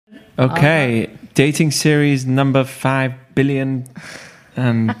Okay, dating series number 5 billion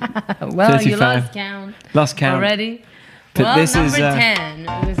and well, 35. you lost count. Lost count Already? But well, this number is 10.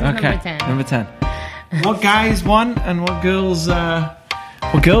 This is number 10. Number 10. What guys won and what girls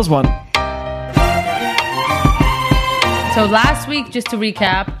won? So last week, just to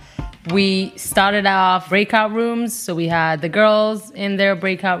recap, we started off breakout rooms. So we had the girls in their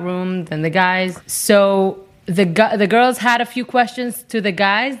breakout room, then the guys. So the girls had a few questions to the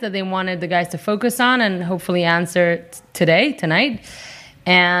guys that they wanted the guys to focus on and hopefully answer tonight.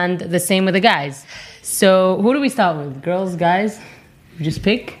 And the same with the guys. So who do we start with? Girls, guys? You just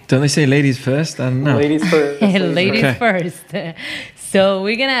pick? Don't they say ladies first? I don't know. Ladies first. Ladies first. So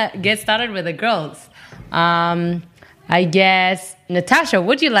we're going to get started with the girls. I guess, Natasha,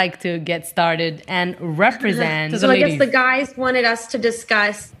 would you like to get started and represent so the I ladies? guess the guys wanted us to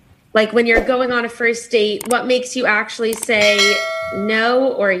discuss, like, when you're going on a first date, what makes you actually say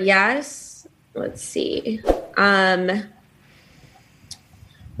no or yes? Let's see.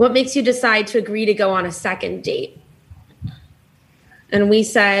 What makes you decide to agree to go on a second date? And we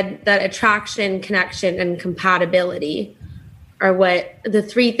said that attraction, connection, and compatibility are what the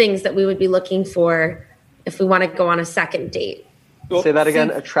 3 things that we would be looking for if we want to go on a second date. Say that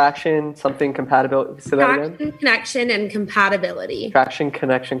again. Attraction, something, compatibility. Say that again. Attraction, connection, and compatibility. Attraction,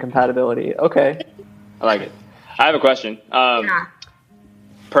 connection, compatibility. Okay. I like it. I have a question.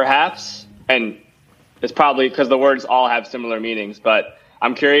 Perhaps, and it's probably because the words all have similar meanings, but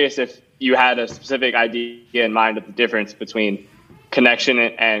I'm curious if you had a specific idea in mind of the difference between connection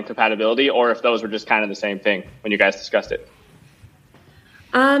and compatibility, or if those were just kind of the same thing when you guys discussed it.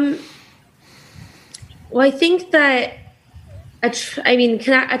 Well, I think that,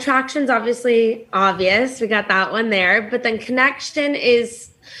 attraction's obviously obvious. We got that one there. But then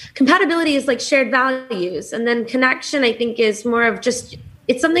compatibility is like shared values. And then connection, I think, is more of just,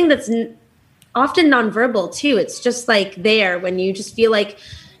 it's something that's often nonverbal too. It's just like there when you just feel like,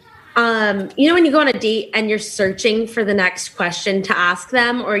 when you go on a date and you're searching for the next question to ask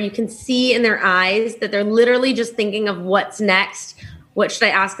them, or you can see in their eyes that they're literally just thinking of what's next. What should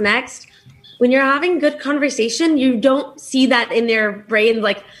I ask next? When you're having good conversation, you don't see that in their brain,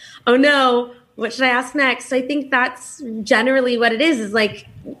 like, oh no, what should I ask next? So I think that's generally what it is like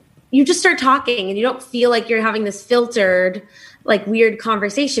you just start talking and you don't feel like you're having this filtered, like weird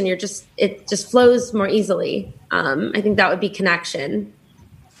conversation. It just flows more easily. I think that would be connection.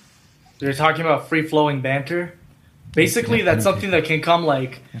 You're talking about free-flowing banter? Basically, that's something that can come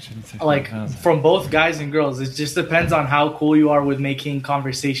like from both guys and girls. It just depends on how cool you are with making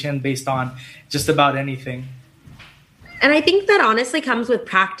conversation based on just about anything. And I think that honestly comes with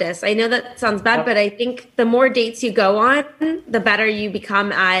practice. I know that sounds bad, but I think the more dates you go on, the better you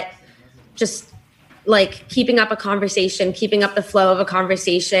become at just like keeping up a conversation, keeping up the flow of a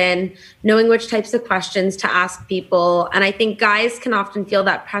conversation, knowing which types of questions to ask people. And I think guys can often feel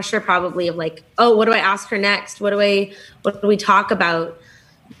that pressure probably of like, oh, what do I ask her next? What do we talk about?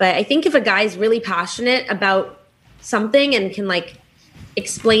 But I think if a guy's really passionate about something and can like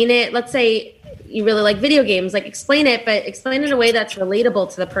explain it, let's say you really like video games, like explain it, but explain it in a way that's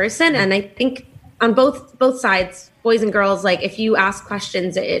relatable to the person. And I think on both sides, boys and girls, like if you ask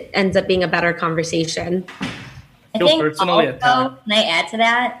questions, it ends up being a better conversation. I think also, can I add to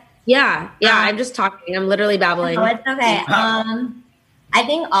that? Yeah. I'm just talking. I'm literally babbling. No, it's okay. I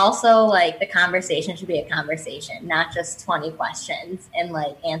think also like the conversation should be a conversation, not just 20 questions and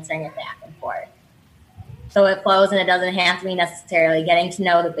like answering it back and forth. So it flows and it doesn't have to be necessarily getting to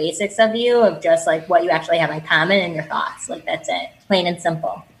know the basics of you, of just like what you actually have in common and your thoughts. Like that's it, plain and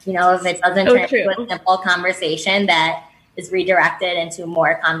simple. If it doesn't turn into a simple conversation that is redirected into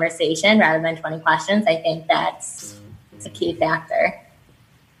more conversation rather than 20 questions, I think it's a key factor.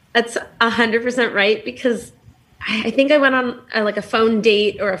 That's 100% right, because I think I went on a phone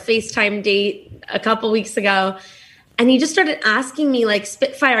date or a FaceTime date a couple weeks ago, and he just started asking me like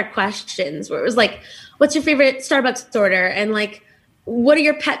spitfire questions where it was like, what's your favorite Starbucks order? And like, what are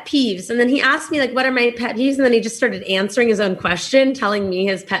your pet peeves? And then he asked me like, what are my pet peeves? And then he just started answering his own question, telling me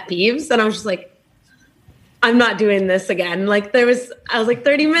his pet peeves. And I was just like, I'm not doing this again. Like I was like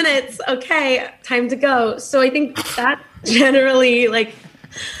 30 minutes. Okay, time to go. So I think that generally like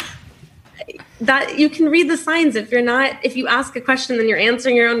that you can read the signs. If you ask a question, then you're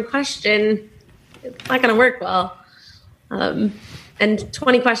answering your own question. It's not going to work well. And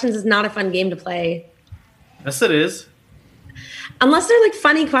 20 questions is not a fun game to play. Yes, it is. Unless they're like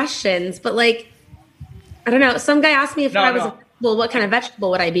funny questions, but like, I don't know. Some guy asked me if I was a vegetable, what kind of vegetable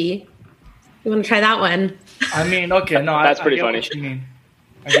would I be? You want to try that one? I mean, okay, no, that's pretty funny. What you mean.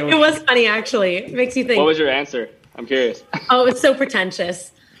 It was funny, actually. It makes you think. What was your answer? I'm curious. Oh, it's so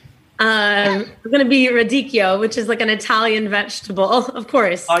pretentious. I'm going to be radicchio, which is like an Italian vegetable, of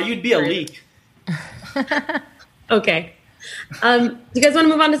course. Oh, you'd be a leek. Okay. Do you guys want to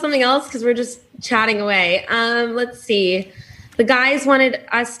move on to something else? Because we're just chatting away. Let's see. The guys wanted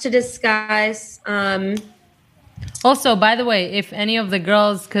us to discuss... Also, by the way, if any of the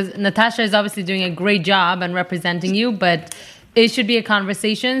girls, because Natasha is obviously doing a great job and representing you, but it should be a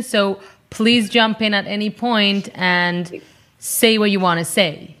conversation. So please jump in at any point and say what you want to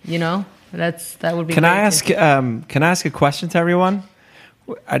say. You know, that would be. Can I ask a question to everyone?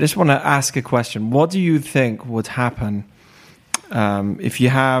 I just want to ask a question. What do you think would happen if you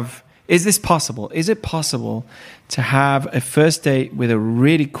have? Is this possible? Is it possible to have a first date with a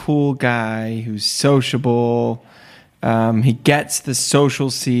really cool guy who's sociable? He gets the social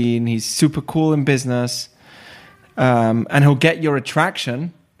scene. He's super cool in business, and he'll get your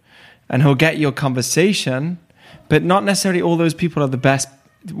attraction, and he'll get your conversation. But not necessarily all those people are the best.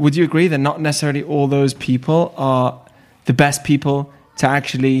 Would you agree that not necessarily all those people are the best people to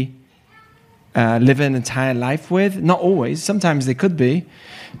actually live an entire life with? Not always. Sometimes they could be.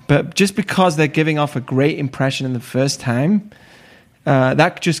 But just because they're giving off a great impression in the first time,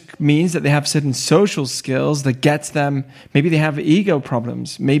 that just means that they have certain social skills that gets them. Maybe they have ego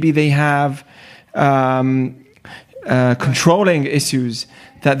problems. Maybe they have controlling issues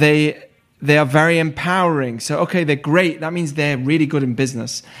that they are very empowering. So, okay, they're great. That means they're really good in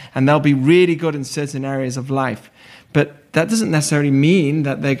business and they'll be really good in certain areas of life. But that doesn't necessarily mean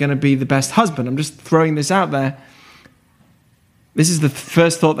that they're going to be the best husband. I'm just throwing this out there. This is the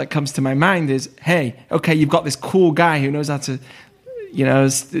first thought that comes to my mind is, hey, okay, you've got this cool guy who knows how to,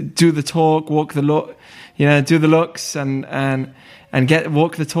 do the talk, walk the look, do the looks and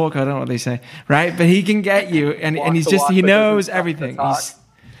walk the talk. I don't know what they say, right? But he can get you, and he's he knows everything.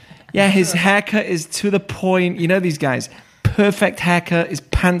 His haircut is to the point. You know these guys, perfect haircut. His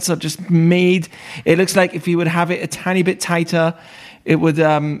pants are just made. It looks like if he would have it a tiny bit tighter, it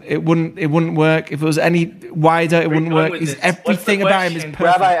wouldn't work. If it was any wider, it wouldn't work. Everything about him is perfect.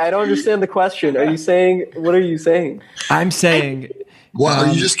 Rabbi, I don't understand the question. What are you saying? I'm saying. What, are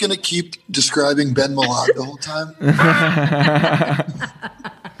you just going to keep describing Ben Milad the whole time?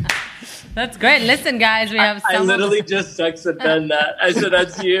 That's great. Listen, guys, we have I literally just texted Ben that. I said,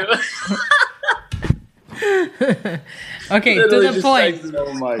 that's you. Okay, Literally to the point.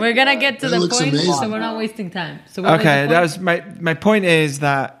 We're going to get to That the looks point, amazing. so we're not wasting time. So Okay, that was my point is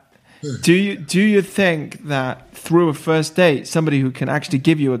that do you think that through a first date, somebody who can actually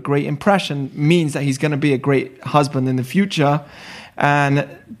give you a great impression means that he's going to be a great husband in the future? And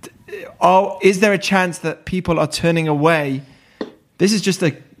is there a chance that people are turning away? This is just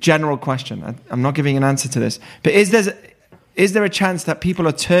a general question. I'm not giving an answer to this. But is there a chance that people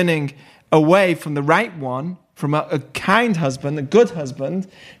are turning away from the right one, from a kind husband, a good husband,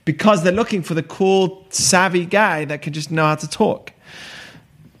 because they're looking for the cool, savvy guy that can just know how to talk?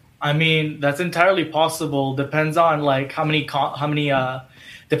 I mean, that's entirely possible. Depends on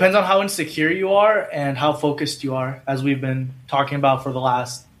depends on how insecure you are and how focused you are, as we've been talking about for the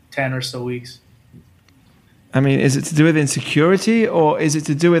last 10 or so weeks. I mean, is it to do with insecurity or is it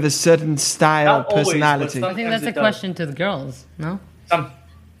to do with a certain style, personality? I think that's a question to the girls, no?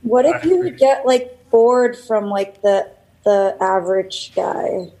 What if you get bored from the average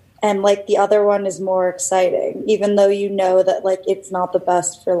guy and the other one is more exciting, even though you know that it's not the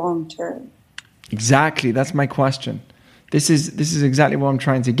best for long term? Exactly. That's my question. This is exactly what I'm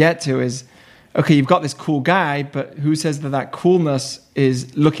trying to get to is, okay, you've got this cool guy, but who says that coolness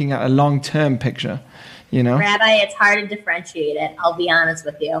is looking at a long-term picture, Rabbi, it's hard to differentiate it. I'll be honest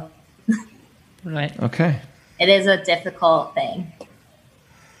with you. Right. Okay. It is a difficult thing.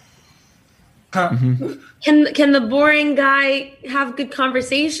 Mm-hmm. Can the boring guy have good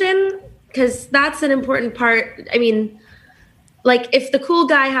conversation? Because that's an important part. I mean, if the cool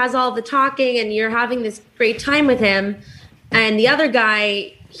guy has all the talking and you're having this great time with him, and the other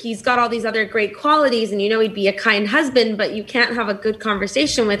guy, he's got all these other great qualities, and he'd be a kind husband, but you can't have a good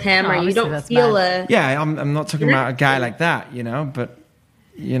conversation with him, or you don't feel I'm not talking about a guy like that, but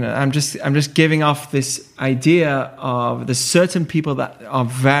I'm just giving off this idea of the certain people that are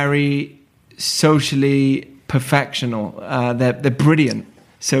very socially perfectional. They're brilliant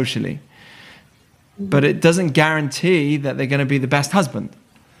socially, but it doesn't guarantee that they're going to be the best husband.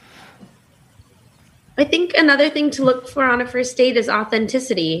 I think another thing to look for on a first date is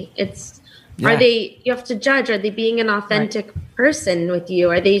authenticity. You have to judge, are they being an authentic person with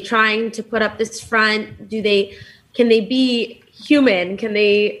you? Are they trying to put up this front? Can they be human? Can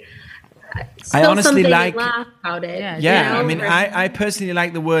they I honestly like laugh about it? I mean, I personally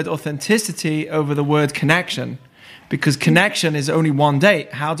like the word authenticity over the word connection, because connection is only one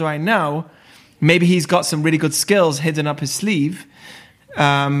date. How do I know? Maybe he's got some really good skills hidden up his sleeve.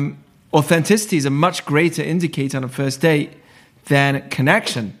 Authenticity is a much greater indicator on a first date than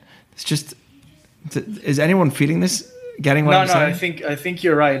connection. It's just, is anyone feeling this? Getting what I'm saying? I think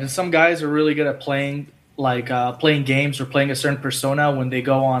you're right. And some guys are really good at playing games or playing a certain persona when they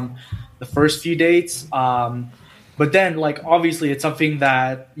go on the first few dates. But then, like, obviously, it's something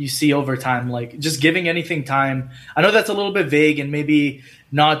that you see over time. Like, just giving anything time. I know that's a little bit vague and maybe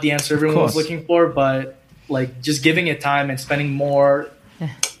not the answer everyone was looking for, but like, just giving it time and spending more. I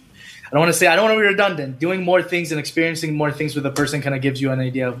don't want to be redundant. Doing more things and experiencing more things with a person kind of gives you an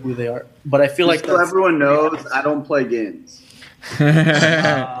idea of who they are. But I feel like so everyone knows, I don't play games.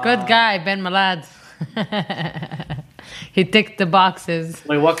 Good guy, Ben Malad. He ticked the boxes.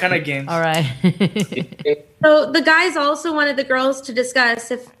 Wait, what kind of games? All right. So the guys also wanted the girls to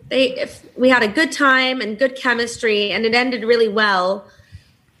discuss if we had a good time and good chemistry and it ended really well,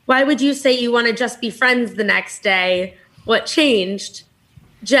 why would you say you want to just be friends the next day? What changed?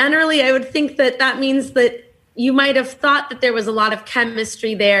 Generally, I would think that means that you might have thought that there was a lot of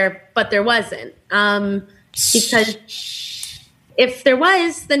chemistry there, but there wasn't. Because if there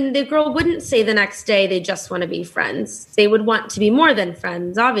was, then the girl wouldn't say the next day they just want to be friends. They would want to be more than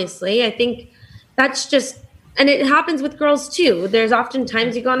friends, obviously. I think that's just, and it happens with girls too. There's often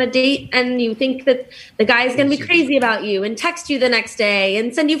times you go on a date and you think that the guy's going to be crazy about you and text you the next day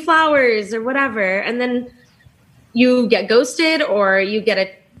and send you flowers or whatever. And then you get ghosted or you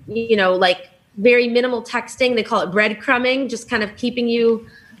get like very minimal texting. They call it breadcrumbing, just kind of keeping you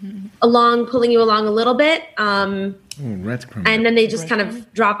along, pulling you along a little bit. And then they just kind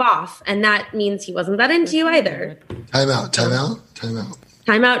of drop off. And that means he wasn't that into you either. Time out.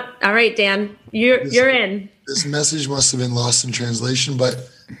 All right, Dan, you're in. This message must have been lost in translation, but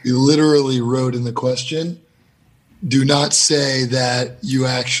you literally wrote in the question, do not say that you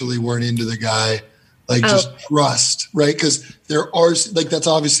actually weren't into the guy. Like, just trust, right? Because there are, like, that's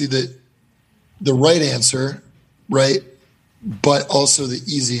obviously the right answer, right? But also the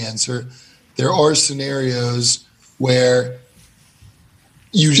easy answer. There are scenarios where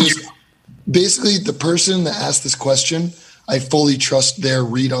you just, basically the person that asked this question, I fully trust their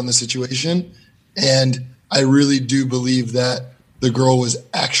read on the situation. And I really do believe that the girl was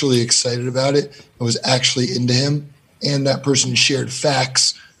actually excited about it and was actually into him. And that person shared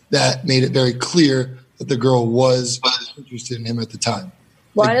facts that made it very clear that the girl was interested in him at the time.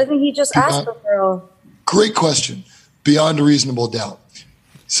 Why doesn't he just ask the girl? Great question. Beyond a reasonable doubt.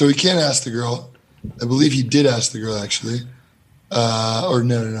 So he can't ask the girl. I believe he did ask the girl, actually. Or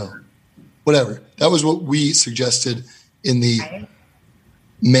no. Whatever. That was what we suggested in the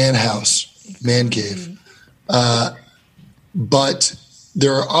man cave. But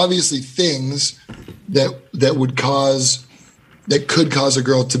there are obviously things that could cause a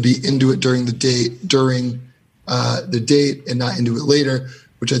girl to be into it during the date and not into it later,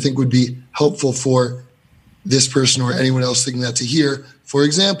 which I think would be helpful for this person or anyone else thinking that to hear. For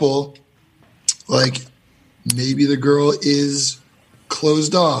example, like, maybe the girl is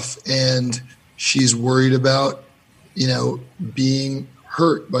closed off and she's worried about, being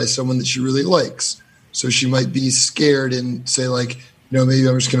hurt by someone that she really likes. So she might be scared and say, like, maybe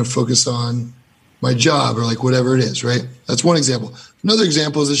I'm just going to focus on my job or like whatever it is, right? That's one example. Another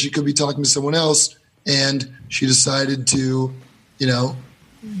example is that she could be talking to someone else and she decided to,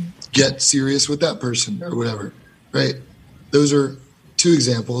 get serious with that person or whatever, right? Those are two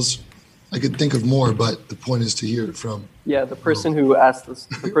examples. I could think of more, but the point is to hear it from. Yeah, the person who asked this,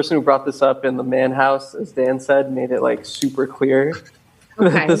 the person who brought this up in the man house, as Dan said, made it like super clear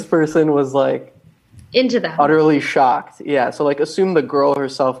that this person was like into that, utterly shocked. Yeah, so like assume the girl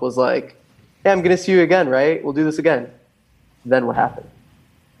herself was like, "Hey, I'm gonna see you again, right? We'll do this again." Then what happened?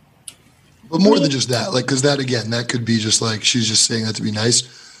 But more than just that, like, because that could be just like she's just saying that to be nice.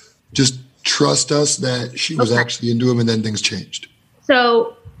 Just trust us that she was actually into him, and then things changed.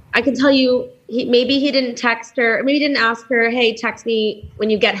 So I can tell you, maybe he didn't text her, or maybe he didn't ask her, "Hey, text me when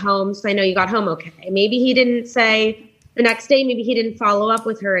you get home so I know you got home okay." Maybe he didn't say the next day, maybe he didn't follow up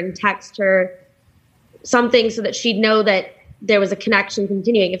with her and text her something so that she'd know that there was a connection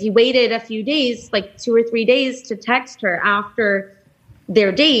continuing. If he waited a few days, like 2 or 3 days, to text her after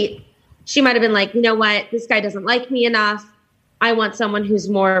their date, she might have been like, "You know what, this guy doesn't like me enough. I want someone who's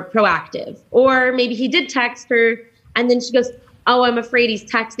more proactive." Or maybe he did text her and then she goes, "Oh, I'm afraid he's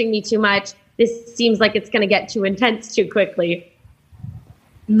texting me too much. This seems like it's going to get too intense too quickly."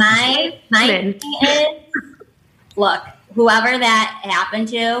 My thing is, look, whoever that happened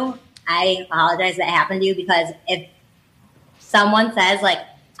to, I apologize that happened to you, because if someone says, like,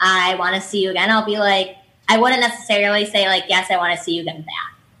 "I want to see you again," I'll be like, I wouldn't necessarily say like, yes, I want to see you get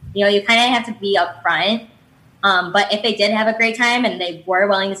back. You know, you kind of have to be upfront. But if they did have a great time and they were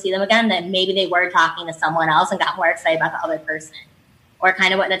willing to see them again, then maybe they were talking to someone else and got more excited about the other person. Or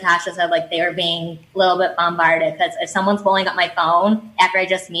kind of what Natasha said, like they were being a little bit bombarded. Because if someone's pulling up my phone after I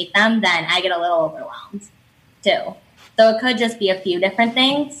just meet them, then I get a little overwhelmed too. So it could just be a few different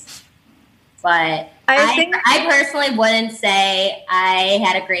things. But I personally wouldn't say I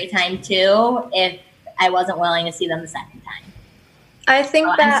had a great time too if I wasn't willing to see them the second time. I think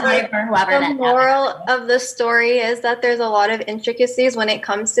that the moral of the story is that there's a lot of intricacies when it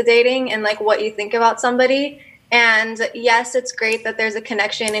comes to dating and like what you think about somebody. And yes, it's great that there's a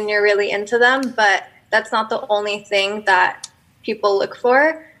connection and you're really into them, but that's not the only thing that people look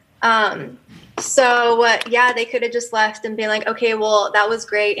for. So they could have just left and been like, okay, well, that was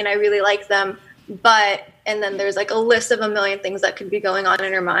great and I really like them. And then there's like a list of a million things that could be going on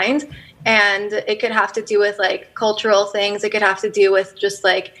in her mind. And it could have to do with like cultural things. It could have to do with just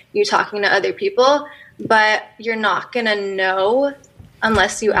like you talking to other people, but you're not going to know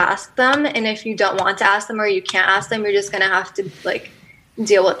unless you ask them. And if you don't want to ask them or you can't ask them, you're just going to have to like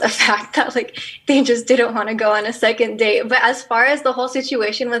deal with the fact that like they just didn't want to go on a second date. But as far as the whole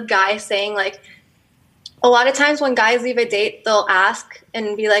situation with guys saying like, a lot of times when guys leave a date, they'll ask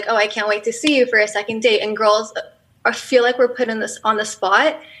and be like, oh, I can't wait to see you for a second date. And girls feel like we're put in this on the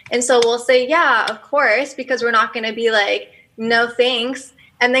spot. And so we'll say, yeah, of course, because we're not going to be like, no, thanks.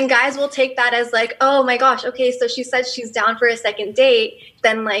 And then guys will take that as like, oh my gosh, okay, so she said she's down for a second date.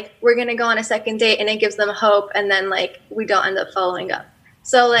 Then like, we're going to go on a second date, and it gives them hope. And then like, we don't end up following up.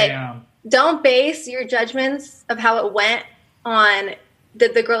 So like, don't base your judgments of how it went on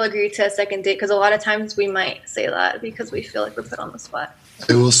did the girl agree to a second date? Because a lot of times we might say that because we feel like we're put on the spot.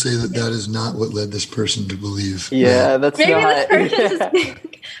 I will say that is not what led this person to believe. Yeah, that's maybe not.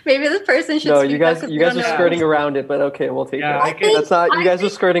 Maybe this person should. No, you guys are skirting around it, but okay, we'll take it. That's not. You guys are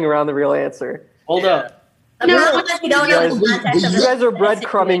skirting around the real answer. Hold up. You guys are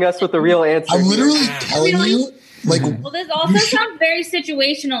breadcrumbing us with the real answer. I'm literally telling you. Like, well, this also sounds very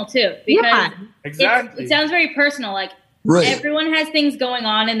situational too, because it sounds very personal. Like, everyone has things going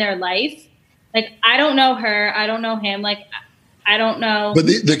on in their life. Like, I don't know her, I don't know him. Like, I don't know. But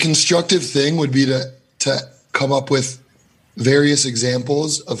the constructive thing would be to come up with various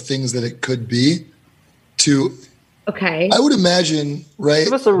examples of things that it could be. I would imagine, right?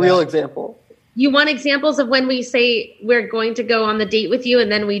 Give us a real example. You want examples of when we say we're going to go on the date with you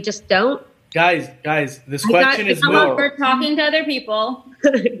and then we just don't? Guys, this question is more. We're talking to other people.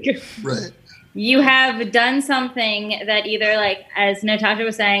 Right. You have done something that either, like, as Natasha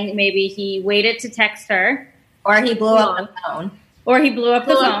was saying, maybe he waited to text her. Or he blew up the phone. Or he blew up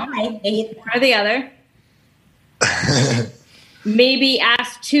the phone. One or the other. Maybe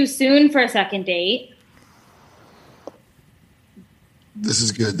asked too soon for a second date. This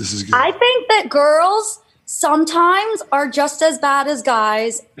is good. I think that girls sometimes are just as bad as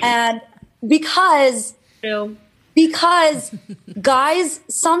guys, and because guys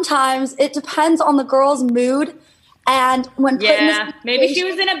sometimes it depends on the girl's mood, and when maybe she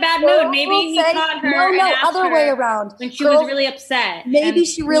was in a bad mood. Maybe he caught her. Other way around. When she was really upset. Maybe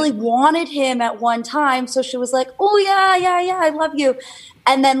she really wanted him at one time, so she was like, "Oh yeah, I love you,"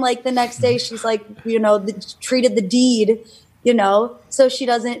 and then like the next day she's like, treated the deed, so she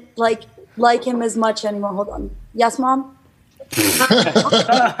doesn't like him as much anymore. Hold on. Yes, Mom?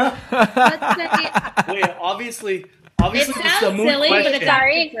 Wait, obviously it sounds silly, but it's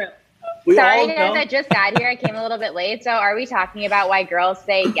sorry. Sorry, guys, I just got here. I came a little bit late. So are we talking about why girls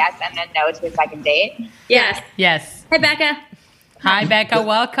say yes and then no to a second date? Yes. Hi, Becca. Hi, Becca.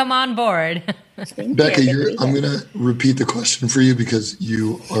 Welcome on board. Becca, I'm going to repeat the question for you because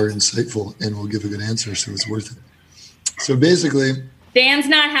you are insightful and will give a good answer, so it's worth it. So basically, Dan's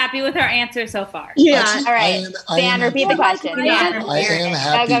not happy with our answer so far. Yeah. Actually, all right. Dan, repeat the question. Dan. I am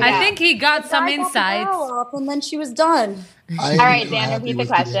happy. Go. I think he got some insights. And then she was done. All right, Dan, repeat the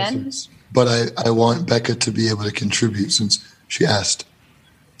question. But I want Becca to be able to contribute since she asked.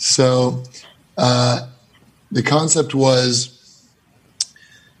 So the concept was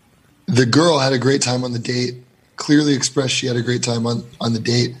the girl had a great time on the date, clearly expressed she had a great time on the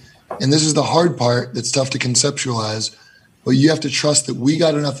date. And this is the hard part that's tough to conceptualize. But you have to trust that we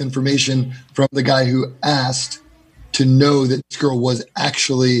got enough information from the guy who asked to know that this girl was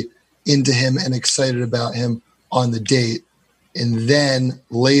actually into him and excited about him on the date. And then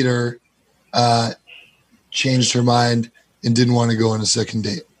later changed her mind and didn't want to go on a second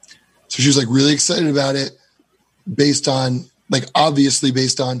date. So she was like really excited about it obviously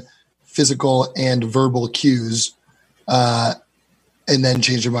based on physical and verbal cues, and then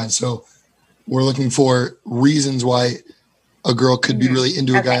changed her mind. So We're looking for reasons why a girl could be really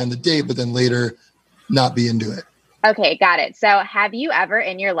into a guy on the date, but then later not be into it. Okay, got it. So have you ever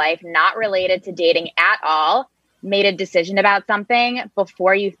in your life, not related to dating at all, made a decision about something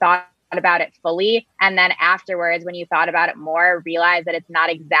before you thought about it fully, and then afterwards, when you thought about it more, realized that it's not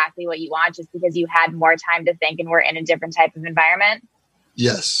exactly what you want just because you had more time to think and were in a different type of environment?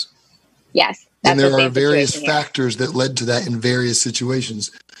 Yes. Yes. And there are various factors that led to that in various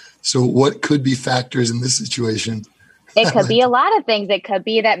situations. So what could be factors in this situation? It could be a lot of things. It could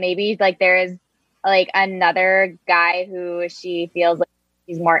be that maybe like there is like another guy who she feels like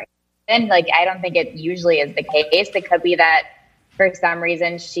he's more in. Like, I don't think it usually is the case. It could be that for some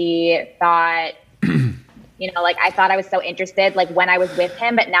reason she thought, you know, like I thought I was so interested like when I was with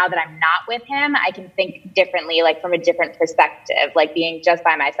him, but now that I'm not with him, I can think differently, like from a different perspective, like being just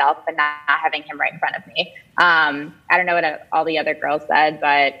by myself, but not having him right in front of me. I don't know what all the other girls said,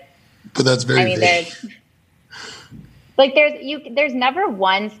 but that's very, I mean, there's never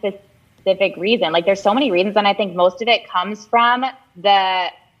one specific reason. Like there's so many reasons. And I think most of it comes from the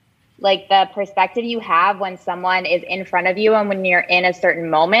perspective you have when someone is in front of you and when you're in a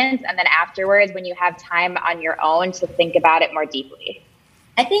certain moment. And then afterwards, when you have time on your own to think about it more deeply.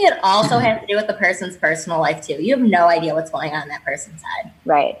 I think it also has to do with the person's personal life too. You have no idea what's going on in that person's head.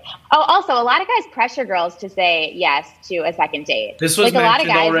 Right. Oh, also a lot of guys pressure girls to say yes to a second date. This was like a lot of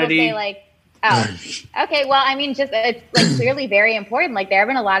guys already. Will say like, oh, okay. Well, I mean, just it's like clearly very important. Like there have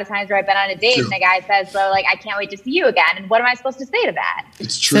been a lot of times where I've been on a date and a guy says, "So like, I can't wait to see you again." And what am I supposed to say to that?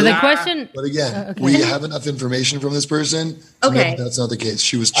 It's true. So the question, but again, we have enough information from this person to know that that's not the case.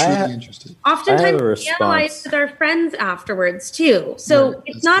 She was truly interested. Oftentimes, we analyze with our friends afterwards too. So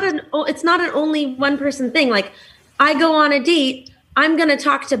it's not an only one person thing. Like I go on a date. I'm going to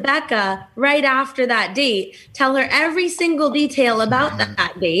talk to Becca right after that date, tell her every single detail about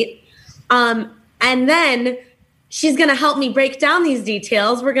that date. And then she's going to help me break down these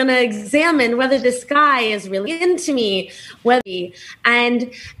details. We're going to examine whether this guy is really into me,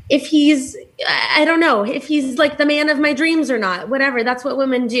 and if he's, I don't know, if he's like the man of my dreams or not, whatever. That's what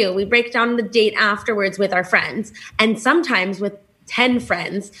women do. We break down the date afterwards with our friends and sometimes with 10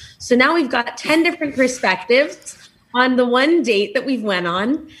 friends. So now we've got 10 different perspectives on the one date that we've went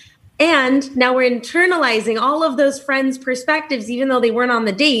on. And now we're internalizing all of those friends' perspectives, even though they weren't on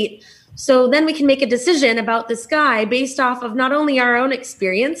the date. So then we can make a decision about this guy based off of not only our own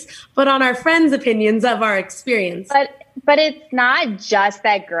experience, but on our friends' opinions of our experience. But it's not just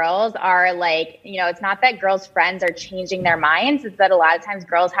that girls are like, you know, it's not that girls' friends are changing their minds. It's that a lot of times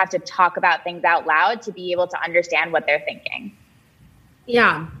girls have to talk about things out loud to be able to understand what they're thinking.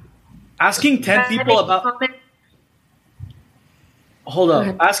 Yeah. Asking 10 people about... Hold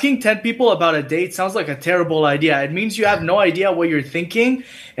up. Asking 10 people about a date sounds like a terrible idea. It means you have no idea what you're thinking,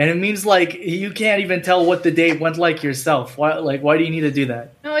 and it means like you can't even tell what the date went like yourself. Why do you need to do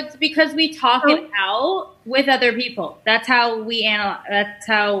that? No, it's because we talk it out with other people. That's how we analyze. That's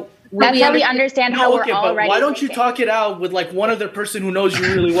how we understand how we're already. Why don't you talk it out with like one other person who knows you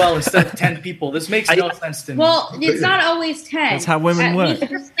really well instead of 10 people? This makes no sense to me. Well, it's not always 10. That's how women work.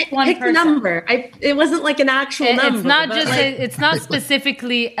 Pick a number. It wasn't like an actual number. It's not just. It's not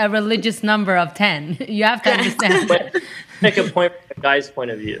specifically a religious number of 10. You have to understand. But take a point from the guy's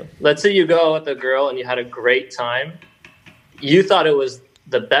point of view. Let's say you go with a girl and you had a great time. You thought it was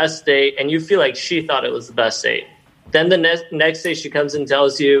the best date, and you feel like she thought it was the best date. Then the next day she comes and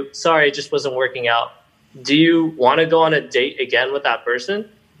tells you, sorry, it just wasn't working out. Do you want to go on a date again with that person?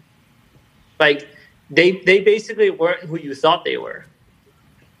 Like, they basically weren't who you thought they were.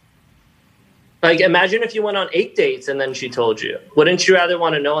 Like, imagine if you went on 8 dates and then she told you. Wouldn't you rather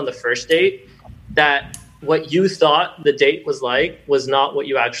want to know on the first date that what you thought the date was like was not what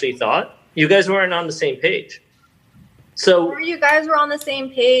you actually thought? You guys weren't on the same page. So, or you guys were on the same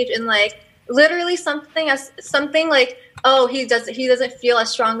page and like, literally something like, oh, he doesn't feel as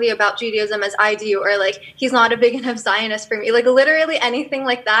strongly about Judaism as I do, or like he's not a big enough Zionist for me. Like literally anything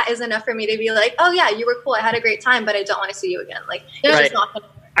like that is enough for me to be like, oh yeah, you were cool, I had a great time, but I don't want to see you again. Like it's just not gonna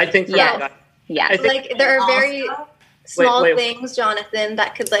work. I think I think like there are very small things, Jonathan,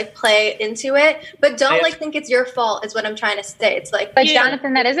 that could like play into it, but don't like think it's your fault is what I'm trying to say. It's like, but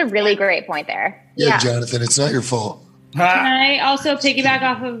Jonathan, that is a really great point there. Yeah, Jonathan, it's not your fault. Can I also piggyback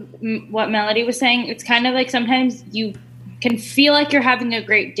off of what Melody was saying? It's kind of like sometimes you can feel like you're having a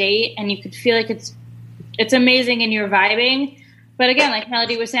great date and you could feel like it's amazing and you're vibing. But again, like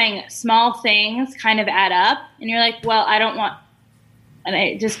Melody was saying, small things kind of add up and you're like, well, I don't want,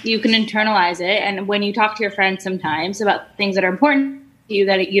 and you can internalize it. And when you talk to your friends sometimes about things that are important to you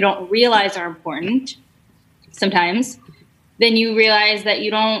that you don't realize are important sometimes, then you realize that you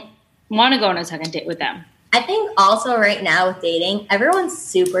don't want to go on a second date with them. I think also right now with dating, everyone's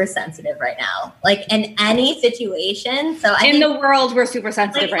super sensitive right now. Like in any situation. So I think the world, we're super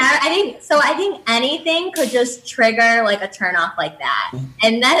sensitive right now. I think anything could just trigger like a turn off like that.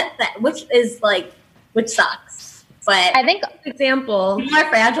 And that which sucks. But I think example, people are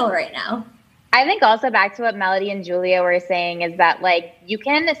fragile right now. I think also back to what Melody and Julia were saying is that like you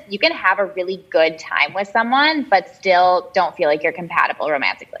can have a really good time with someone, but still don't feel like you're compatible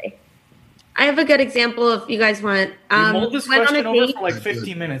romantically. I have a good example if you guys want. Hold this question over for like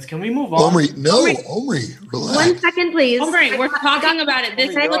 15 minutes. Can we move on? Omri, relax. 1 second, please. Omri, we're talking about it. This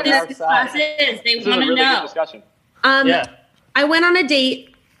is what this class is. They want to know. Discussion. I went on a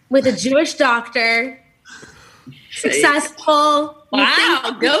date with a Jewish doctor. Successful.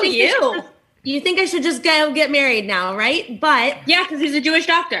 Wow, go you. You think I should just go get married now, right? But yeah, because he's a Jewish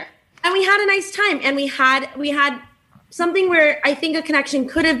doctor. And we had a nice time, and we had something where I think a connection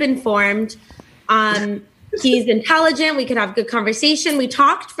could have been formed. He's intelligent. We could have good conversation. We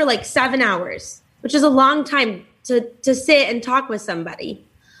talked for like 7 hours, which is a long time to sit and talk with somebody.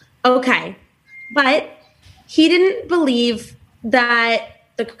 Okay. But he didn't believe that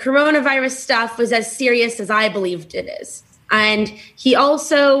the coronavirus stuff was as serious as I believed it is. And he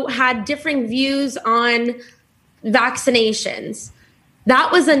also had differing views on vaccinations.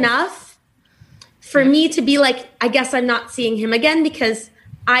 That was enough for me to be like, I guess I'm not seeing him again because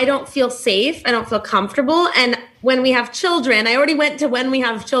I don't feel safe. I don't feel comfortable. And when we have children, I already went to when we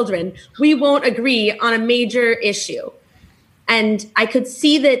have children, we won't agree on a major issue. And I could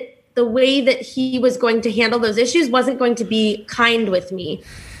see that the way that he was going to handle those issues wasn't going to be kind with me.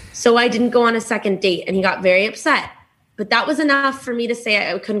 So I didn't go on a second date, and he got very upset. But that was enough for me to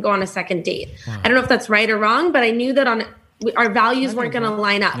say I couldn't go on a second date. Wow. I don't know if that's right or wrong, but I knew that our values weren't going to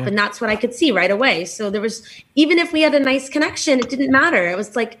line up. Yeah. And that's what I could see right away. So there was, even if we had a nice connection, it didn't matter. It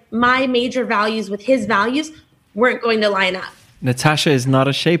was like my major values with his values weren't going to line up. Natasha is not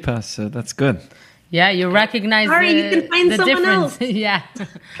a shaper, so that's good. Yeah, you recognize you can find someone difference. Else. Yeah.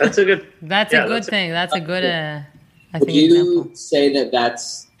 That's a good thing. That's a good, I think, Would you example. say that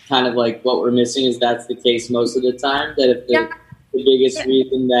that's kind of like what we're missing is that's the case most of the time? That if the biggest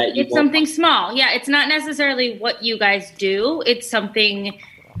reason that you it's something small. Yeah, it's not necessarily what you guys do. It's something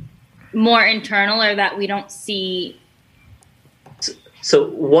more internal or that we don't see. So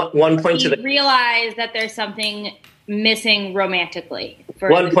one point to the realize that there's something missing romantically.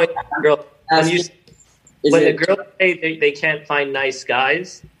 One point, girl. When the girls say they can't find nice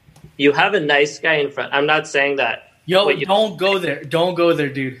guys, you have a nice guy in front. I'm not saying that. Don't go there. Don't go there,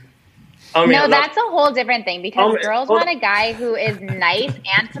 dude. No, that's a whole different thing because girls want a guy who is nice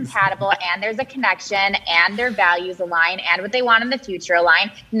and compatible and there's a connection and their values align and what they want in the future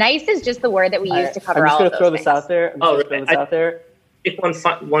align. Nice is just the word that we use to cover all of those I'm just going to throw this out there.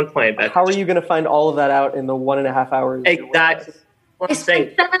 One point back. How are you going to find all of that out in the 1.5 hours? Exactly. I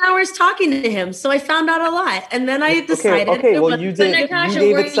spent 7 hours talking to him, so I found out a lot, and then I decided. Okay, well, you did. Natasha,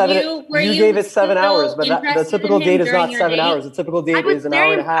 you gave it 7. You gave it 7 hours, but the typical date is not 7 hours. The typical date is an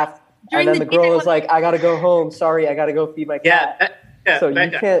hour and a half, and then the girl is like, "I got to go home. Sorry, I got to go feed my cat." So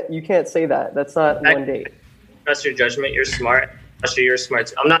you can't say that. That's not one date. Trust your judgment. You're smart. You're smart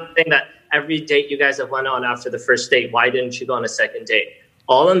too. I'm not saying that every date you guys have went on after the first date. Why didn't you go on a second date?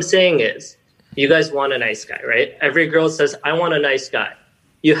 All I'm saying is, you guys want a nice guy, right? Every girl says, I want a nice guy.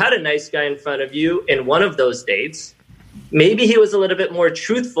 You had a nice guy in front of you in one of those dates. Maybe he was a little bit more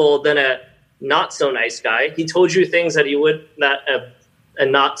truthful than a not so nice guy. He told you things that a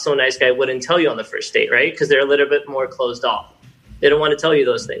not so nice guy wouldn't tell you on the first date, right? Because they're a little bit more closed off. They don't want to tell you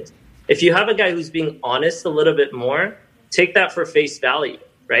those things. If you have a guy who's being honest a little bit more, take that for face value,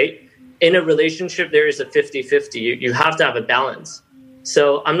 right? In a relationship, there is a 50-50. You have to have a balance.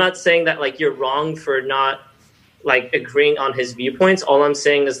 So I'm not saying that like you're wrong for not like agreeing on his viewpoints. All I'm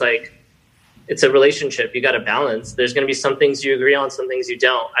saying is like it's a relationship. You got to balance. There's going to be some things you agree on, some things you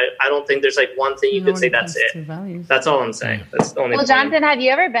don't. I don't think there's like one thing you could say that's it. That's all I'm saying. That's the only. Well, Jonathan, have you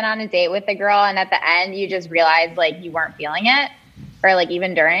ever been on a date with a girl and at the end you just realized like you weren't feeling it, or like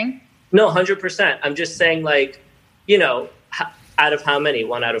even during? No, 100%. I'm just saying like, out of how many?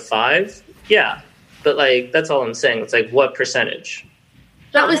 1 out of 5? Yeah, but like that's all I'm saying. It's like what percentage?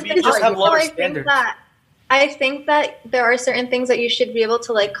 That was just have lower standards. I think that there are certain things that you should be able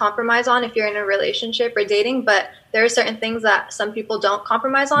to like compromise on if you're in a relationship or dating, but there are certain things that some people don't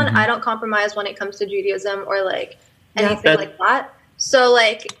compromise on. Mm-hmm. I don't compromise when it comes to Judaism or like anything like that. So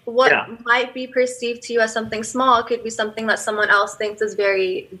like what might be perceived to you as something small could be something that someone else thinks is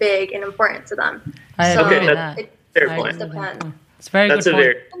very big and important to them. That's fair point. It's very It's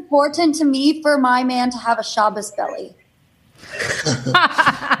important to me for my man to have a Shabbos belly.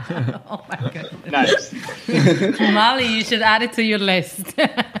 Oh my goodness. Nice. Molly, you should add it to your list.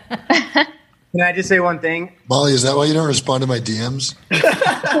 Can I just say one thing? Molly, is that why you don't respond to my DMs?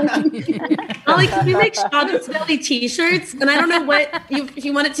 Molly, can we make Shadows Belly t-shirts? And I don't know if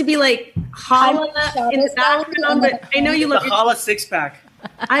you want it to be like holla in the background, but I know you love the holla six-pack.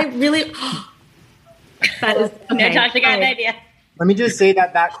 I really... That is... Okay. Natasha got an idea. Let me just say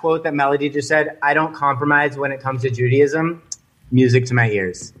that quote that Melody just said, I don't compromise when it comes to Judaism. Music to my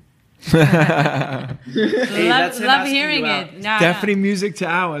ears. Love hearing it. Definitely music to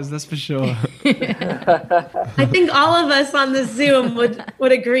ours, that's for sure. I think all of us on the Zoom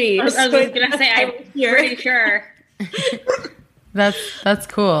would agree. I was going to say, I'm pretty sure. That's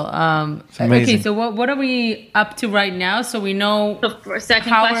cool. Okay, so what are we up to right now? So we know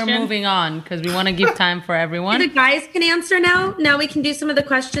how we're moving on, because we want to give time for everyone. The guys can answer now. Now we can do some of the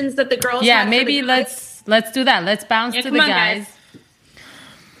questions that the girls. Yeah, maybe let's do that. Let's bounce to the guys.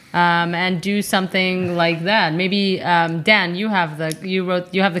 And do something like that. Maybe Dan, you have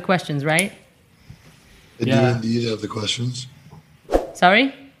the questions, right? I do indeed have the questions.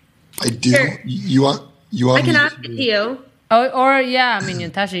 Sorry? I do. Sure. You want I can ask it to you. Oh, or yeah, I mean,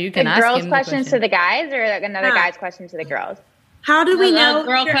 Natasha, you can ask girls' him questions to the guys, or another guy's question to the girls? How do we know?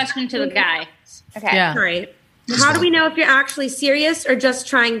 Girl question to the guy. Okay. Yeah. All right. How do we know if you're actually serious or just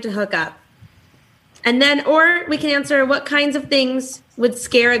trying to hook up? And then, or we can answer what kinds of things would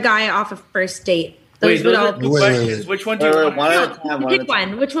scare a guy off a first date. Those are two questions. Which one do you want? One at a time. Pick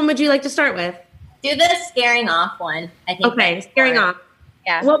one. Which one would you like to start with? Do the scaring off one. I think. Okay, scaring off.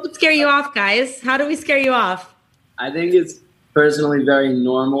 Yeah. What would scare you off, guys? How do we scare you off? I think it's personally very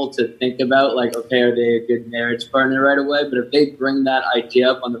normal to think about, like, okay, are they a good marriage partner right away? But if they bring that idea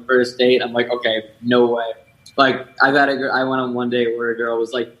up on the first date, I'm like, okay, no way. Like, I went on one date where a girl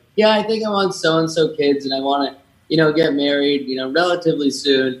was like, yeah, I think I want so-and-so kids and I want to, get married, relatively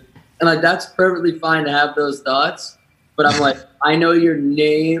soon. And like, that's perfectly fine to have those thoughts. But I'm like, I know your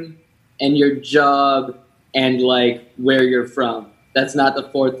name and your job and like where you're from. That's not the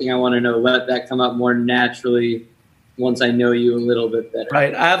fourth thing I want to know. Let that come out more naturally once I know you a little bit better.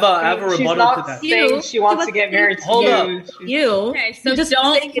 Right. I have a rebuttal to that. She wants to get married. Hold up. You. Okay, so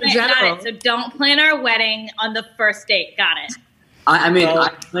don't plan our wedding on the first date. Got it. I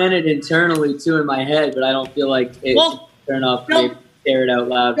plan it internally too in my head, but I don't feel like it turn off to hear it out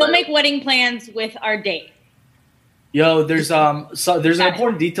loud. We'll make wedding plans with our date. Yo, there's an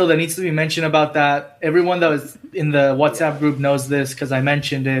important detail that needs to be mentioned about that. Everyone that was in the WhatsApp group knows this because I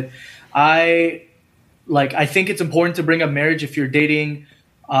mentioned it. I think it's important to bring up marriage if you're dating,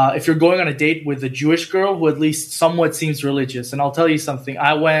 if you're going on a date with a Jewish girl who at least somewhat seems religious. And I'll tell you something.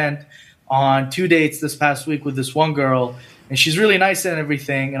 I went on 2 dates this past week with this one girl, and she's really nice and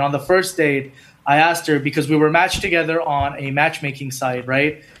everything. And on the first date, I asked her, because we were matched together on a matchmaking site,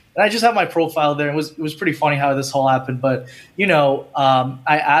 right? And I just have my profile there. It was pretty funny how this all happened. But, I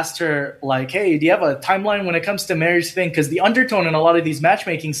asked her, like, hey, do you have a timeline when it comes to marriage thing? Because the undertone in a lot of these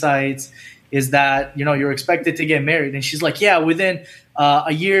matchmaking sites is that, you're expected to get married. And she's like, yeah, within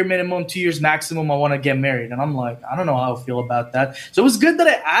a year minimum, 2 years maximum, I want to get married. And I'm like, I don't know how I feel about that. So it was good that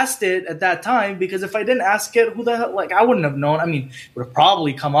I asked it at that time, because if I didn't ask it, who the hell, I wouldn't have known. I mean, it would have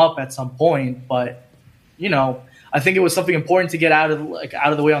probably come up at some point, but, I think it was something important to get out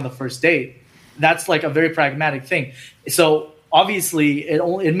of the way on the first date. That's like a very pragmatic thing. So obviously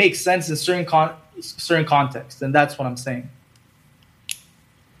it makes sense in certain contexts, and that's what I'm saying.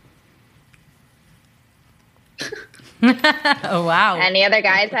 Oh, wow. Any other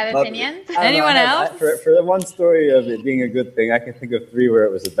guys have opinions? Anyone else? For the one story of it being a good thing, I can think of 3 where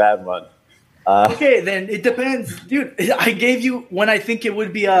it was a bad one. Okay, then it depends. Dude, I gave you when I think it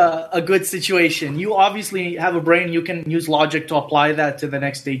would be a good situation. You obviously have a brain. You can use logic to apply that to the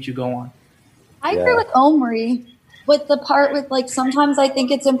next date you go on. I agree with Omri with the part with, sometimes I think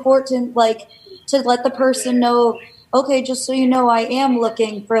it's important, to let the person know, okay, just so you know, I am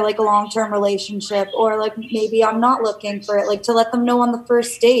looking for, a long-term relationship, or, maybe I'm not looking for it. To let them know on the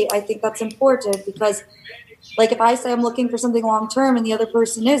first date, I think that's important, because if I say I'm looking for something long-term and the other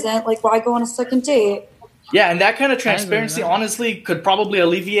person isn't, why go on a second date? Yeah, and that kind of transparency, honestly, could probably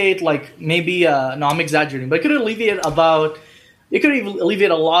alleviate, maybe, no, I'm exaggerating, but it could alleviate a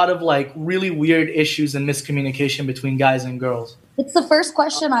lot of, really weird issues and miscommunication between guys and girls. It's the first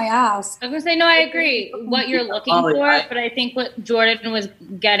question I asked. I was going to say, no, I agree what you're looking for, but I think what Jordan was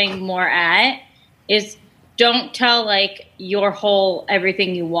getting more at is don't tell your whole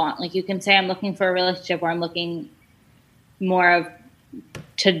everything you want. You can say I'm looking for a relationship, or I'm looking more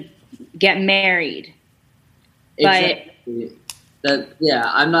to get married. Exactly.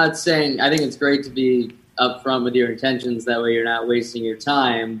 I'm not saying I think it's great to be upfront with your intentions. That way you're not wasting your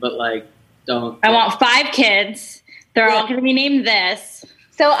time, but like, don't. I want 5 kids. They're all going to be named this.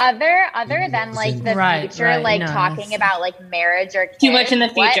 So other than like the future, like talking about like marriage or kids, too much in the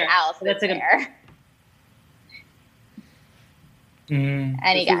future. What else That's is there?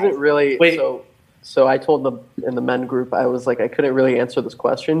 Any guys? Isn't really so I told them in the men group, I was like, I couldn't really answer this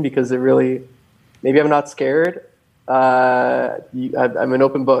question because it really, maybe I'm not scared. I'm an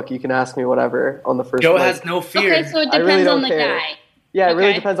open book. You can ask me whatever on the first. Joe has no fear. Okay, so it depends on the guy. Yeah, it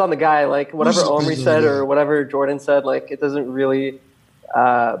really depends on the guy. Like whatever Omri said or whatever Jordan said, like it doesn't really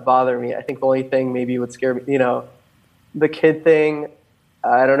bother me. I think the only thing maybe would scare me, the kid thing.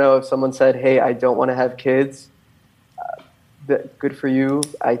 I don't know if someone said, "Hey, I don't want to have kids." Good for you.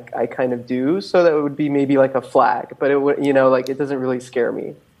 I kind of do. So that would be maybe like a flag, but it would, like it doesn't really scare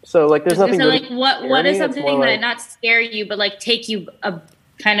me. So like there's nothing. So really like what is something that not scare you, but like take you a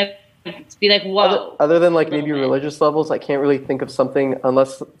kind of to be like whoa. Other than like maybe religious levels, I can't really think of something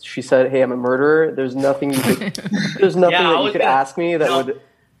unless she said, "Hey, I'm a murderer." There's nothing. There's nothing that you could ask me that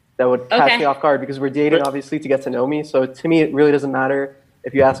would catch me off guard because we're dating obviously to get to know me. So to me, it really doesn't matter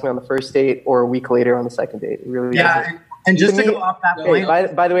if you ask me on the first date or a week later on the second date. It really doesn't. And just to go off that point.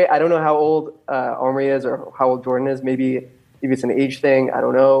 By the way, I don't know how old Omri is or how old Jordan is. Maybe it's an age thing. I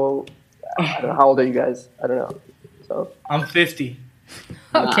don't know. How old are you guys? I don't know. So I'm 50.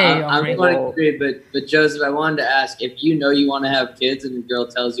 Okay, I'm going to agree, but Joseph, I wanted to ask if you know you want to have kids and the girl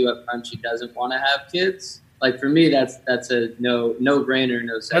tells you up front she doesn't want to have kids. Like for me, that's a no brainer,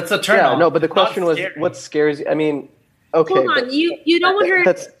 no sense. That's a turn off. No, but the question was, what scares you? I mean, okay. Hold on, you don't want her.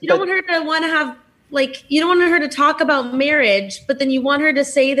 You don't want her to want to have. Like, you don't want her to talk about marriage, but then you want her to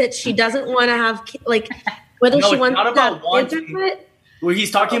say that she doesn't want to have, like, whether she wants to have kids or not. Well, he's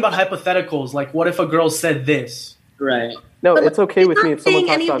talking about hypotheticals. Like, what if a girl said this? Right. No, it's okay with me if someone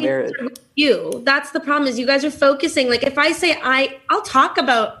talks about marriage. That's the problem is you guys are focusing. Like, if I say I'll talk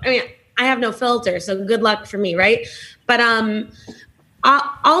about, I mean, I have no filter, so good luck for me, right? But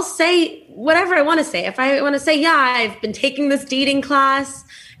I'll say whatever I want to say. If I want to say, yeah, I've been taking this dating class.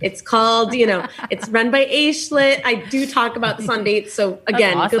 It's called, it's run by Ashlit. I do talk about this on dates. So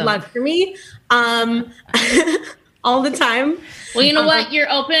again, Good luck for me. All the time. Well, you know what?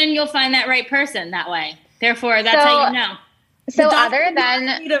 You're open. You'll find that right person that way. Therefore, that's how you know. So other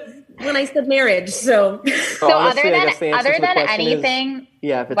than when I said marriage, so honestly, other than anything,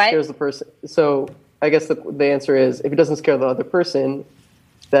 if it scares the person. So I guess the answer is if it doesn't scare the other person,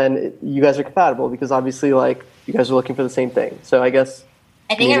 then you guys are compatible because obviously, like you guys are looking for the same thing. So I guess.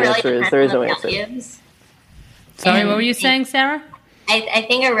 I think it really depends there is on no the answer. values. Sorry, what were you saying, Sarah? I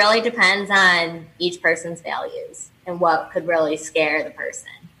think it really depends on each person's values and what could really scare the person.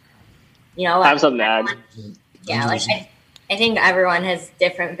 I have something to add. Yeah, like I think everyone has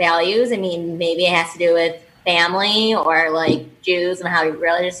different values. I mean, maybe it has to do with family or like Jews and how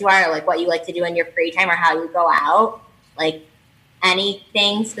religious you are, or like what you like to do in your free time or how you go out. Like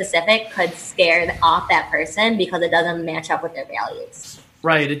anything specific could scare off that person because it doesn't match up with their values.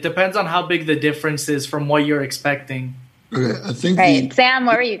 Right. It depends on how big the difference is from what you're expecting. Okay, I think. Right. Sam,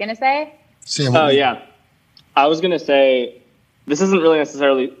 what were you going to say? Sam. Oh, yeah. I was going to say, this isn't really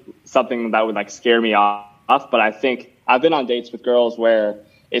necessarily something that would like scare me off, but I think I've been on dates with girls where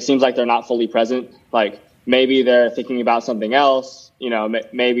it seems like they're not fully present. Like maybe they're thinking about something else,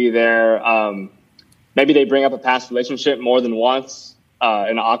 maybe maybe they bring up a past relationship more than once in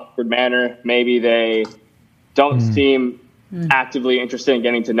an awkward manner. Maybe they don't seem actively interested in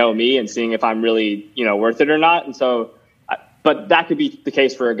getting to know me and seeing if I'm really, worth it or not. And so, but that could be the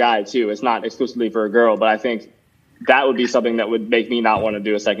case for a guy too. It's not exclusively for a girl, but I think that would be something that would make me not want to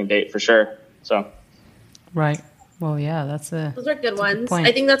do a second date for sure. So. Right. Well, yeah, those are good ones.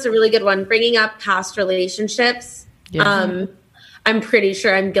 I think that's a really good one. Bringing up past relationships. Yeah. I'm pretty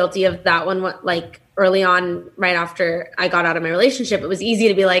sure I'm guilty of that one. Like early on, right after I got out of my relationship, it was easy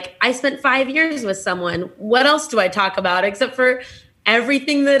to be like, I spent 5 years with someone. What else do I talk about? Except for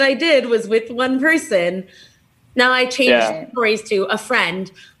everything that I did was with one person. Now I changed stories to a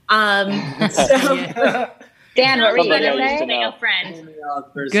friend. Dan, what were you going to say? A friend.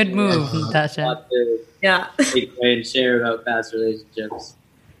 Good move, Natasha. Yeah. And share about past relationships.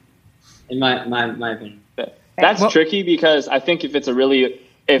 In my opinion. That's tricky because I think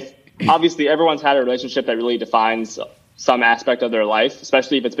if obviously everyone's had a relationship that really defines some aspect of their life,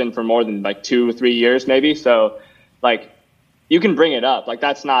 especially if it's been for more than like 2 or 3 years maybe. So like you can bring it up. Like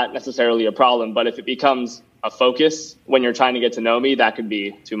that's not necessarily a problem. But if it becomes a focus when you're trying to get to know me, that could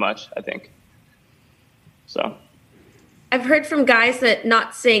be too much, I think. So I've heard from guys that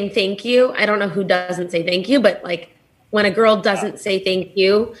not saying thank you. I don't know who doesn't say thank you, but like when a girl doesn't say thank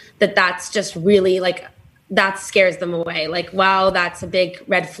you, that's just really like that scares them away. Like, wow, that's a big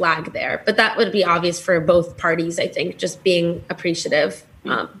red flag there. But that would be obvious for both parties, I think, just being appreciative.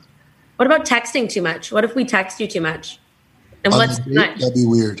 What about texting too much? What if we text you too much? And what's not? That'd be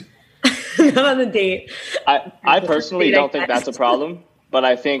weird. Not on the date. I personally don't think that's a problem, but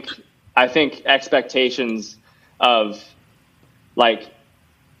I think expectations of like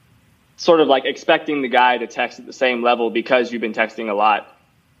sort of like expecting the guy to text at the same level because you've been texting a lot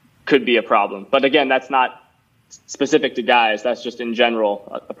could be a problem. But again, that's not specific to guys. That's just in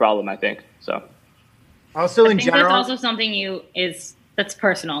general a problem, I think. So also in general, that's also something that's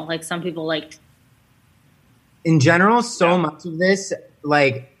personal. Like some people like. In general, so much of this,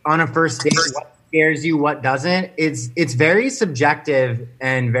 like on a first date, what scares you, what doesn't, it's very subjective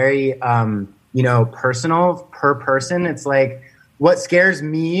and very personal per person. It's like what scares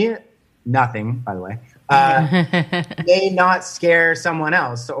me, nothing, by the way, may not scare someone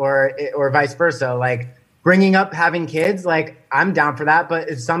else or vice versa. Like bringing up having kids, like I'm down for that,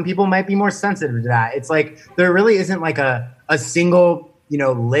 but some people might be more sensitive to that. It's like there really isn't like a single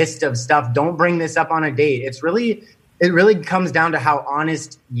list of stuff. Don't bring this up on a date. It really comes down to how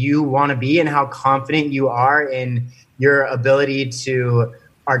honest you want to be and how confident you are in your ability to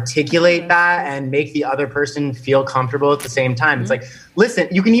articulate that and make the other person feel comfortable at the same time. It's like, listen,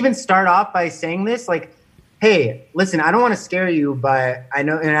 you can even start off by saying this, like, hey, listen, I don't want to scare you, but I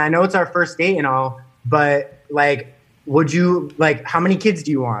know it's our first date and all, but like, would you like, how many kids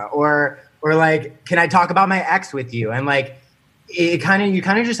do you want? Or like, can I talk about my ex with you? And like, you kind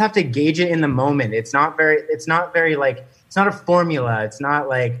of just have to gauge it in the moment. It's not very like, it's not a formula. It's not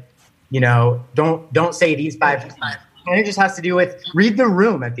like, don't say these 5 times. It kind of just has to do with read the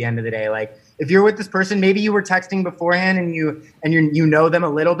room at the end of the day. Like if you're with this person, maybe you were texting beforehand and you know them a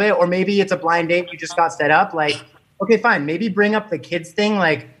little bit, or maybe it's a blind date. You just got set up. Like, okay, fine. Maybe bring up the kids thing,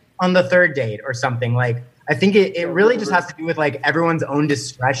 like on the third date or something. Like, I think it really just has to do with like everyone's own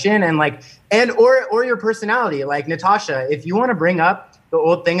discretion and like, or your personality. Like Natasha, if you want to bring up the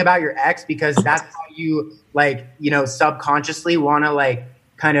old thing about your ex, because that's how you like, subconsciously want to like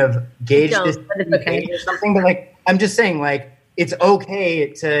kind of gauge this or something. But like, I'm just saying like, it's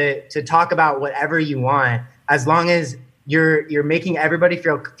okay to talk about whatever you want, as long as you're making everybody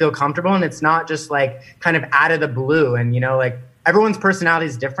feel comfortable. And it's not just like kind of out of the blue. And, like everyone's personality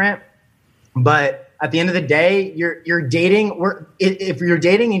is different, but at the end of the day, you're dating. If you're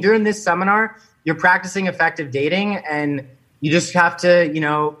dating and you're in this seminar, you're practicing effective dating, and you just have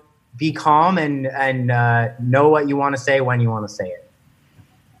to, be calm and know what you want to say when you want to say it.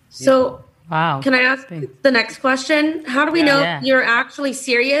 So, wow. Can I ask the next question? How do we know if you're actually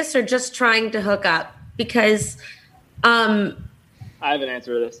serious or just trying to hook up? Because I have an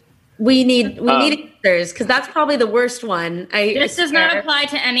answer to this. We need answers, because that's probably the worst one. This does not apply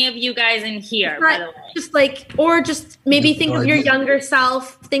to any of you guys in here, by the way. Just like, or just maybe think of your younger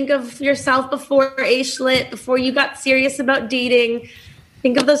self. Think of yourself before A-Schlit, before you got serious about dating.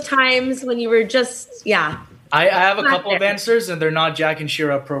 Think of those times when you were just, I have a couple of answers, and they're not Jack and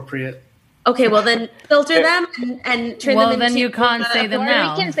Shira appropriate. Okay, well then filter them and turn them into... Well, then you can't say them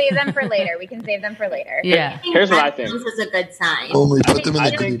now. We can save them for later. Yeah. Here's what I think. This is a good sign. Only put them in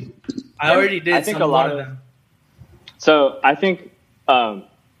the group. I already did. I think a lot of them. So I think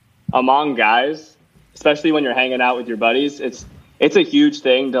among guys, especially when you're hanging out with your buddies, it's a huge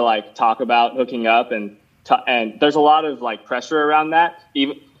thing to like talk about hooking up, and there's a lot of like pressure around that.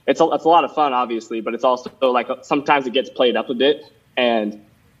 Even it's a lot of fun, obviously, but it's also like sometimes it gets played up a bit, and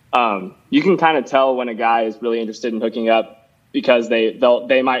you can kind of tell when a guy is really interested in hooking up because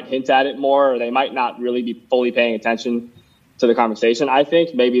they might hint at it more, or they might not really be fully paying attention to the conversation. I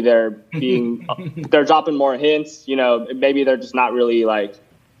think maybe they're dropping more hints, maybe they're just not really like,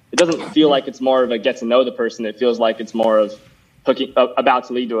 it doesn't feel like it's more of a get to know the person. It feels like it's more of about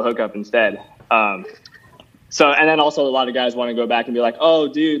to lead to a hookup instead. So, and then also a lot of guys want to go back and be like, oh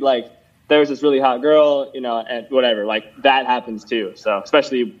dude, like there's this really hot girl, and whatever, like that happens too. So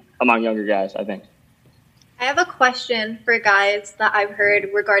especially among younger guys, I think. I have a question for guys that I've heard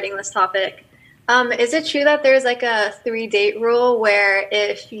regarding this topic. Is it true that there's like a 3-date rule where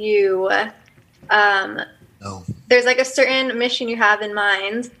if you, there's like a certain mission you have in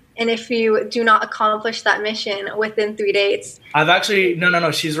mind, and if you do not accomplish that mission within 3 dates? I've actually,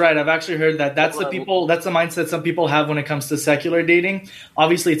 no, she's right. I've actually heard that's the mindset some people have when it comes to secular dating.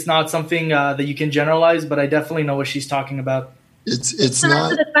 Obviously it's not something that you can generalize, but I definitely know what she's talking about. It's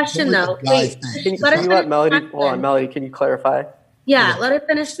not the question though. Wait, can you let Melody, hold on, Melody, can you clarify? Yeah, let her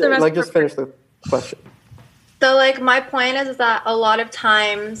finish the rest. Like just finish the question. So like my point is that a lot of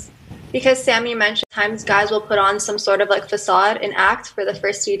times, because Sam, you mentioned times guys will put on some sort of like facade and act for the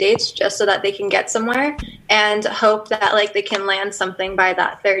first 2 dates just so that they can get somewhere. and hope that like they can land something by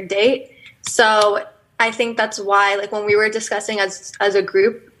that third date. So I think that's why, like, when we were discussing as a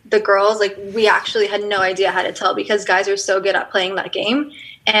group, the girls, like, we actually had no idea how to tell, because guys are so good at playing that game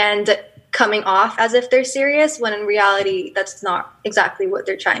and coming off as if they're serious, when in reality, that's not exactly what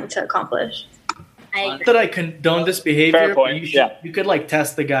they're trying to accomplish. Not that I condone this behavior, but you could like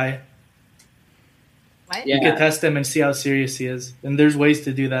test the guy. What? You could test him and see how serious he is, and there's ways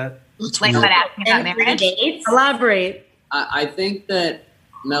to do that. Like what, asking about marriage? Elaborate. I think that,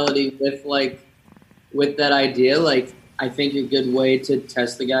 Melody, with that idea, like, I think a good way to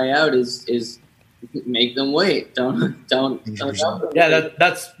test the guy out is make them wait. Don't. Yeah,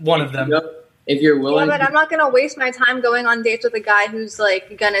 that's one of them. If you're willing. Yeah, but I'm not going to waste my time going on dates with a guy who's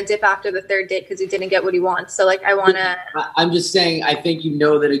like going to dip after the third date because he didn't get what he wants. So like, I want to. I'm just saying, I think you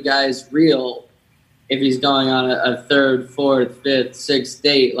know that a guy's real if he's going on a third, fourth, fifth, sixth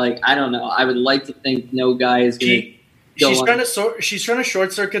date. Like, I don't know. I would like to think no guy is going to. She's trying to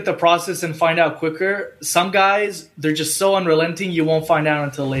short circuit the process and find out quicker. Some guys, they're just so unrelenting, you won't find out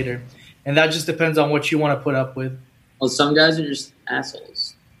until later, and that just depends on what you want to put up with. Well, some guys are just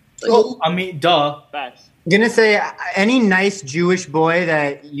assholes. I mean, duh. Facts. I'm gonna say any nice Jewish boy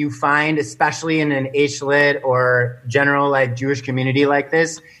that you find, especially in an H-lit or general like Jewish community like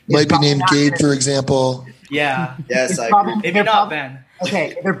this, might be named Gabe, for example. Yeah. Yes, maybe not Ben.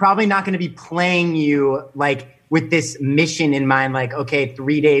 Okay, they're probably not going to be playing you like with this mission in mind, like, okay,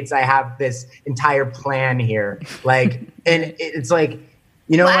 3 dates, I have this entire plan here. Like, and it's like,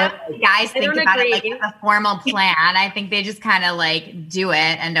 you know what? Guys think about it like it's a formal plan. I think they just kind of like do it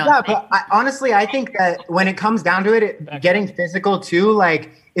and don't. Yeah, but honestly, I think that when it comes down to it, getting physical too,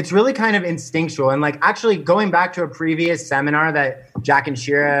 like, it's really kind of instinctual. And like, actually going back to a previous seminar that Jack and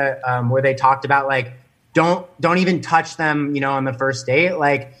Shira, where they talked about like, don't even touch them, you know, on the first date.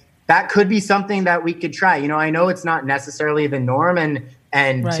 Like, that could be something that we could try. You know, I know it's not necessarily the norm, and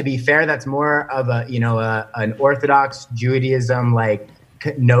right. To be fair, that's more of a, you know, an Orthodox Judaism like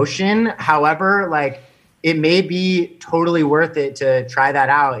notion. However, like, it may be totally worth it to try that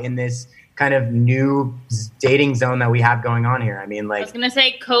out in this kind of new dating zone that we have going on here. I mean, like, I was gonna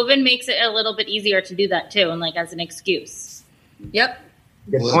say, COVID makes it a little bit easier to do that too, and like as an excuse. Yep.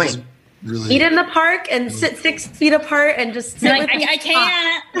 Good point. Really? Meet in the park and sit 6 feet apart and just sit like, I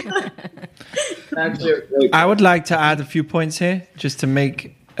can't. I would like to add a few points here just to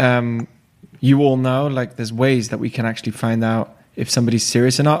make you all know, like, there's ways that we can actually find out if somebody's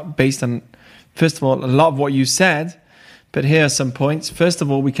serious or not based on, first of all, a lot of what you said. But here are some points. First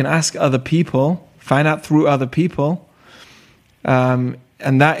of all, we can ask other people, find out through other people. And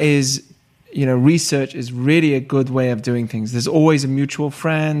that is, you know, research is really a good way of doing things. There's always a mutual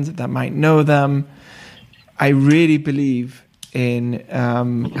friend that might know them. I really believe in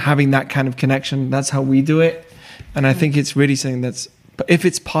having that kind of connection. That's how we do it. And I think it's really something that's, if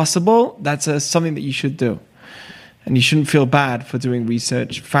it's possible, that's something that you should do. And you shouldn't feel bad for doing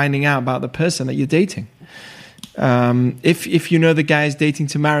research, finding out about the person that you're dating. If you know the guy is dating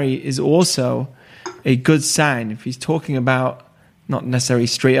to marry is also a good sign. If he's talking about, not necessarily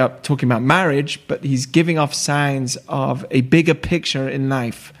straight up talking about marriage, but he's giving off signs of a bigger picture in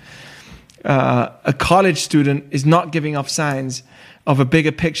life. A college student is not giving off signs of a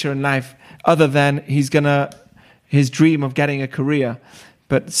bigger picture in life other than his dream of getting a career.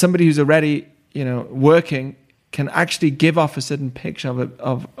 But somebody who's already, you know, working can actually give off a certain picture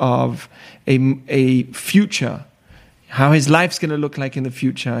of a future, how his life's going to look like in the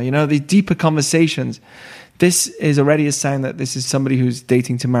future. You know, the deeper conversations. This is already a sign that this is somebody who's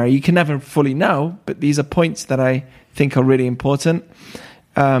dating to marry. You can never fully know, but these are points that I think are really important.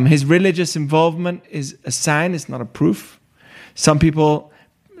 His religious involvement is a sign, it's not a proof. Some people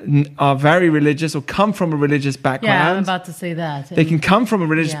are very religious or come from a religious background. Yeah, I'm about to say that. They can come from a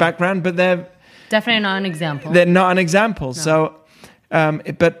religious background, but they're definitely not an example. They're not an example. No. So,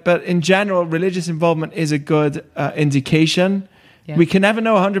 but in general, religious involvement is a good indication. Yeah. We can never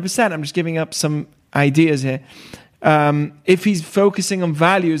know 100%. I'm just giving up some ideas here. If he's focusing on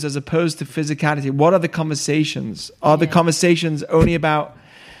values as opposed to physicality, what are the conversations? Are the conversations only about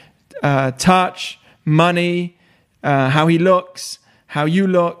touch, money, how he looks, how you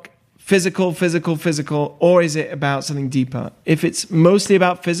look, physical, or is it about something deeper? If it's mostly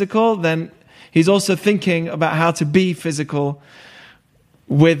about physical, then he's also thinking about how to be physical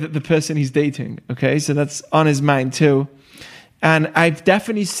with the person he's dating. Okay, so that's on his mind too. And I've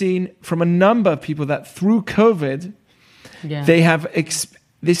definitely seen from a number of people that through COVID, they have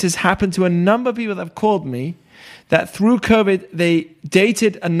this has happened to a number of people that have called me, that through COVID, they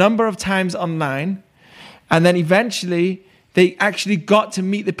dated a number of times online, and then eventually they actually got to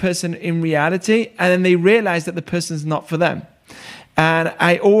meet the person in reality, and then they realized that the person's not for them. And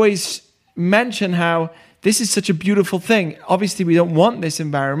I always mention how this is such a beautiful thing. Obviously, we don't want this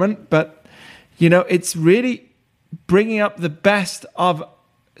environment, but, it's really bringing up the best of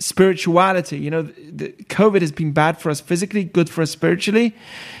spirituality. COVID has been bad for us physically, good for us spiritually.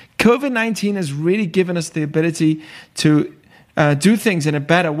 COVID-19 has really given us the ability to do things in a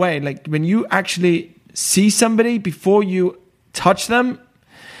better way. Like when you actually see somebody before you touch them,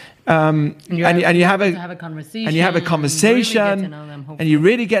 and you have a conversation, and you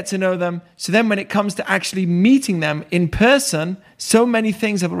really get to know them. So then when it comes to actually meeting them in person, so many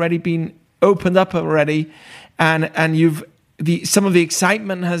things have already been opened up already, and some of the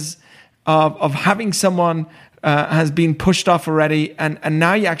excitement of having someone has been pushed off already, and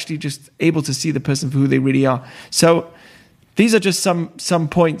now you're actually just able to see the person for who they really are. So these are just some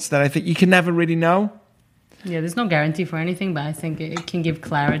points that I think you can never really know. Yeah, there's no guarantee for anything, but I think it can give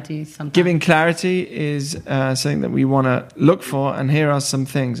clarity sometimes. Giving clarity is something that we want to look for, and here are some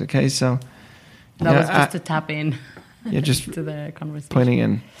things, okay? So that was just to tap in. You're just to the conversation. Pointing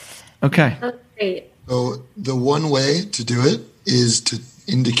in. Okay. That's great. So the one way to do it is to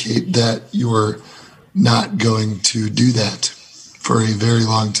indicate that you're not going to do that for a very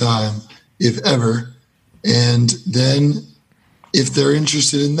long time, if ever. And then if they're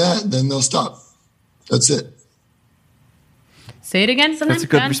interested in that, then they'll stop. That's it. Say it again. That's a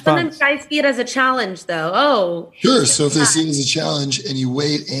good response. Sometimes guys see it as a challenge, though. Oh, sure. So if they see it as a challenge and you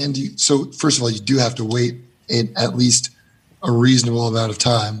wait, so first of all, you do have to wait at least a reasonable amount of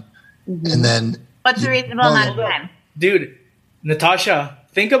time, and then what's a reasonable amount of time? Dude, Natasha,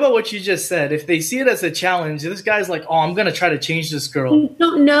 think about what you just said. If they see it as a challenge, this guy's like, "Oh, I'm gonna try to change this girl." We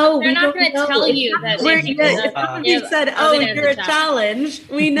don't know. They're not going to tell you that. You said, "Oh, you're a challenge."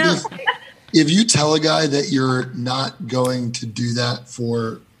 We know. If you tell a guy that you're not going to do that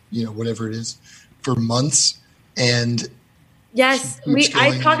for, whatever it is, for months, and yes,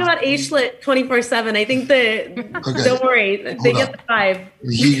 I talk about Ashlet 24/7. I think don't worry, they get the vibe.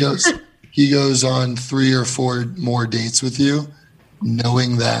 He goes on 3 or 4 more dates with you,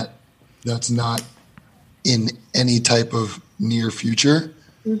 knowing that that's not in any type of near future.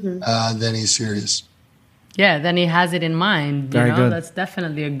 Then he's serious. Yeah, then he has it in mind. Very good. That's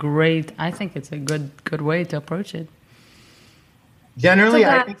definitely I think it's a good way to approach it. Generally,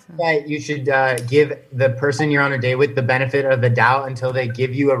 I think that you should give the person you're on a date with the benefit of the doubt until they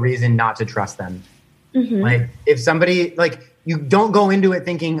give you a reason not to trust them. Like if somebody, you don't go into it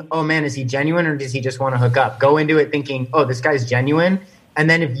thinking, oh man, is he genuine or does he just want to hook up? Go into it thinking, oh, this guy's genuine. And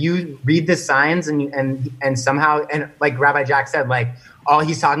then if you read the signs and somehow, and like Rabbi Jack said, all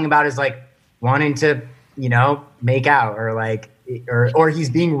he's talking about is wanting to, make out or he's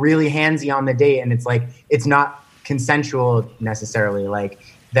being really handsy on the date, and it's not consensual necessarily.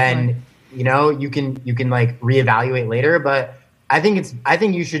 Then you can reevaluate later. But I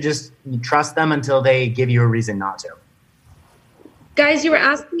think you should just trust them until they give you a reason not to. Guys, you were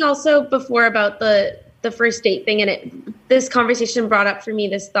asking also before about the first date thing, and this conversation brought up for me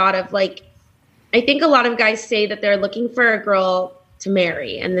this thought of I think a lot of guys say that they're looking for a girl to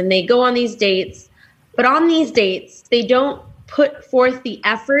marry, and then they go on these dates. But on these dates, they don't put forth the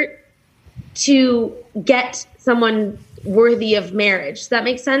effort to get someone worthy of marriage. Does that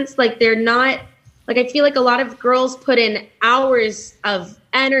make sense? They're not, I feel like a lot of girls put in hours of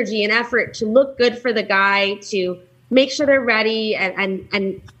energy and effort to look good for the guy, to make sure they're ready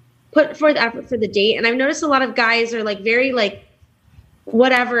and put forth effort for the date. And I've noticed a lot of guys are very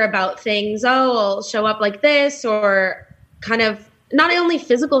whatever about things. Oh, I'll show up like this, or kind of, not only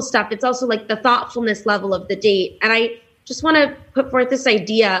physical stuff, it's also the thoughtfulness level of the date. And I just want to put forth this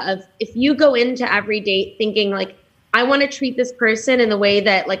idea of, if you go into every date thinking I want to treat this person in the way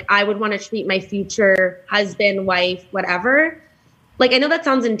that I would want to treat my future husband, wife, whatever. I know that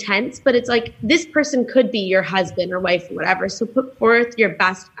sounds intense, but it's this person could be your husband or wife or whatever. So put forth your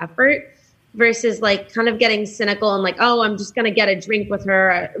best effort versus kind of getting cynical and oh, I'm just going to get a drink with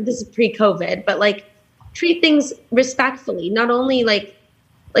her. This is pre-COVID, but treat things respectfully, not only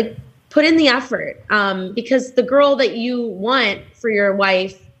put in the effort, because the girl that you want for your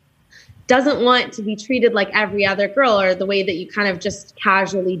wife doesn't want to be treated like every other girl or the way that you kind of just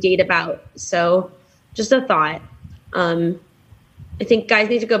casually date about. So just a thought. I think guys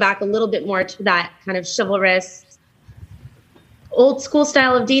need to go back a little bit more to that kind of chivalrous, old school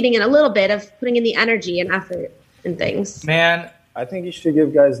style of dating, and a little bit of putting in the energy and effort and things. Man, I think you should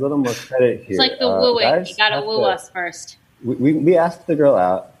give guys a little more credit here. It's like the wooing. You gotta woo us first. We asked the girl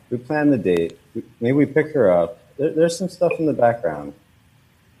out. We planned the date. Maybe we pick her up. There's some stuff in the background.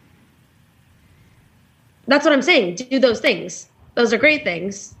 That's what I'm saying. Do those things. Those are great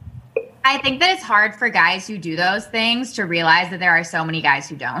things. I think that it's hard for guys who do those things to realize that there are so many guys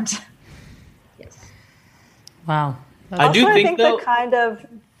who don't. Yes. Wow. I think the kind of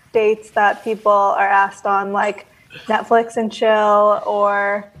dates that people are asked on, like Netflix and chill,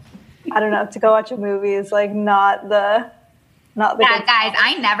 or I don't know, to go watch a movie is like not the guys,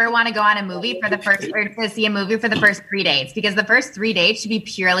 I never want to go on a movie or to see a movie for the first 3 dates, because the first 3 dates should be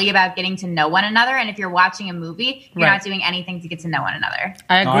purely about getting to know one another. And if you're watching a movie, you're not doing anything to get to know one another.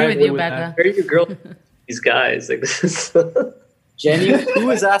 I agree with you, Becca. Where are you girl? These guys, like this is. Jenny,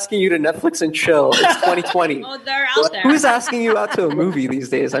 who is asking you to Netflix and chill? It's 2020. Oh, they're out there. Who's asking you out to a movie these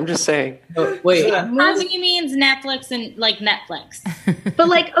days? I'm just saying. Wait. Movie means Netflix and like Netflix. But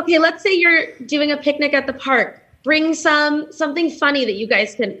like, okay, let's say you're doing a picnic at the park. Bring something funny that you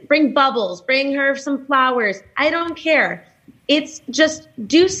guys can bring. Bubbles, bring her some flowers. I don't care. It's just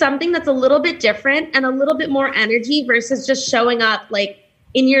do something that's a little bit different and a little bit more energy versus just showing up like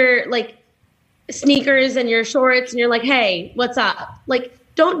in your like sneakers and your shorts and you're like, hey, what's up? Like,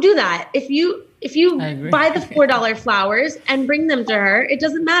 don't do that. If you buy the $4 flowers and bring them to her, it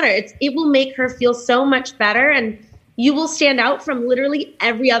doesn't matter. It will make her feel so much better, and you will stand out from literally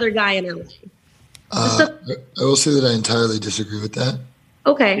every other guy in LA. I will say that I entirely disagree with that.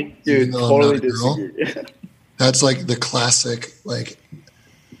 Okay. Dude, totally disagree. That's like the classic, like,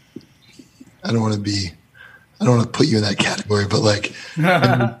 I don't want to put you in that category, but like,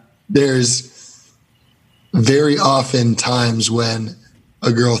 there's very often times when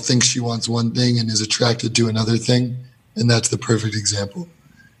a girl thinks she wants one thing and is attracted to another thing. And that's the perfect example.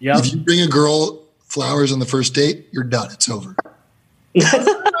 Yep. If you bring a girl flowers on the first date, you're done. It's over.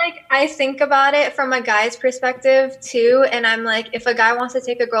 Like, I think about it from a guy's perspective too, and I'm like, if a guy wants to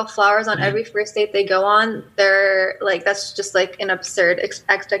take a girl flowers on every first date they go on, they're like, that's just like an absurd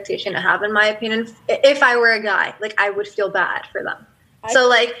expectation to have, in my opinion. If I were a guy, like, I would feel bad for them. So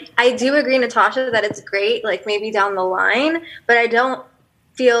like, I do agree, Natasha, that it's great, like maybe down the line, but I don't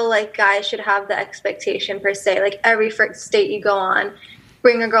feel like guys should have the expectation per se, like every first date you go on,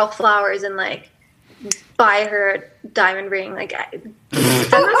 bring a girl flowers and like buy her a diamond ring. Like, I'm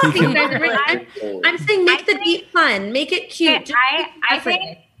saying make the date fun, make it cute.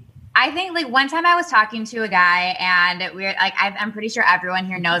 I think like one time I was talking to a guy, and we're like, I'm pretty sure everyone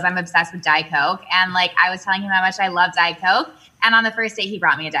here knows I'm obsessed with Diet Coke, and like I was telling him how much I love Diet Coke, and on the first date he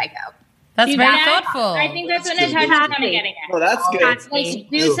brought me a Diet Coke. That's very thoughtful. I think that's what Natasha's kind of getting at. Oh, that's good. Like,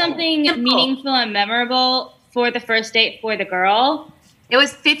 do something meaningful and memorable for the first date for the girl. It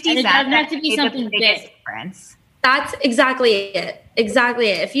was 50 cents. It doesn't have to be something big. Difference. That's exactly it. Exactly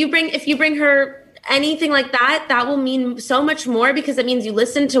it. If you bring her anything like that, that will mean so much more, because it means you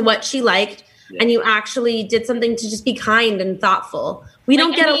listened to what she liked and you actually did something to just be kind and thoughtful. We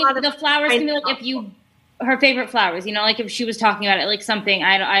don't get a lot of the flowers. Can be like her favorite flowers. You know, like if she was talking about it, like something.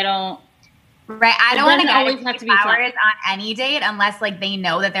 I don't. Right, I don't want to always have to be flowers on any date unless like they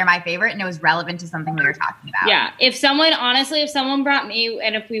know that they're my favorite and it was relevant to something we were talking about. Yeah, if someone brought me,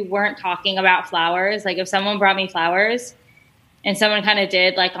 and if we weren't talking about flowers, like if someone brought me flowers and someone kind of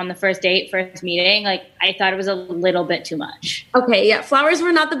did like on the first first meeting, like I thought it was a little bit too much. Okay, yeah, flowers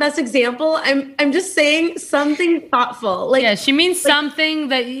were not the best example. I'm just saying something thoughtful. Like, yeah, she means something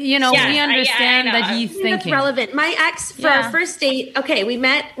that we understand that he's thinking. That's relevant. My ex, for our first date, okay, we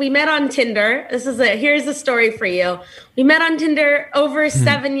met on Tinder. Here's the story for you. We met on Tinder over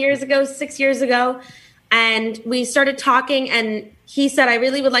 6 years ago, and we started talking, and he said, I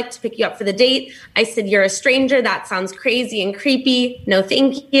really would like to pick you up for the date. I said, you're a stranger. That sounds crazy and creepy. No,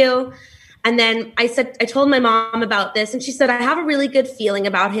 thank you. And then I told my mom about this, and she said, I have a really good feeling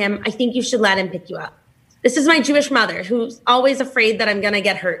about him. I think you should let him pick you up. This is my Jewish mother, who's always afraid that I'm going to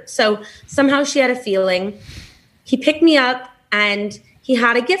get hurt. So somehow she had a feeling. He picked me up, and he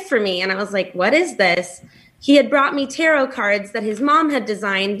had a gift for me. And I was like, what is this? He had brought me tarot cards that his mom had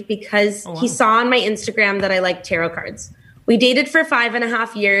designed because he saw on my Instagram that I liked tarot cards. We dated for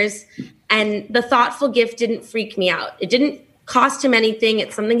 5.5 years, and the thoughtful gift didn't freak me out. It didn't cost him anything.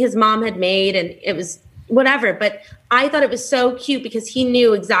 It's something his mom had made, and it was whatever. But I thought it was so cute because he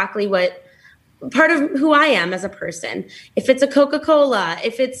knew exactly what part of who I am as a person. If it's a Coca-Cola,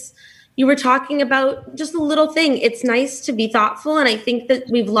 if it's you were talking about just a little thing, it's nice to be thoughtful, and I think that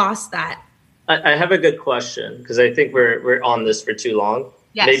we've lost that. I have a good question, because I think we're on this for too long.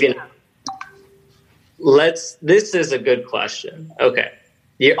 Yes. Maybe this is a good question. Okay.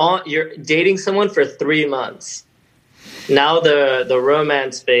 You're dating someone for 3 months. Now the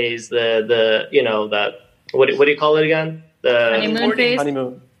romance phase, what do you call it again? The honeymoon phase.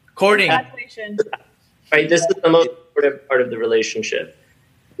 Courting. Right. This is the most important part of the relationship.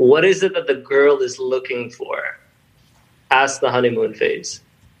 what is it that the girl is looking for past the honeymoon phase,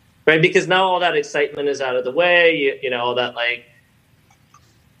 right? Because now all that excitement is out of the way. You know, all that, like,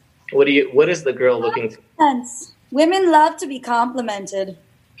 what is the girl looking for? Sense. Women love to be complimented.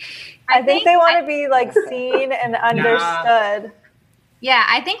 I think they want to be like seen and understood. Yeah,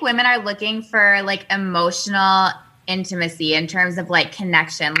 I think women are looking for like emotional intimacy in terms of like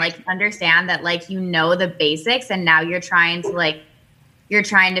connection, like understand that like you know the basics and now you're trying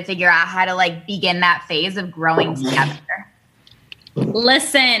to figure out how to like begin that phase of growing together.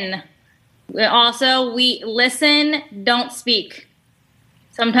 Listen. Also, we listen, don't speak.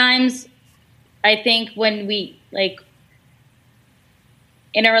 Sometimes I think when we like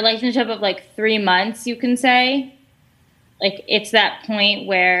in a relationship of like 3 months, you can say, like, it's that point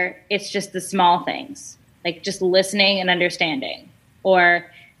where it's just the small things, like just listening and understanding,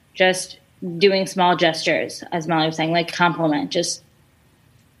 or just doing small gestures, as Molly was saying, like compliment, just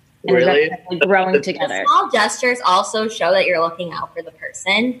really growing together. Small gestures also show that you're looking out for the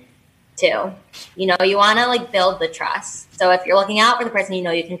person too. You know, you want to like build the trust. So if you're looking out for the person, you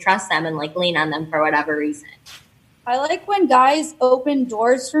know you can trust them and like lean on them for whatever reason. I like when guys open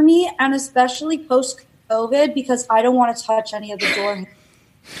doors for me, and especially post-COVID, because I don't want to touch any of the doors.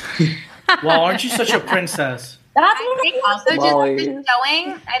 Well, aren't you such a princess? I think also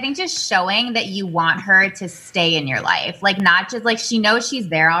just showing that you want her to stay in your life. Like, not just like she knows she's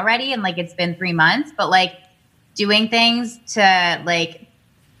there already and like it's been 3 months, but like doing things to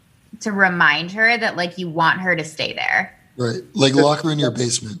remind her that like you want her to stay there. Right. Like lock her in your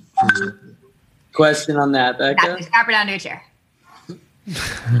basement, for example. Question on that, Becca? Strap her down to a chair.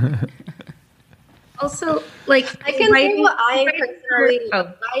 Also, like, I can say what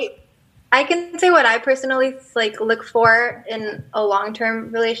I can say what I personally like look for in a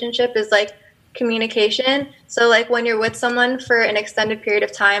long-term relationship is like communication. So like when you're with someone for an extended period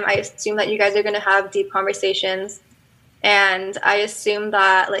of time, I assume that you guys are going to have deep conversations, and I assume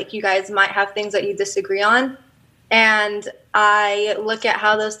that like you guys might have things that you disagree on, and I look at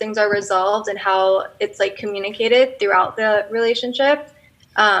how those things are resolved and how it's like communicated throughout the relationship.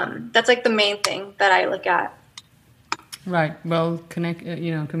 That's like the main thing that I look at. Right. Well,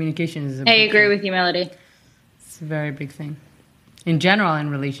 communication is. I agree with you, Melody. It's a very big thing. In general, in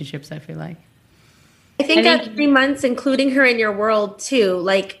relationships, I feel like. I think at 3 months, including her in your world too,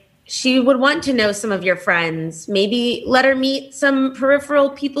 like she would want to know some of your friends. Maybe let her meet some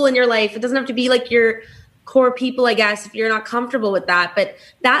peripheral people in your life. It doesn't have to be like your core people, I guess, if you're not comfortable with that. But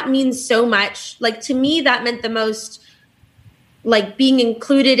that means so much. Like, to me, that meant the most, like being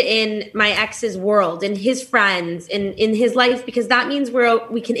included in my ex's world, in his friends, in his life, because that means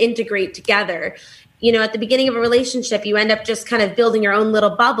we can integrate together. You know, at the beginning of a relationship, you end up just kind of building your own little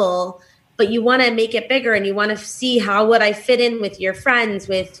bubble, but you want to make it bigger and you want to see how would I fit in with your friends,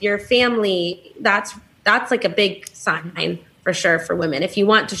 with your family. That's like a big sign for sure for women. If you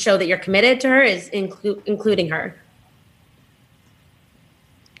want to show that you're committed to her, is including her.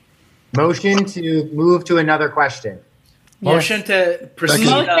 Motion to move to another question. Motion to proceed.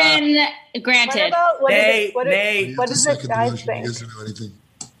 Motion granted. What does the guys think?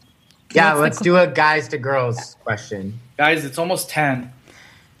 Yeah, let's do a guys to girls question. Guys, it's almost 10.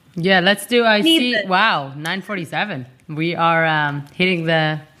 Yeah, let's do. I see. Wow, 9:47. We are hitting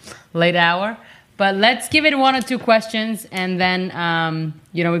the late hour, but let's give it 1 or 2 questions, and then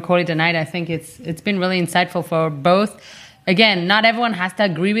we call it a night. I think it's been really insightful for both. Again, not everyone has to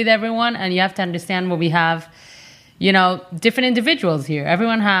agree with everyone, and you have to understand what we have. Different individuals here.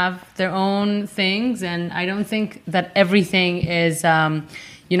 Everyone have their own things, and I don't think that everything is, a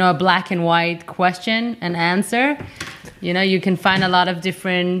black and white question and answer. You can find a lot of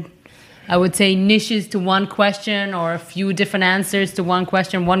different, I would say, niches to one question, or a few different answers to one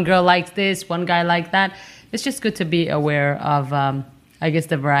question. One girl likes this, one guy likes that. It's just good to be aware of,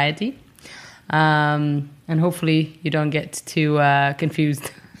 the variety. And hopefully you don't get too confused.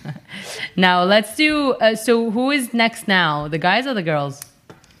 Now let's do. So who is next now? The guys or the girls?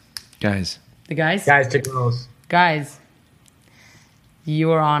 Guys. The guys. Guys to girls. Guys.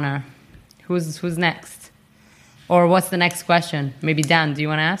 Your honor. Who's next? Or what's the next question? Maybe Dan. Do you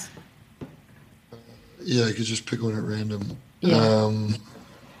want to ask? Yeah, I could just pick one at random. Yeah.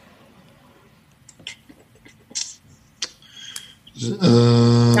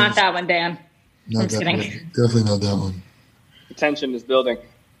 Not that one, Dan. I'm just kidding. Definitely not that one. The tension is building.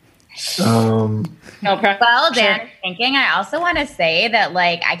 Well, Dan, thinking, I also want to say that,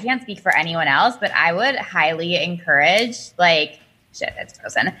 like, I can't speak for anyone else, but I would highly encourage, like, shit, it's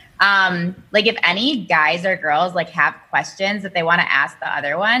frozen. Like, if any guys or girls, like, have questions that they want to ask the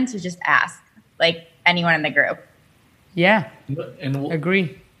other one, to just ask, like, anyone in the group. Yeah,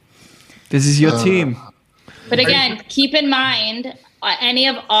 agree. This is your team. But again, keep in mind, any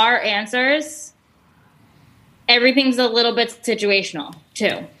of our answers, everything's a little bit situational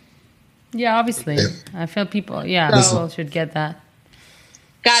too. Yeah, obviously. I feel people should get that.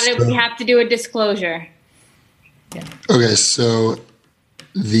 We have to do a disclosure. Yeah. Okay, so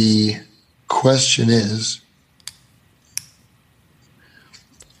the question is,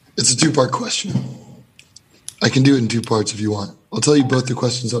 it's a two-part question. I can do it in two parts if you want. I'll tell you both the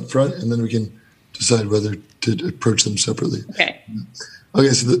questions up front, and then we can decide whether to approach them separately. Okay. Okay,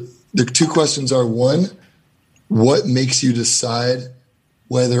 so the two questions are, one, what makes you decide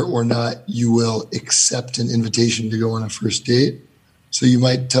whether or not you will accept an invitation to go on a first date? So you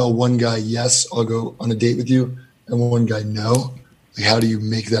might tell one guy, yes, I'll go on a date with you, and one guy, no. Like, how do you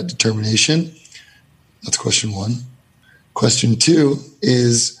make that determination? That's question one. Question two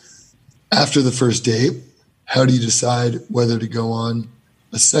is, after the first date, how do you decide whether to go on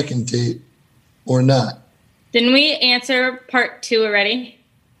a second date or not? Didn't we answer part 2 already?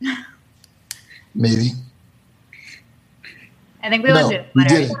 Maybe. I think we went through.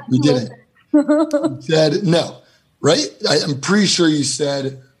 We didn't. You said no, right? I'm pretty sure you said.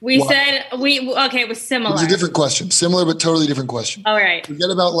 It was similar. It was a different question. Similar, but totally different question. All right. Forget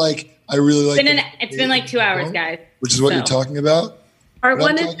about I really like it's been like 2 hours, guys. Which is what you're talking about? Part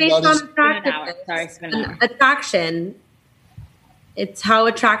one is based on attraction. It's how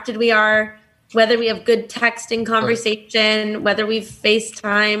attracted we are, whether we have good texting conversation, whether we've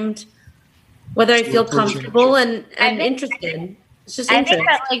FaceTimed, whether I feel comfortable and interested. It's just I think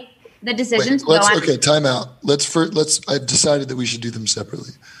that the decisions go on. Okay, time out. I've decided that we should do them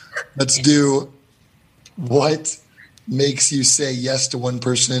separately. Let's do what makes you say yes to one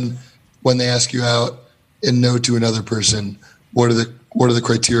person when they ask you out and no to another person. What are the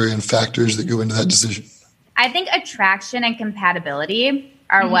criteria and factors that go into that decision? I think attraction and compatibility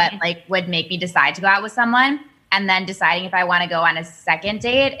are what would make me decide to go out with someone. And then deciding if I want to go on a second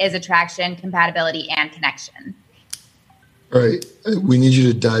date is attraction, compatibility, and connection. All right. We need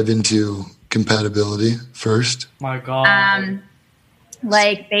you to dive into compatibility first. My God.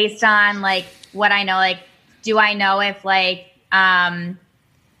 Based on what I know, do I know if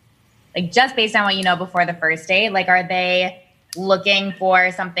just based on what you know before the first date, are they looking for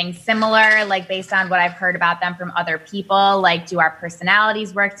something similar, based on what I've heard about them from other people? Do our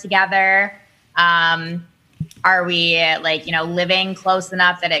personalities work together? Are we living close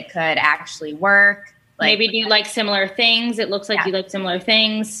enough that it could actually work? Maybe do you like similar things? It looks like you like similar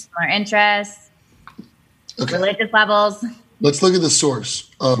things. Similar interests. Okay. Religious levels. Let's look at the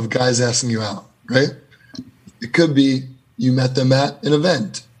source of guys asking you out, right? It could be you met them at an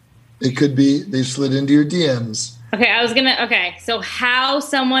event. It could be they slid into your DMs. So how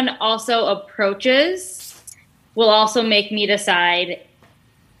someone also approaches will also make me decide,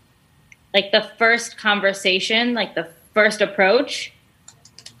 the first conversation, the first approach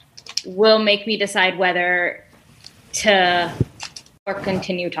will make me decide whether to or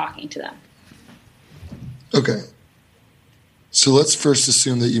continue talking to them. Okay. So let's first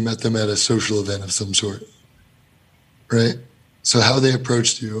assume that you met them at a social event of some sort, right? So how they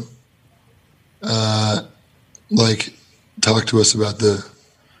approached you, talk to us about the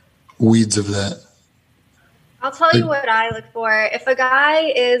weeds of that. I'll tell you what I look for. If a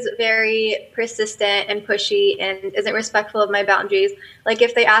guy is very persistent and pushy and isn't respectful of my boundaries,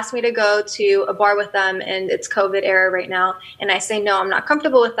 if they ask me to go to a bar with them and it's COVID era right now, and I say, no, I'm not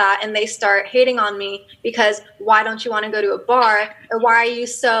comfortable with that, and they start hating on me because why don't you want to go to a bar? Or why are you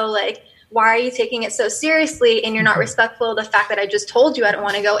so why are you taking it so seriously and you're not respectful of the fact that I just told you I don't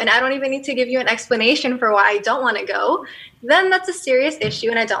want to go and I don't even need to give you an explanation for why I don't want to go, then that's a serious issue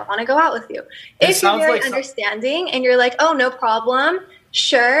and I don't want to go out with you. If you're very understanding and you're like, oh, no problem,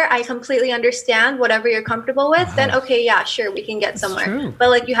 sure, I completely understand whatever you're comfortable with, then okay, yeah, sure, we can get somewhere.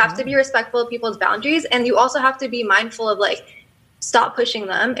 But you have to be respectful of people's boundaries, and you also have to be mindful of stop pushing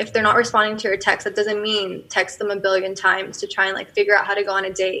them. If they're not responding to your text, that doesn't mean text them a billion times to try and figure out how to go on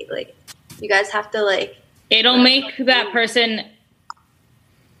a date. You guys have to it'll make that person,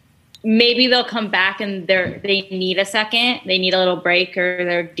 maybe they'll come back and they need a second, they need a little break, or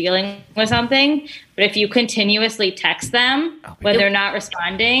they're dealing with something. But if you continuously text them when they're not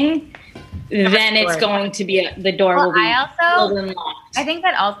responding, then it's going to be the door will be locked. I think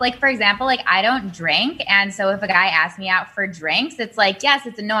that also, for example, I don't drink, and so if a guy asks me out for drinks, it's yes,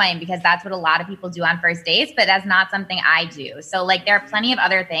 it's annoying because that's what a lot of people do on first dates, but that's not something I do. So there are plenty of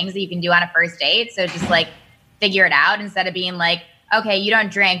other things that you can do on a first date. So just figure it out instead of being okay, you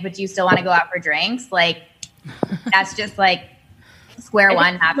don't drink, but you still want to go out for drinks. That's just square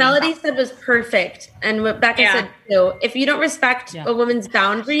one. Melody said was perfect. And what Becca said too, if you don't respect a woman's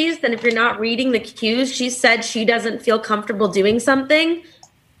boundaries, then if you're not reading the cues, she said she doesn't feel comfortable doing something,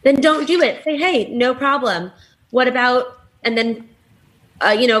 then don't do it. Say, hey, no problem. What about, and then,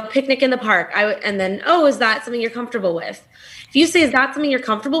 picnic in the park. And then, is that something you're comfortable with? If you say, is that something you're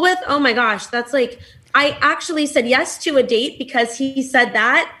comfortable with? Oh my gosh, that's like, I actually said yes to a date because he said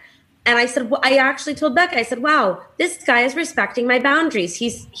that. And I said, I actually told Becca, I said, wow, this guy is respecting my boundaries.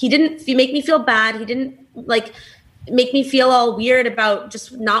 He didn't make me feel bad. He didn't make me feel all weird about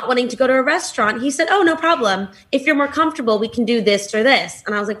just not wanting to go to a restaurant. He said, oh, no problem. If you're more comfortable, we can do this or this.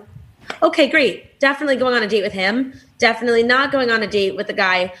 And I was like, okay, great. Definitely going on a date with him. Definitely not going on a date with a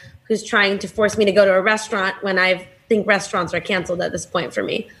guy who's trying to force me to go to a restaurant when I think restaurants are canceled at this point for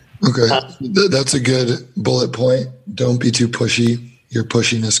me. Okay. That's a good bullet point. Don't be too pushy. Your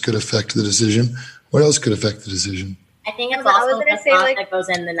pushiness could affect the decision. What else could affect the decision? I think it's also the thought that goes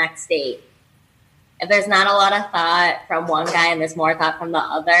in the next date. If there's not a lot of thought from one guy and there's more thought from the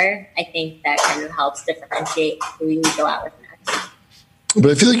other, I think that kind of helps differentiate who you go out with next.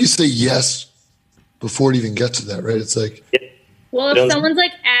 But I feel like you say yes before it even gets to that, right? It's like... Well, if someone's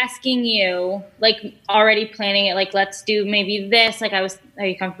like asking you, like already planning it, like let's do maybe this, like are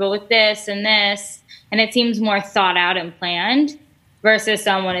you comfortable with this and this? And it seems more thought out and planned versus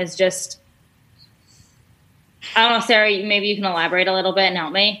someone is just, I don't know, Sarah, maybe you can elaborate a little bit and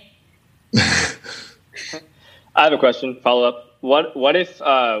help me. I have a question, follow up. What if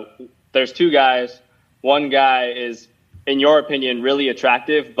there's two guys, one guy is, in your opinion, really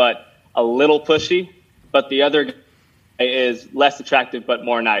attractive, but a little pushy, but the other guy is less attractive but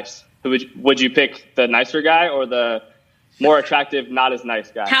more nice? Would you pick the nicer guy or the more attractive, not as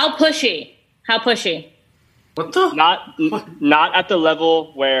nice guy? How pushy? What the? Not at the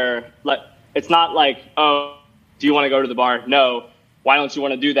level where, like, it's not like, oh, do you want to go to the bar? No. Why don't you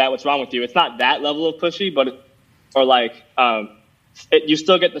want to do that? What's wrong with you? It's not that level of pushy, but you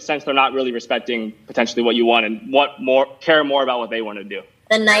still get the sense they're not really respecting potentially what you want and care more about what they want to do.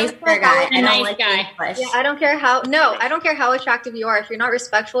 The nicer guy. The nice guy. Yeah, I don't care how attractive you are. If you're not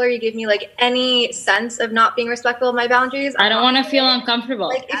respectful or you give me like any sense of not being respectful of my boundaries, I don't want to feel uncomfortable.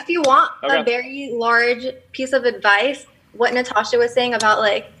 Like if you want a very large piece of advice, what Natasha was saying about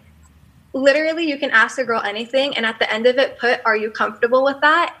like, literally you can ask a girl anything and at the end of it put, are you comfortable with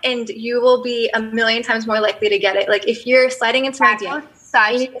that? And you will be a million times more likely to get it. Like if you're sliding into my DM,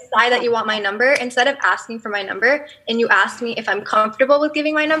 and you decide that you want my number, instead of asking for my number and you ask me if I'm comfortable with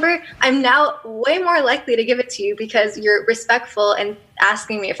giving my number, I'm now way more likely to give it to you because you're respectful and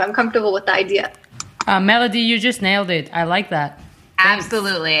asking me if I'm comfortable with the idea. Melody, you just nailed it. I like that.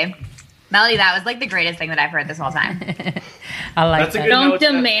 Absolutely. Melody, that was like the greatest thing that I've heard this whole time. I like that. Don't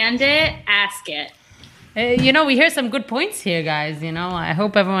demand it, ask it. We hear some good points here, guys. I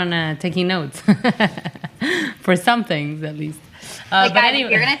hope everyone taking notes for some things at least. But anyway,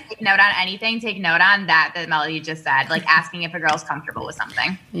 if you're going to take note on anything, take note on that Melody just said, like asking if a girl's comfortable with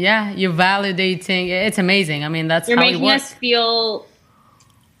something. Yeah, you're validating. It's amazing. I mean, that's you're how making it works. us feel,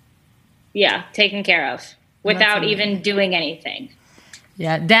 taken care of without even doing anything.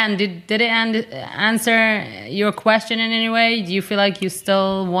 Yeah, Dan, did it answer your question in any way? Do you feel like you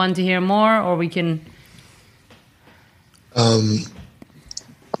still want to hear more, or we can?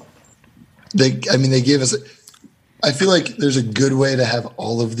 They gave us. I feel like there's a good way to have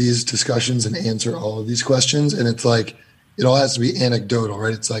all of these discussions and answer all of these questions, and it's like it all has to be anecdotal,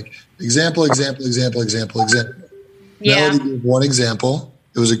 right? It's like example. Yeah. Melody gave one example.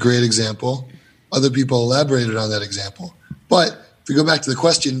 It was a great example. Other people elaborated on that example, but if we go back to the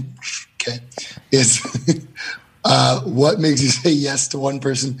question, is what makes you say yes to one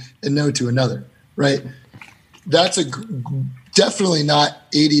person and no to another, right? That's definitely not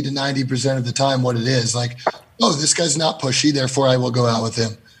 80 to 90% of the time what it is. Like, oh, this guy's not pushy, therefore I will go out with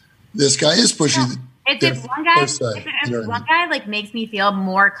him. This guy is pushy. Yeah. If one guy like makes me feel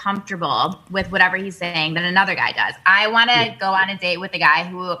more comfortable with whatever he's saying than another guy does, I want to go on a date with a guy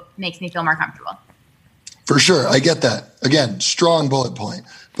who makes me feel more comfortable. For sure. I get that. Again, strong bullet point.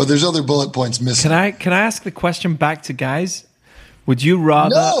 But there's other bullet points missing. Can I ask the question back to guys? Would you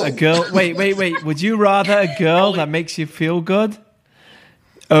rather a girl... Wait. Would you rather a girl that makes you feel good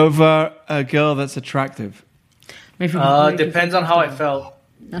over a girl that's attractive? Depends on how I felt.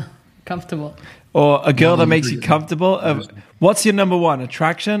 Comfortable. Or a girl that makes you comfortable. What's your number one,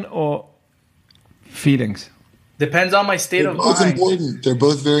 attraction or feelings? Depends on my state of mind. They're both important. They're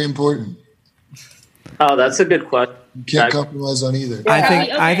both very important. Oh, that's a good question. You can't compromise on either.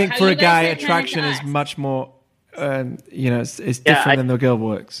 I think for a guy, attraction is much more, it's different than the girl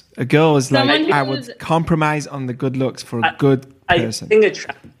works. A girl is like, I would compromise on the good looks for a good person. I think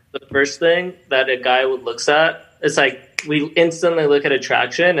attraction is the first thing that a guy looks at. It's like we instantly look at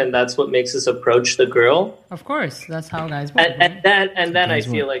attraction, and that's what makes us approach the girl. Of course, that's how guys work. And then I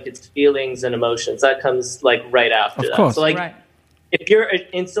feel like it's feelings and emotions that comes like right after that. Course. So like, if you're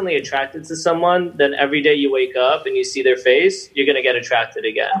instantly attracted to someone, then every day you wake up and you see their face, you're gonna get attracted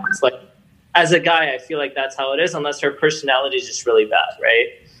again. It's like, as a guy, I feel like that's how it is, unless her personality is just really bad,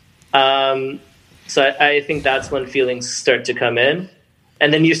 right? So I think that's when feelings start to come in,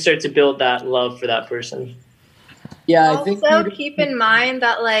 and then you start to build that love for that person. Yeah, I think also keep in mind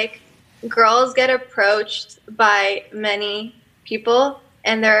that like girls get approached by many people,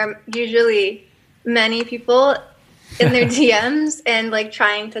 and there are usually many people in their DMs and like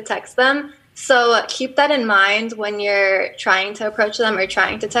trying to text them. So keep that in mind when you're trying to approach them or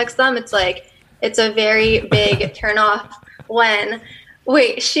trying to text them. It's like it's a very big turnoff when.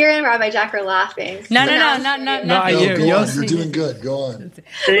 Wait, Shira and Rabbi Jack are laughing. No. You're doing good. Go on.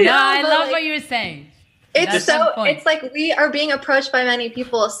 No, I love what you were saying. It's like we are being approached by many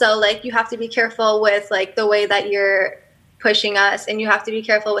people. So like you have to be careful with like the way that you're pushing us, and you have to be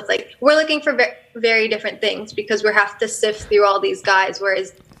careful with like we're looking for very different things because we have to sift through all these guys,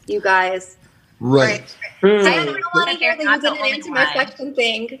 whereas you guys. Right. I don't want to hear that you didn't answer my question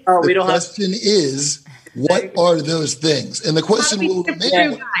thing. Oh, the question is, what are those things? And the question will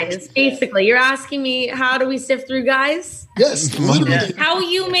remain. Guys, basically, you're asking me, how do we sift through guys? Yes. How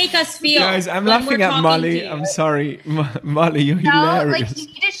you make us feel. Guys, I'm laughing at Molly. I'm sorry. Molly, you're hilarious. Like, you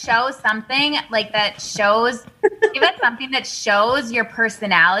need to show something like that shows, give us something that shows your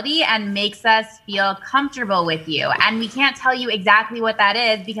personality and makes us feel comfortable with you. And we can't tell you exactly what that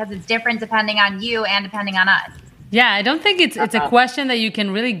is because it's different depending on you and depending on us. Yeah, I don't think it's a question that you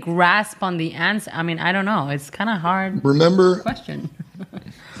can really grasp on the answer. I mean, I don't know. It's kind of hard. Remember, question.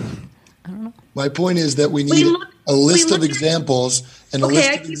 I don't know. My point is that we need a list of examples, and a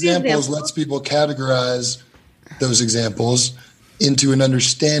list of examples lets people categorize those examples into an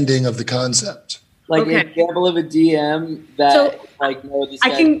understanding of the concept. Like an example of a DM that,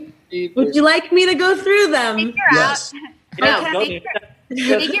 would you like me to go through them? Yes.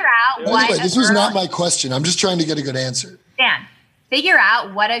 Figure out what. Anyway, this was not my question. I'm just trying to get a good answer. Dan, figure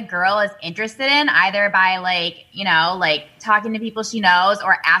out what a girl is interested in, either by like talking to people she knows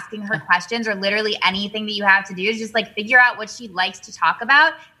or asking her questions, or literally anything that you have to do is just like figure out what she likes to talk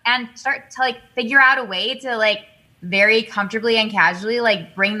about and start to like figure out a way to like very comfortably and casually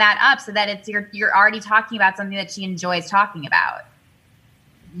like bring that up so that it's you're already talking about something that she enjoys talking about.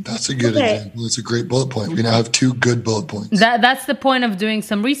 That's a good example. It's a great bullet point. We now have 2 good bullet points. That's the point of doing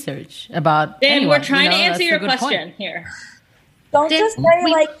some research about. Dan, we're trying to answer your question here. Don't just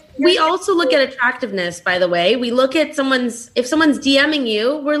say we also look at attractiveness, by the way. We look at if someone's DMing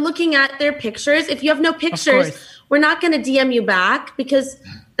you, we're looking at their pictures. If you have no pictures, we're not going to DM you back because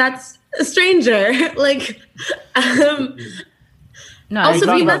that's a stranger. Like, no.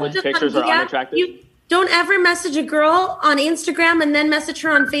 Also, if you message pictures are unattractive. Don't ever message a girl on Instagram and then message her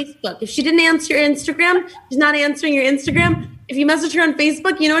on Facebook. If she didn't answer your Instagram, she's not answering your Instagram. If you message her on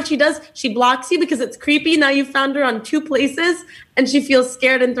Facebook, you know what she does? She blocks you because it's creepy. Now you've found her on 2 places and she feels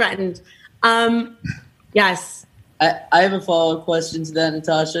scared and threatened. Yes. I have a follow-up question to that,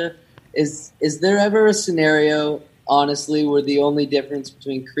 Natasha. Is there ever a scenario, honestly, where the only difference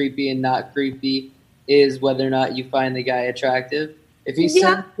between creepy and not creepy is whether or not you find the guy attractive? If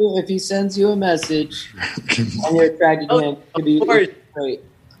he sends you a message and you're attracted to him, it could be great.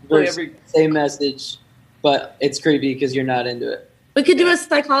 Same message, but it's creepy because you're not into it. We could do a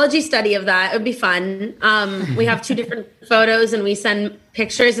psychology study of that. It would be fun. We have 2 different photos and we send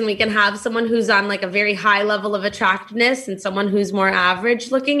pictures, and we can have someone who's on like a very high level of attractiveness and someone who's more average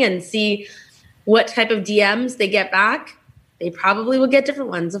looking and see what type of DMs they get back. They probably will get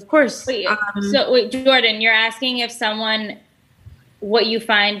different ones, of course. Wait, Jordan, you're asking if someone... what you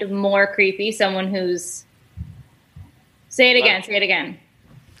find more creepy, someone who's... Say it again.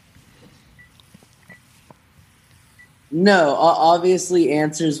 No, obviously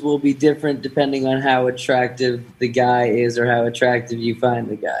answers will be different depending on how attractive the guy is or how attractive you find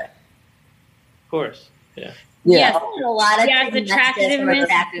the guy. Of course, yeah. Yes, a lot of attractiveness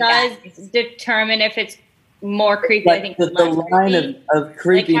does determine if it's more creepy. Like I think the line of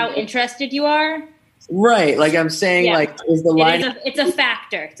creepy... Like how interested you are? Right, like I'm saying, is the line... It's a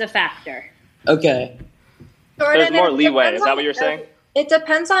factor. It's a factor. Okay. There's more leeway. Is that what you're saying? It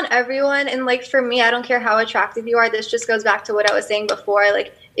depends on everyone. And, like, for me, I don't care how attractive you are. This just goes back to what I was saying before.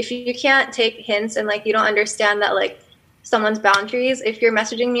 Like, if you can't take hints and, like, you don't understand that, like, someone's boundaries, if you're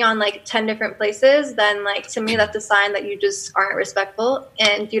messaging me on, like, 10 different places, then, like, to me, that's a sign that you just aren't respectful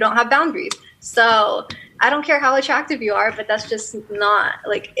and you don't have boundaries. So I don't care how attractive you are, but that's just not,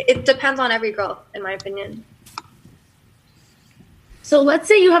 like, it depends on every girl, in my opinion. So let's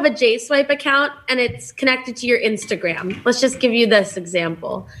say you have a J-Swipe account and it's connected to your Instagram. Let's just give you this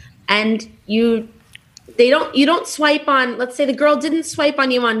example. And you don't swipe on, let's say the girl didn't swipe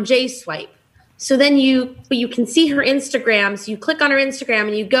on you on J-Swipe. So then you can see her Instagram. So you click on her Instagram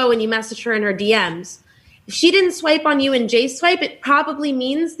and you go and you message her in her DMs. If she didn't swipe on you in J-Swipe, it probably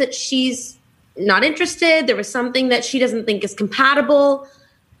means that she's not interested. There was something that she doesn't think is compatible.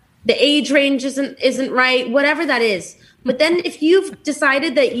 The age range isn't right, whatever that is. But then if you've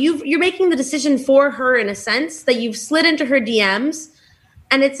decided that you're making the decision for her in a sense, that you've slid into her DMs,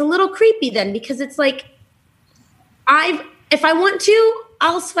 and it's a little creepy then, because it's like, if I want to,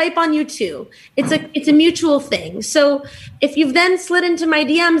 I'll swipe on you too. It's a mutual thing. So if you've then slid into my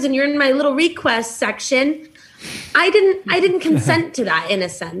DMs and you're in my little request section, I didn't consent to that in a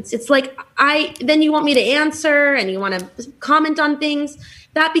sense. It's like then you want me to answer and you want to comment on things.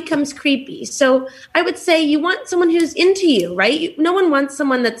 That becomes creepy. So I would say you want someone who's into you, right? No one wants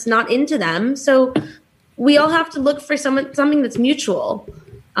someone that's not into them. So we all have to look for something that's mutual.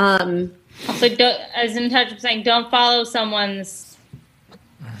 Also, as in touch with saying, don't follow someone's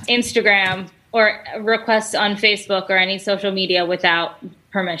Instagram or requests on Facebook or any social media without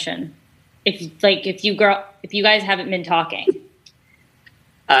permission. If you guys haven't been talking.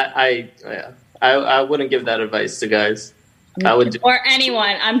 I wouldn't give that advice to guys. I would or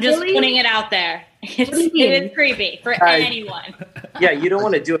anyone. I'm just putting it out there. It's creepy for anyone. Yeah, you don't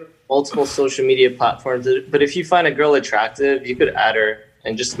want to do it on multiple social media platforms. But if you find a girl attractive, you could add her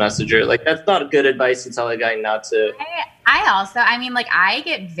and just message her. Like, that's not good advice to tell a guy not to. I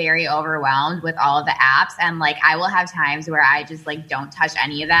get very overwhelmed with all of the apps, and like I will have times where I just like don't touch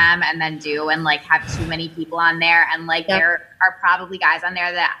any of them and then do, and like have too many people on there, and like there are probably guys on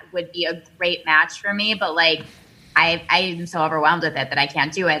there that would be a great match for me, but like I am so overwhelmed with it that I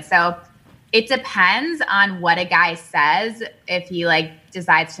can't do it. So it depends on what a guy says. If he like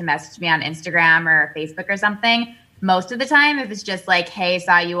decides to message me on Instagram or Facebook or something, most of the time, if it's just like, hey,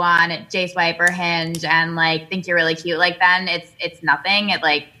 saw you on J-Swipe or Hinge and like think you're really cute, like then it's nothing. It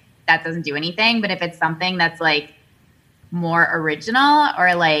like that doesn't do anything. But if it's something that's like more original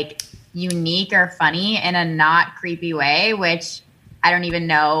or like unique or funny in a not creepy way, which I don't even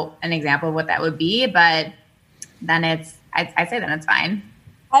know an example of what that would be, but then I say then it's fine.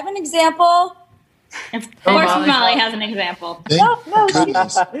 I have an example. Of course, Molly has an example.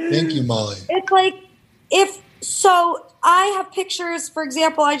 Thank you, Molly. It's like So I have pictures. For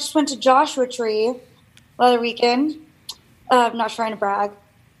example, I just went to Joshua Tree the other weekend. I'm not trying to brag.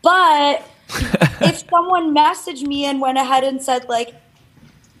 But if someone messaged me and went ahead and said, like,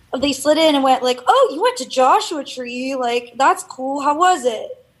 they slid in and went, like, oh, you went to Joshua Tree. Like, that's cool. How was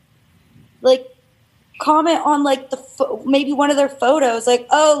it? Like, comment on, like, maybe one of their photos. Like,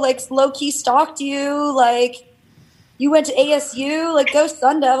 oh, like, low-key stalked you. Like, you went to ASU. Like, go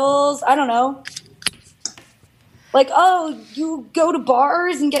Sun Devils. I don't know. Like, oh, you go to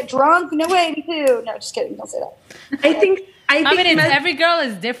bars and get drunk? No way, me too. No, just kidding. Don't say that. I think every girl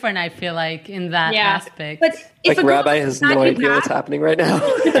is different, I feel like, in that aspect. But if Rabbi has no idea what's happening right now.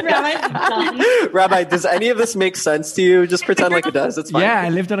 Rabbi, does any of this make sense to you? Just pretend like it does. It's fine. Yeah, I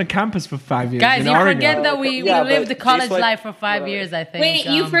lived on a campus for 5 years. Guys, in you Oregon. forget that we lived the college life for 5 years, I think. Wait,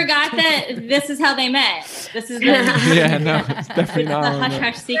 you forgot that this is how they met. This is the yeah, no, it's definitely not. The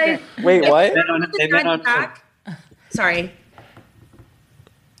hush-hush secret. Wait, what? They met on Sorry.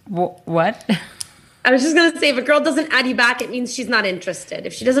 What? I was just going to say, if a girl doesn't add you back, it means she's not interested.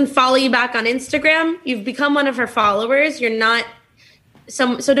 If she doesn't follow you back on Instagram, you've become one of her followers. You're not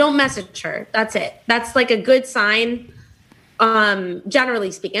so don't message her. That's it. That's like a good sign,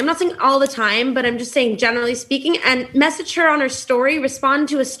 generally speaking. I'm not saying all the time, but I'm just saying generally speaking. And message her on her story. Respond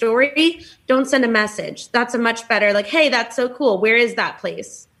to a story. Don't send a message. That's a much better, like, hey, that's so cool. Where is that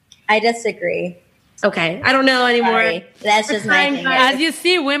place? I disagree. Okay, I don't know anymore. Sorry. That's just my opinion. As you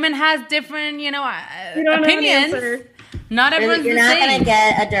see, women has different, opinions. Not everyone's You're the not same. going to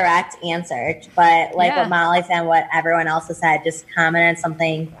get a direct answer, but like what Molly said, what everyone else has said, just comment on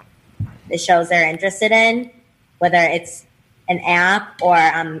something that shows they're interested in, whether it's an app or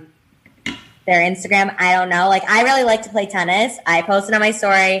their Instagram. I don't know. Like, I really like to play tennis. I post it on my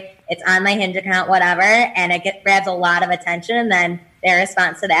story. It's on my Hinge account, whatever, and it grabs a lot of attention, and then their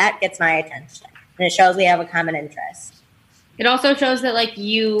response to that gets my attention. And it shows we have a common interest. It also shows that, like,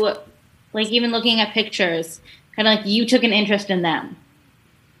 you, like, even looking at pictures, kind of like you took an interest in them.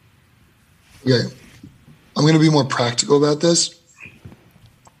 Okay. I'm going to be more practical about this.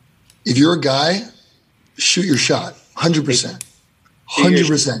 If you're a guy, shoot your shot. 100%.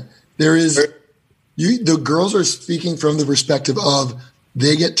 100%. There is the girls are speaking from the perspective of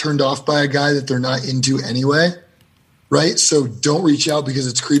they get turned off by a guy that they're not into anyway, right? So don't reach out because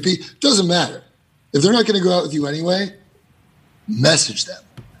it's creepy. Doesn't matter. If they're not going to go out with you anyway, message them.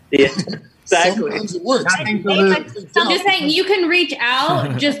 Yeah, exactly. Sometimes it works. I'm just saying you can reach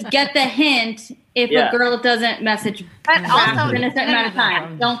out, just get the hint if a girl doesn't message but also in a certain amount of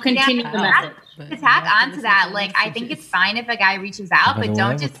time. Don't continue the message. To tack onto that, like I think it's fine if a guy reaches out, but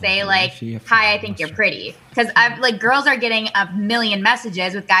don't just say like, "Hi, I think you're pretty," because like girls are getting a million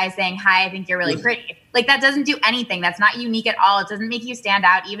messages with guys saying, "Hi, I think you're really pretty." Like that doesn't do anything. That's not unique at all. It doesn't make you stand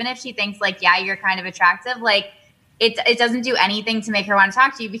out. Even if she thinks like, "Yeah, you're kind of attractive," like it doesn't do anything to make her want to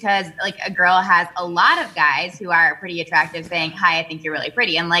talk to you because like a girl has a lot of guys who are pretty attractive saying, "Hi, I think you're really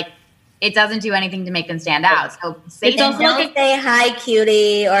pretty," and like. It doesn't do anything to make them stand out. So don't say hi,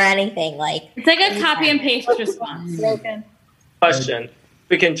 cutie, or anything like. It's like a copy and paste response. Question: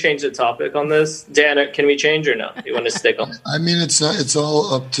 we can change the topic on this. Dan, can we change or no? You want to stick on? I mean, it's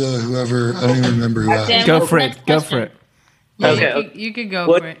all up to whoever. I don't even remember who asked. Go for it. Go for it. Okay, you could go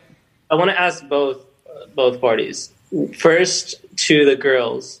for it. I want to ask both parties. First, to the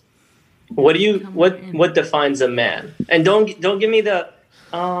girls, what defines a man? And don't give me the.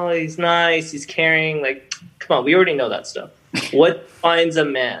 Oh, he's nice, he's caring. Like, come on, we already know that stuff. What defines a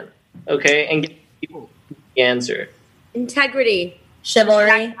man? Okay, and give people the answer. Integrity.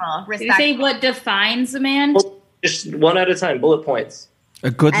 Chivalry. Did you say what defines a man? Just one at a time, bullet points.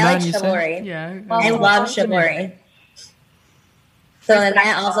 A good man, like you chivalry. say? Yeah. I love chivalry. So and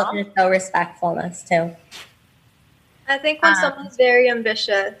that also can show respectfulness, too. I think when someone's very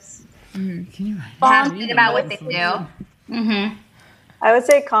ambitious. Can you confident about what they do. Mm-hmm. I would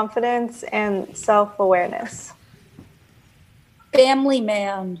say confidence and self-awareness. Family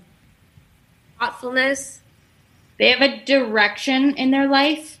man. Thoughtfulness. They have a direction in their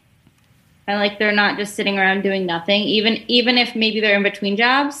life. And like they're not just sitting around doing nothing. Even if maybe they're in between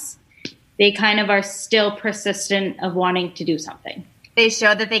jobs, they kind of are still persistent of wanting to do something. They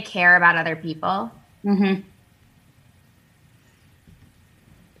show that they care about other people. Mm-hmm.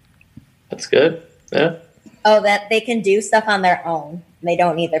 That's good. Yeah. Oh, that they can do stuff on their own. They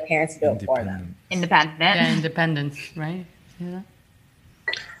don't need their parents to do it for them. Independent. Yeah, independence, right? Yeah.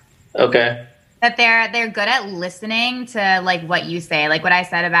 Okay. That they're good at listening to like what you say. Like what I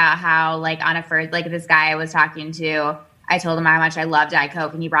said about how like on a first, like this guy I was talking to, I told him how much I love Diet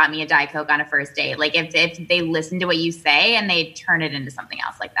Coke and he brought me a Diet Coke on a first date. Like if they listen to what you say and they turn it into something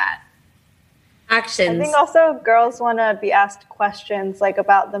else like that. Actions. I think also girls want to be asked questions like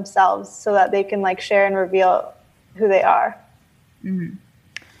about themselves so that they can like share and reveal who they are. Mm-hmm.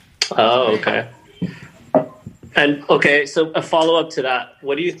 Oh, okay. And okay, so a follow-up to that.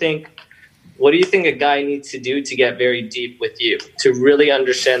 What do you think a guy needs to do to get very deep with you, to really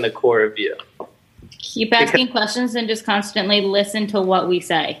understand the core of you? Keep asking questions and just constantly listen to what we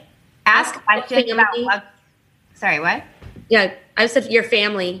say. Ask questions about what. Sorry, what? Yeah, I said your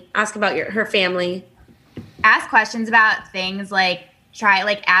family. Ask about her family. Ask questions about things like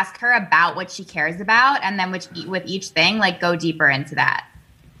ask her about what she cares about, and then with each thing, like go deeper into that.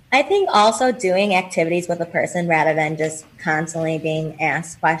 I think also doing activities with a person rather than just constantly being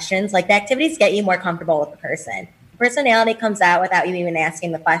asked questions. Like the activities get you more comfortable with the person. Personality comes out without you even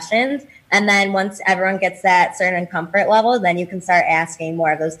asking the questions. And then once everyone gets that certain comfort level, then you can start asking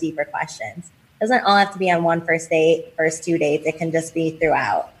more of those deeper questions. It doesn't all have to be on one first date, first 2 dates. It can just be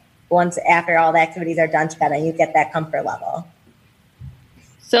throughout. Once after all the activities are done together, you get that comfort level.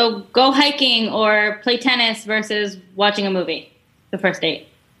 So go hiking or play tennis versus watching a movie, the first date.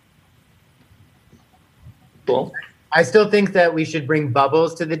 Cool. I still think that we should bring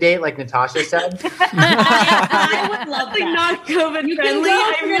bubbles to the date, like Natasha said. I would love that. Not COVID You friendly.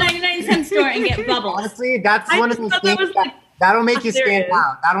 can go to the 99-cent store and get bubbles. Honestly, that's one of the things that'll make you stand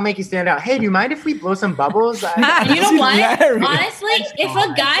out. That'll make you stand out. Hey, do you mind if we blow some bubbles? You know what? Honestly, if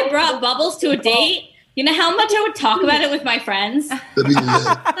a guy brought bubbles to a date, you know how much I would talk about it with my friends?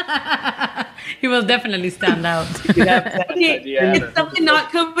 He will definitely stand out. It's something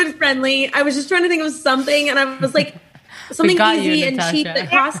not COVID friendly. I was just trying to think of something, and I was like, something easy and cheap that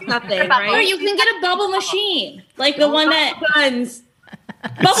costs nothing, right? Or you can get a bubble machine, like the one that guns.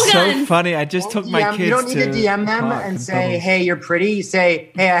 Bubble So guns. funny. I just took my kids to You don't need to DM them and say, bubbles. hey, you're pretty. You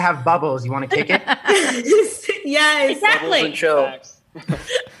say, hey, I have bubbles. You want to kick it? Yes. Exactly. Chill.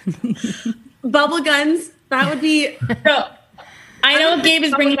 Bubble guns. That would be. So, I know Gabe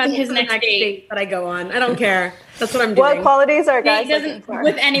is bringing his next date that I go on. I don't care. That's what I'm doing. What qualities are guys He looking doesn't for?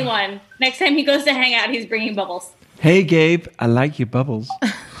 with anyone. Next time he goes to hang out, he's bringing bubbles. Hey, Gabe, I like your bubbles.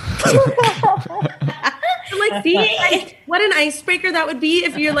 I'm like, see, what an icebreaker that would be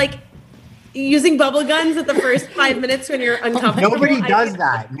if you're like using bubble guns at the first 5 minutes when you're uncomfortable. Nobody does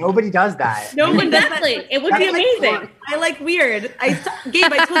that. Nobody does that. No one does that. Exactly. It would be amazing. I like weird.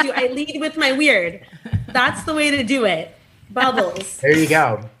 Gabe, I told you, I lead with my weird. That's the way to do it. Bubbles. There you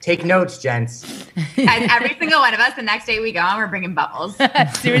go. Take notes, gents. And every single one of us, the next day we go on, we're bringing bubbles.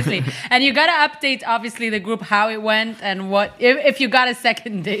 Seriously. And you got to update, obviously, the group, how it went and what, if you got a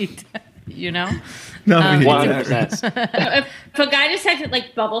second date, you know? No, 100%. If a guy just texted,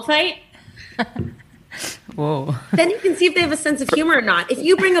 like, bubble fight. Whoa. Then you can see if they have a sense of humor or not. If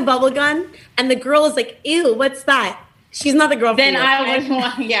you bring a bubble gun and the girl is like, ew, what's that? She's not the girl. Then I would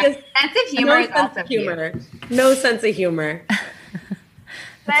want, sense of humor is also humor. No sense of humor. Can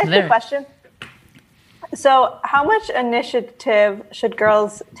I ask you a question? So, how much initiative should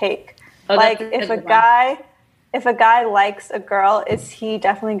girls take? Like, if a guy likes a girl, is he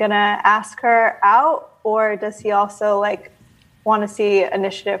definitely gonna ask her out, or does he also like want to see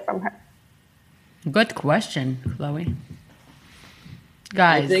initiative from her? Good question, Chloe.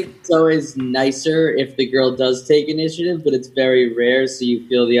 Guys. I think it's always nicer if the girl does take initiative, but it's very rare, so you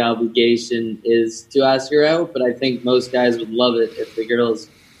feel the obligation is to ask her out. But I think most guys would love it if the girls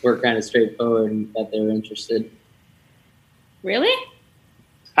were kind of straightforward and that they were interested. Really?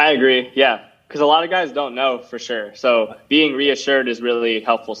 I agree, yeah. Because a lot of guys don't know for sure. So being reassured is really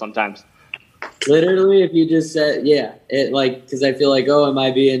helpful sometimes. Literally, if you just said, because I feel like, oh, am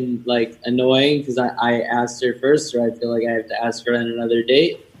I being like annoying because I asked her first, or I feel like I have to ask her on another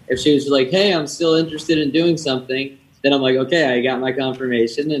date. If she was like, hey, I'm still interested in doing something, then I'm like, okay, I got my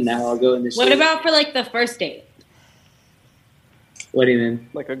confirmation, and now I'll go in the What about for like the first date? What do you mean?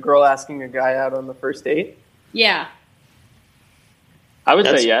 Like a girl asking a guy out on the first date? Yeah. I would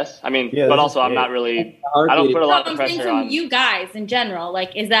say yes. I mean, but also I'm not really, I don't put a lot of pressure on. You guys in general,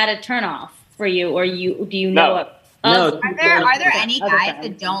 like, is that a turnoff for you, or do you know it? No. Are there any guys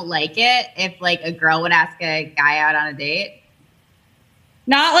that don't like it if like a girl would ask a guy out on a date?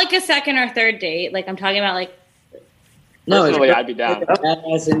 Not like a second or third date. Like I'm talking about like. No, personally, I'd be down.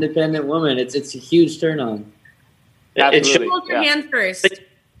 Badass independent woman. It's a huge turn on. Hold your hand first.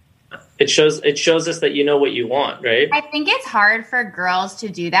 It shows us that you know what you want, right? I think it's hard for girls to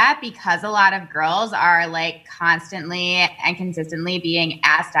do that because a lot of girls are like constantly and consistently being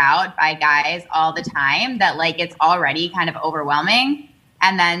asked out by guys all the time that like it's already kind of overwhelming.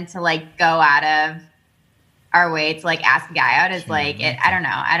 And then to like go out of our way to like ask a guy out is like, I don't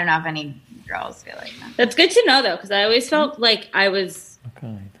know. I don't know if any girls feel like that. That's good to know though, because I always felt like I was,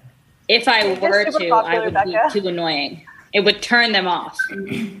 if I were to, I would be too annoying. It would turn them off.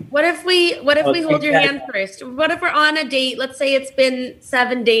 What if we hold your hand first? What if we're on a date? Let's say it's been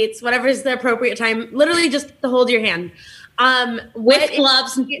 7 dates, whatever is the appropriate time. Literally just to hold your hand. With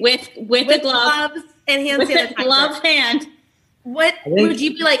gloves, with the gloves and hand with sanitizer. the glove hand. What would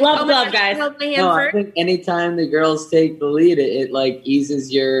you be like? Glove, guys. Hold my hand first. I think anytime the girls take the lead, it like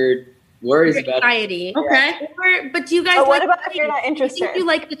eases your worries about anxiety. It. Okay. But do you guys? What about if you're not interested? I think you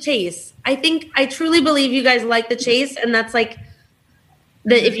like the chase. I truly believe you guys like the chase, and that's like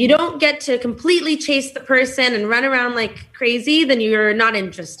that. If you don't get to completely chase the person and run around like crazy, then you're not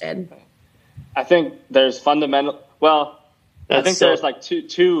interested. I think there's there's like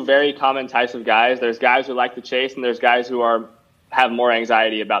two very common types of guys. There's guys who like the chase, and there's guys who have more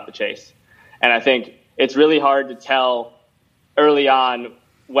anxiety about the chase. And I think it's really hard to tell early on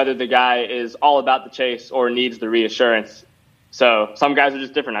whether the guy is all about the chase or needs the reassurance. So some guys are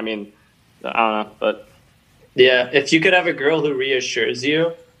just different. I mean, I don't know, but yeah, if you could have a girl who reassures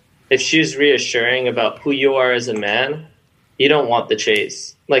you, if she's reassuring about who you are as a man, you don't want the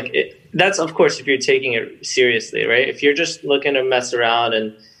chase. That's of course if you're taking it seriously, right? If you're just looking to mess around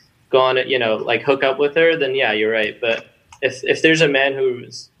and go on it, like hook up with her, then yeah, you're right. But if there's a man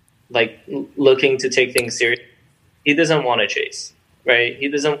who's like looking to take things seriously, he doesn't want to chase. Right? He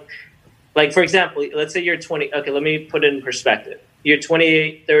doesn't, like, for example, let's say you're 20. Okay, let me put it in perspective. You're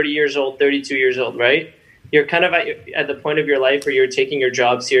 28, 30 years old, 32 years old, right? You're kind of at the point of your life where you're taking your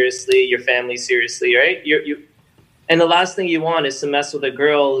job seriously, your family seriously, right? And the last thing you want is to mess with a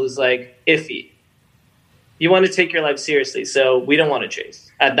girl who's, like, iffy. You want to take your life seriously, so we don't want to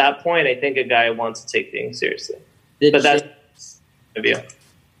chase. At that point, I think a guy wants to take things seriously. That's a view.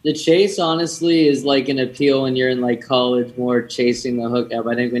 The chase, honestly, is like an appeal when you're in like college, more chasing the hookup.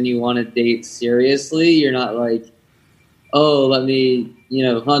 I think when you want to date seriously, you're not like, oh, let me,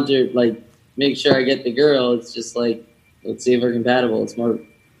 hunt her, like, make sure I get the girl. It's just like, let's see if we're compatible. It's more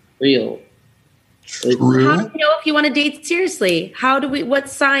real. How do we know if you want to date seriously? What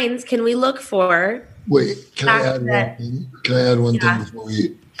signs can we look for? Wait, can I add one thing? Can I add one thing before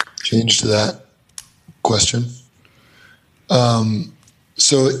we change to that question?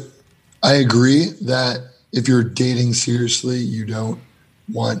 So I agree that if you're dating seriously, you don't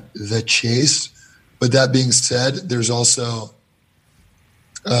want the chase. But that being said, there's also,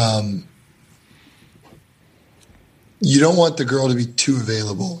 you don't want the girl to be too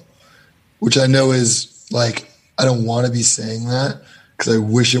available, which I know is like, I don't want to be saying that because I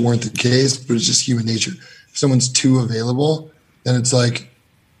wish it weren't the case, but it's just human nature. If someone's too available, then it's like,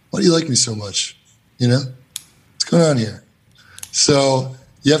 why do you like me so much? You know, what's going on here? So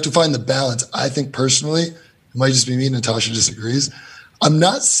you have to find the balance. I think personally, it might just be me. Natasha disagrees. I'm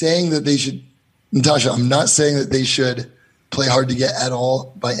not saying that they should, Natasha, I'm not saying that they should play hard to get at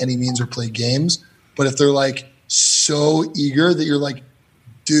all by any means or play games. But if they're like so eager that you're like,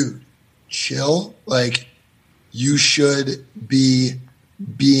 dude, chill, like you should be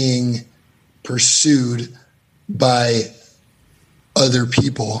being pursued by other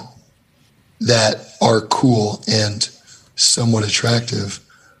people that are cool and somewhat attractive.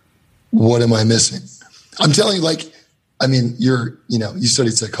 What am I missing? I'm telling you, like, I mean, you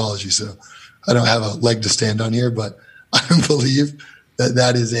studied psychology, so I don't have a leg to stand on here, but I believe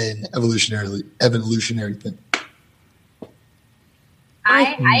that is an evolutionary thing.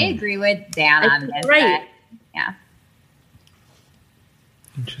 I agree with Dan on this. Right. Yeah.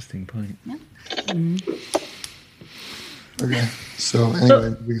 Interesting point. Yeah. Okay. So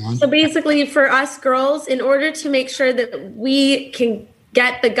anyway, moving on. So basically for us girls, in order to make sure that we can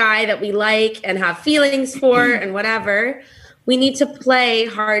get the guy that we like and have feelings for and whatever, we need to play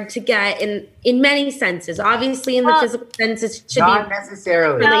hard to get in many senses. Obviously in the physical sense, it should not be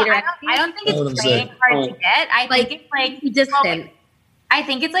necessarily. No, I don't think it's playing hard to get. I think it's like distant. I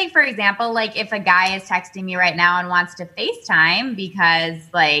think it's like, for example, like if a guy is texting me right now and wants to FaceTime because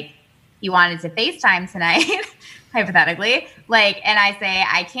like he wanted to FaceTime tonight, hypothetically, like, and I say,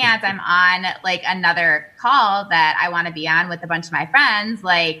 I can't, I'm on like another call that I want to be on with a bunch of my friends.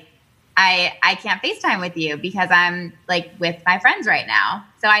 Like I can't FaceTime with you because I'm like with my friends right now.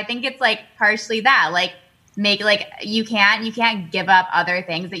 So I think it's like partially that, like make like, you can't give up other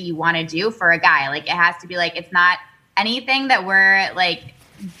things that you want to do for a guy. Like it has to be like, it's not anything that we're like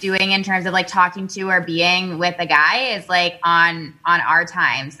doing in terms of like talking to or being with a guy is like on our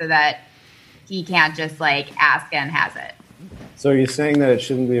time so that he can't just like ask and has it. So you're saying that it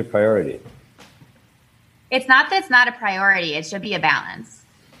shouldn't be a priority? It's not that it's not a priority. It should be a balance.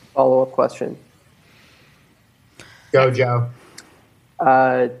 Follow-up question. Go, Joe.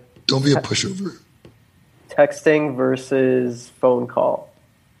 Don't be a pushover. Texting versus phone call.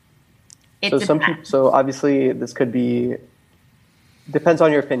 So obviously this could be, depends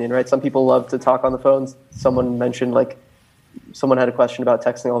on your opinion, right? Some people love to talk on the phones. Someone mentioned like, someone had a question about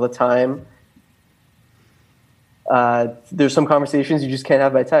texting all the time. There's some conversations you just can't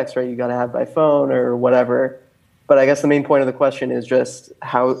have by text, right? You got to have by phone or whatever. But I guess the main point of the question is just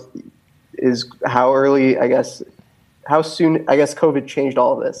how early, I guess, how soon, I guess COVID changed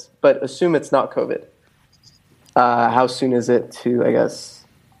all of this, but assume it's not COVID. How soon is it to, I guess,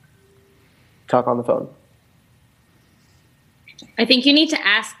 talk on the phone? I think you need to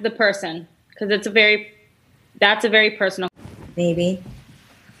ask the person because that's a very personal. Maybe.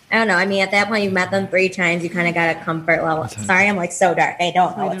 I don't know. I mean, at that point, you've met them 3 times. You kind of got a comfort level. Sorry, I'm like so dark. I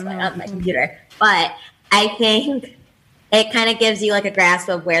don't know what's going on my computer. But I think it kind of gives you like a grasp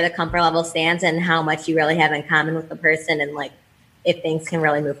of where the comfort level stands and how much you really have in common with the person and like if things can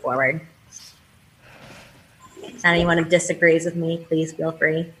really move forward. If anyone who disagrees with me, please feel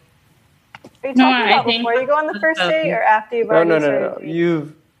free. Are you talking about before you go on the first date or after you've already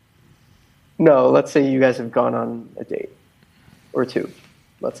started? No. Let's say you guys have gone on a date or 2.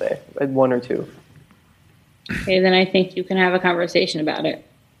 Let's say 1 or 2. Okay, then I think you can have a conversation about it.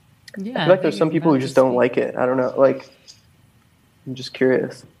 Yeah, I feel like there's some people who just don't like it. I don't know. Like, I'm just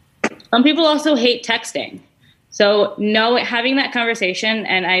curious. Some people also hate texting. So having that conversation,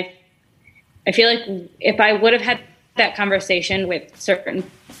 and I feel like if I would have had that conversation with certain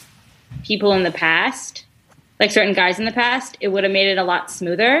people in the past, like certain guys in the past, it would have made it a lot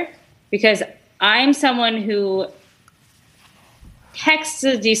smoother because I'm someone who texts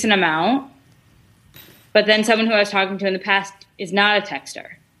a decent amount, but then someone who I was talking to in the past is not a texter,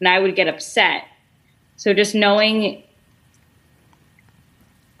 and I would get upset. So just knowing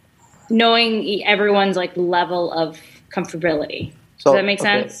everyone's like level of comfortability. Does that make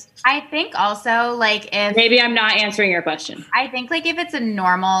sense? I think also like if maybe I'm not answering your question. I think like if it's a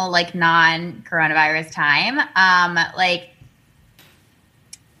normal like non-coronavirus time, like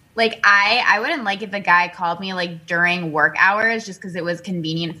I wouldn't like if a guy called me like during work hours just because it was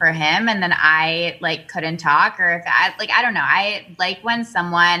convenient for him and then I like couldn't talk or if I don't know. I like when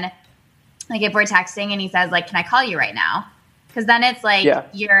someone like if we're texting and he says like, can I call you right now? Because then it's like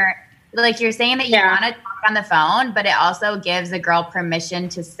you're like you're saying that you want to talk on the phone, but it also gives a girl permission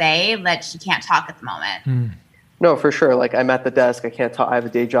to say that she can't talk at the moment. No, for sure. Like I'm at the desk, I can't talk. I have a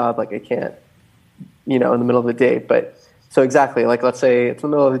day job, like I can't, in the middle of the day. But so exactly, like let's say it's the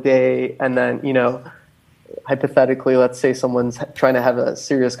middle of the day, and then hypothetically, let's say someone's trying to have a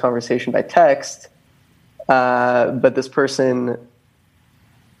serious conversation by text, but this person,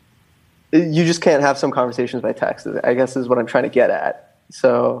 you just can't have some conversations by text, I guess is what I'm trying to get at.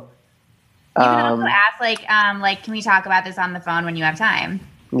 So you can also ask like, can we talk about this on the phone when you have time?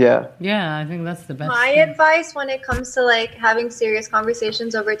 Yeah. Yeah, I think that's the best. My advice when it comes to like having serious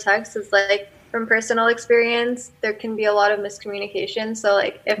conversations over text is like, from personal experience, there can be a lot of miscommunication. So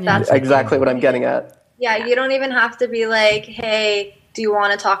like if that's exactly what I'm getting at. Yeah, you don't even have to be like, hey, do you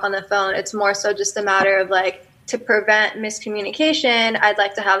want to talk on the phone? It's more so just a matter of like, to prevent miscommunication, I'd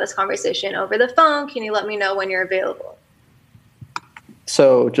like to have this conversation over the phone. Can you let me know when you're available?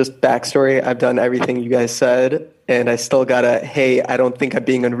 So just backstory, I've done everything you guys said, and I still got hey, I don't think I'm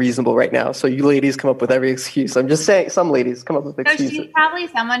being unreasonable right now. So you ladies come up with every excuse. I'm just saying, some ladies come up with excuses. So she's probably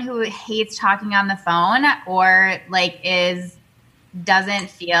someone who hates talking on the phone, or like doesn't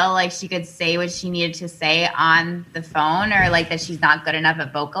feel like she could say what she needed to say on the phone, or like that she's not good enough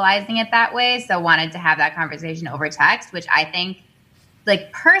at vocalizing it that way. So wanted to have that conversation over text, which I think,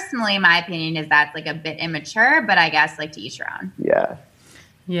 like personally, my opinion is that's like a bit immature, but I guess like to each your own. Yeah.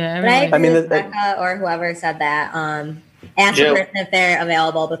 Yeah. But I mean, Becca or whoever said that, ask the person if they're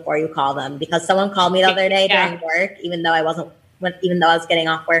available before you call them, because someone called me the other day during work, even though I was getting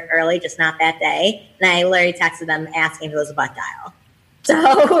off work early, just not that day. And I literally texted them asking if it was a butt dial. So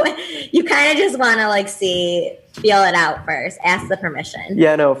you kind of just want to like feel it out first. Ask the permission.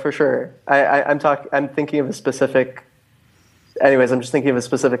 Yeah, no, for sure. I'm thinking of a specific. Anyways, I'm just thinking of a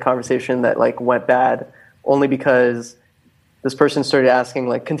specific conversation that like went bad, only because this person started asking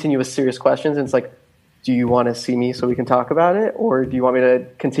like continuous serious questions, and it's like, do you want to see me so we can talk about it, or do you want me to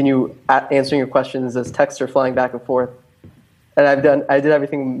continue answering your questions as texts are flying back and forth? And I did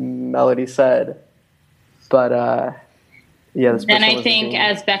everything Melody said, but yeah. Then I think,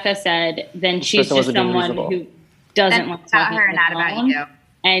 as Becca said, then she's just someone who doesn't want to talk her, not about you,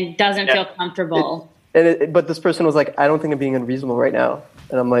 and doesn't feel comfortable. But this person was like, I don't think I'm being unreasonable right now,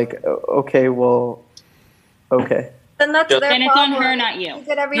 and I'm like, okay, well, okay. Then that's their then it's problem. on her, not you.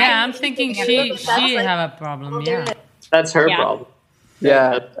 Yeah, I'm thinking she have a problem. Yeah, that's her problem.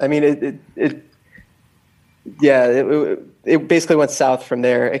 Yeah, I mean it basically went south from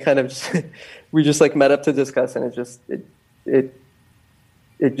there. It kind of just, we just like met up to discuss, and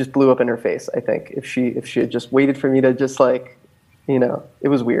it just blew up in her face. I think if she had just waited for me to just like, it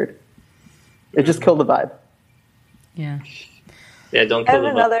was weird. It just killed the vibe. Yeah. Yeah, don't kill the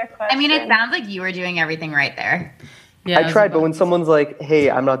vibe. Another question. I mean, it sounds like you were doing everything right there. Yeah, I tried, but when someone's like, hey,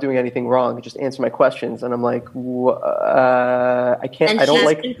 I'm not doing anything wrong, just answer my questions. And I'm like, I can't, And I don't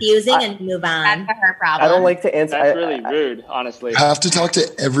like. confusing and move on. That's her problem. I don't like to answer. That's really rude, honestly. You have to talk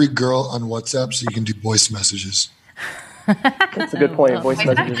to every girl on WhatsApp so you can do voice messages. That's a good point. Voice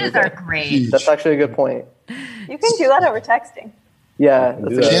messages are great. Huge. That's actually a good point. You can do that over texting. Yeah.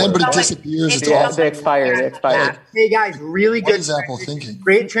 You can, but it disappears. It's awful. They expired. Hey guys, really What good. is Apple thinking?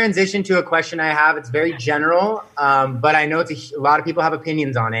 Great transition to a question I have. It's very general, but I know a lot of people have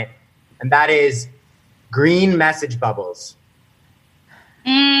opinions on it, and that is green message bubbles.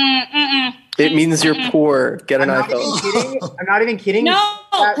 It means you're poor. Get an iPhone. I'm not even kidding. No,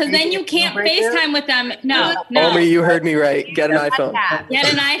 because then you can't FaceTime with them. No. Omri, you heard me right. Get an iPhone.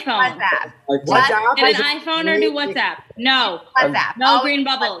 Get an iPhone. WhatsApp. Get an iPhone or do WhatsApp. No. WhatsApp. No green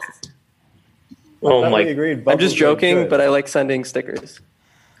bubbles. Oh my! Agreed. I'm just joking, but I like sending stickers.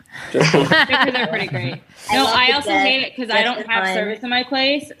 Stickers are pretty great. No, I also hate it because I don't have service in my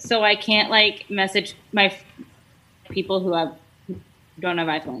place, so I can't like message my people who don't have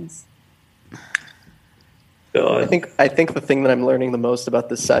iPhones. I think the thing that I'm learning the most about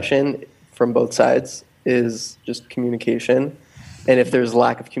this session from both sides is just communication. And if there's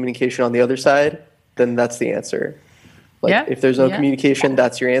lack of communication on the other side, then that's the answer. Like if there's no communication,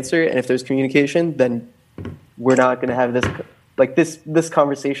 that's your answer. And if there's communication, then we're not going to have this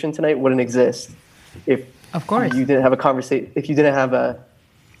conversation tonight wouldn't exist if you didn't have a conversation, if you didn't have a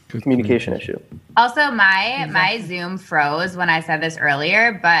communication issue. Also, my Zoom froze when I said this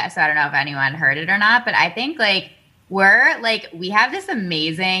earlier, but so I don't know if anyone heard it or not, but I think we have this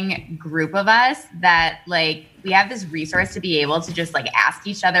amazing group of us that like we have this resource to be able to just like ask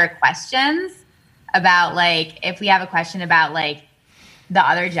each other questions about like if we have a question about like the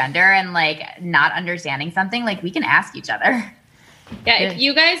other gender and like not understanding something, like we can ask each other. Yeah, if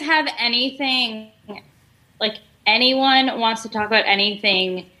you guys have anything, like anyone wants to talk about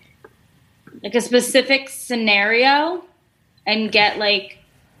anything like a specific scenario and get like,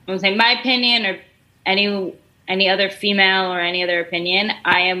 I would say my opinion or any other female or any other opinion,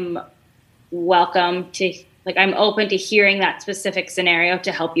 I am welcome to, like, I'm open to hearing that specific scenario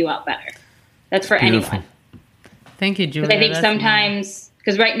to help you out better. That's for Beautiful. anyone. Thank you, Julia. I think sometimes,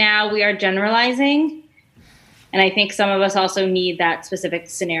 because right now we are generalizing, and I think some of us also need that specific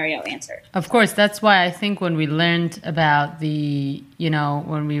scenario answered. Of course, that's why I think when we learned about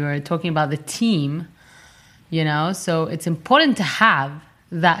when we were talking about the team, so it's important to have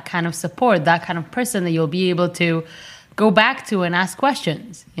that kind of support, that kind of person that you'll be able to go back to and ask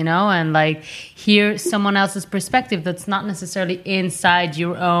questions, and like hear someone else's perspective that's not necessarily inside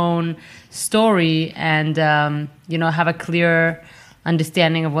your own story, and have a clear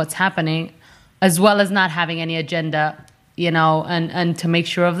understanding of what's happening, as well as not having any agenda, and to make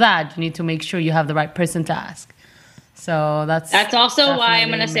sure of that, you need to make sure you have the right person to ask. So that's also why I'm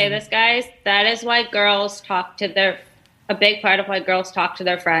going to say this, guys. That is why girls talk to a big part of why girls talk to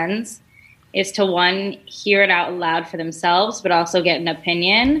their friends is to, one, hear it out loud for themselves, but also get an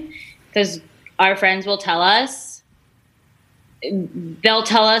opinion, because our friends will tell us, they'll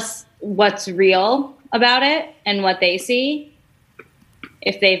tell us what's real about it and what they see,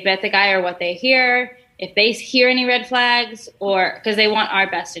 if they've met the guy or what they hear, if they hear any red flags, or because they want our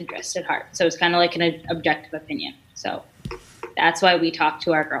best interest at heart. So it's kind of like an objective opinion. So that's why we talk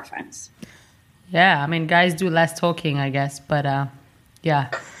to our girlfriends. Yeah, I mean, guys do less talking, I guess, but yeah.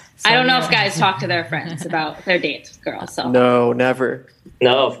 So, I don't know if guys talk to their friends about their dates with girls. So. No, never.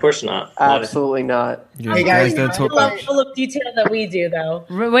 No, of course not. Absolutely not. Yeah, hey guys, don't talk about the level of detail that we do, though.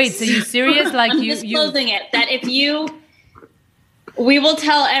 Wait, so you serious? Like I'm disclosing it. That we will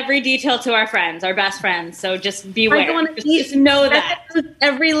tell every detail to our friends, our best friends. So just beware. Just know that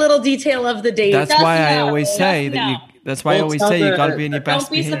every little detail of the date. That's why I always say that you. That's why I always say you got to be in your best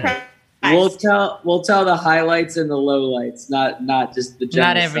behavior. We'll tell the highlights and the lowlights, not just the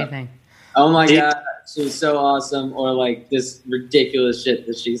general not everything. Stuff. Oh my god, she was so awesome, or like this ridiculous shit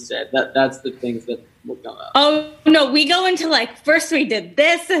that she said. That's the things that will come out. Oh no, we go into like first we did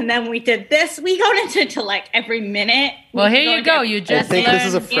this and then we did this. We go into like every minute. Well, here you go. You just this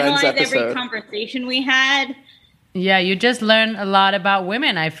is a Friends analyze episode. Every conversation we had. Yeah, you just learn a lot about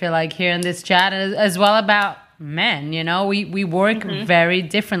women. I feel like here in this chat, as well about men. We work very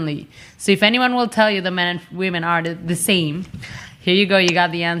differently. So if anyone will tell you the men and women are the same, here you go. You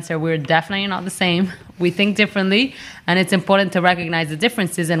got the answer. We're definitely not the same. We think differently, and it's important to recognize the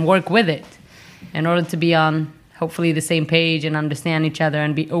differences and work with it in order to be on hopefully the same page and understand each other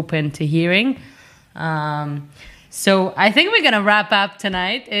and be open to hearing. So I think we're gonna wrap up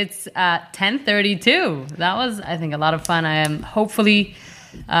tonight. It's 10:32. That was, I think, a lot of fun. I am hopefully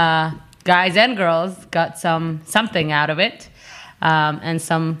guys and girls got something out of it, and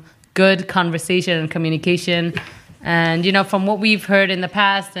some good conversation and communication. And, from what we've heard in the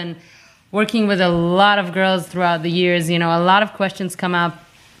past and working with a lot of girls throughout the years, a lot of questions come up,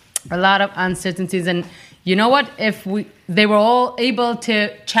 a lot of uncertainties. And you know what? If they were all able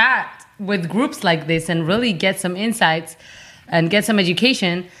to chat with groups like this and really get some insights and get some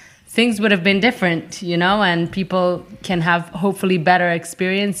education, things would have been different, and people can have hopefully better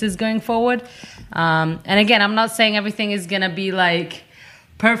experiences going forward. And again, I'm not saying everything is going to be like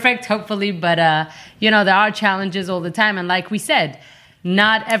perfect, hopefully, but, there are challenges all the time. And like we said,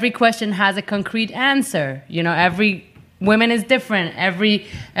 not every question has a concrete answer. Every woman is different. Every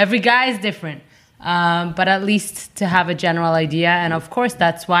guy is different. But at least to have a general idea. And of course,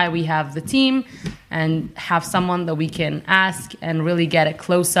 that's why we have the team and have someone that we can ask and really get a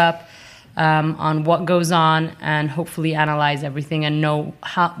close up on what goes on and hopefully analyze everything and know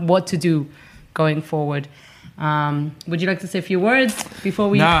what to do going forward. Would you like to say a few words before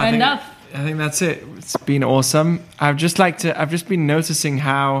we end up? I think that's it. It's been awesome. I've just been noticing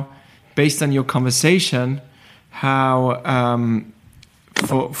how, based on your conversation, how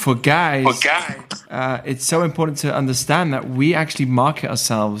for guys, it's so important to understand that we actually market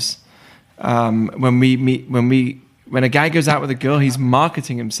ourselves. When a guy goes out with a girl, he's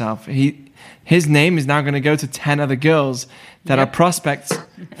marketing himself. His name is now going to go to 10 other girls that are prospects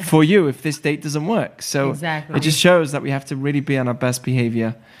for you if this date doesn't work. So It just shows that we have to really be on our best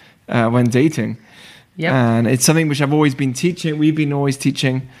behavior when dating. Yep. And it's something which I've always been teaching. We've been always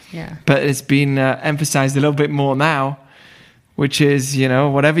teaching. Yeah. But it's been emphasized a little bit more now, which is,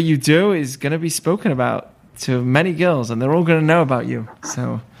 whatever you do is going to be spoken about to many girls, and they're all going to know about you.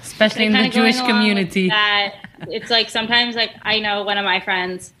 So especially in the Jewish community. That, it's like sometimes, like I know one of my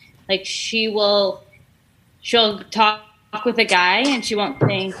friends, like she'll talk with a guy and she won't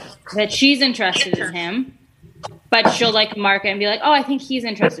think that she's interested in him, but she'll like mark it and be like, oh, I think he's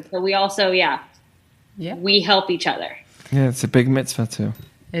interested. So we also, we help each other. Yeah, it's a big mitzvah too.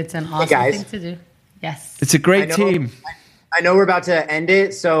 It's an awesome thing to do. Yes. It's a great team. I know we're about to end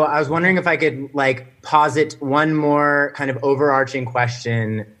it, so I was wondering if I could like posit one more kind of overarching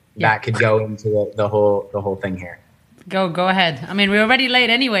question that could go into the whole thing here. Go ahead. I mean, we're already late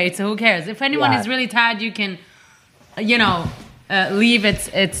anyway, so who cares? If anyone is really tired, you can, leave.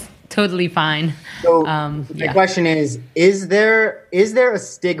 It's totally fine. So my question is there a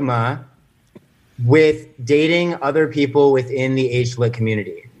stigma with dating other people within the H-Lit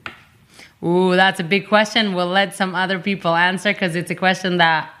community? Ooh, that's a big question. We'll let some other people answer because it's a question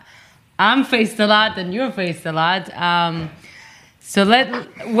that I'm faced a lot and you're faced a lot. So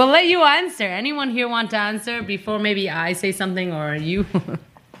we'll let you answer. Anyone here want to answer before maybe I say something or you?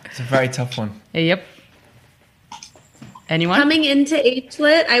 It's a very tough one. Yep. Anyone? Coming into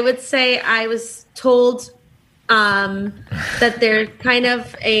H-Lit, I would say I was told that there's kind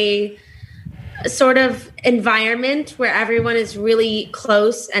of a sort of environment where everyone is really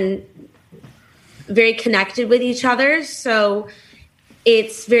close and very connected with each other. So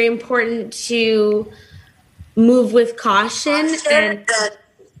it's very important to move with caution and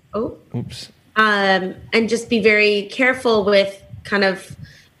and just be very careful with kind of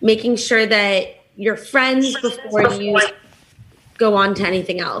making sure that you're friends before you go on to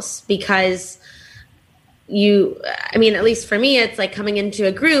anything else, because at least for me, it's like coming into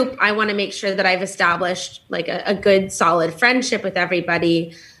a group, I want to make sure that I've established like a good solid friendship with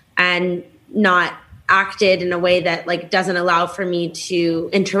everybody and not acted in a way that like doesn't allow for me to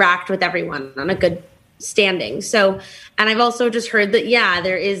interact with everyone on a good standing. So, and I've also just heard that,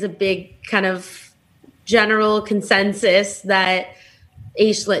 there is a big kind of general consensus that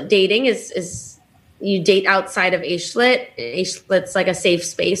H-Lit dating is you date outside of H-Lit. H-Lit's like a safe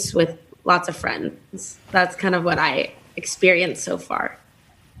space with lots of friends. That's kind of what I experienced so far.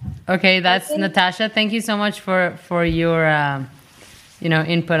 Okay, that's Natasha. Thank you so much for your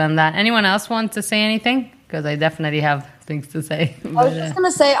input on that. Anyone else want to say anything? Because I definitely have things to say. I was just going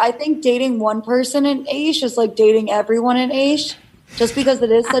to say, I think dating one person in Aish is like dating everyone in Aish, just because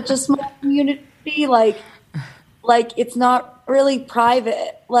it is such a small community. Like it's not really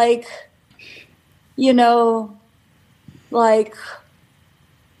private.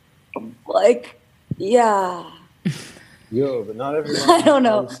 Yeah. But not everyone. I don't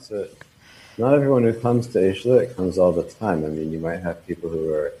know. Not everyone who comes to H-Lit comes all the time. I mean, you might have people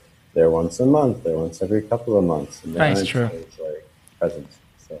who are there once a month, there once every couple of months. And that's true. Present.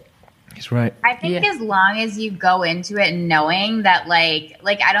 So. He's right. I think as long as you go into it knowing that, like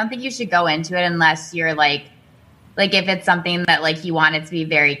I don't think you should go into it unless you're like if it's something that like you want it to be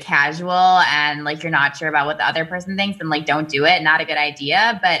very casual and like you're not sure about what the other person thinks, then like don't do it. Not a good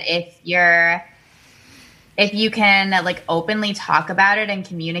idea. But if you can like openly talk about it and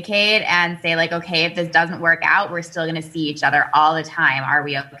communicate and say like, okay, if this doesn't work out, we're still going to see each other all the time. Are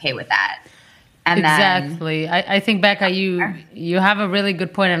we okay with that? And exactly. I think, Becca, you have a really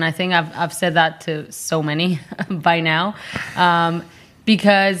good point, and I think I've said that to so many by now,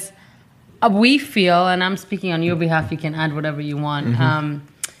 because we feel, and I'm speaking on your behalf, you can add whatever you want. Mm-hmm.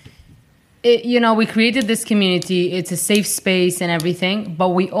 We created this community. It's a safe space and everything, but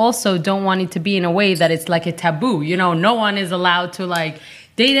we also don't want it to be in a way that it's like a taboo. No one is allowed to like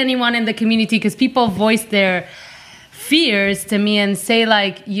date anyone in the community, because people voice their fears to me and say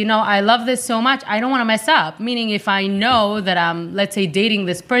like, I love this so much, I don't want to mess up. Meaning if I know that I'm, let's say, dating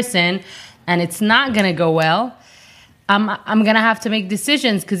this person and it's not going to go well, I'm going to have to make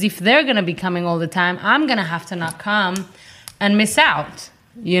decisions, because if they're going to be coming all the time, I'm going to have to not come and miss out.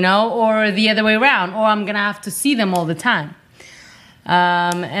 Or the other way around, or I'm going to have to see them all the time.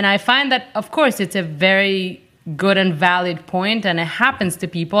 And I find that, of course, it's a very good and valid point, and it happens to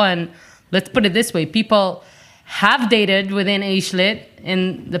people. And let's put it this way, people have dated within H-Lit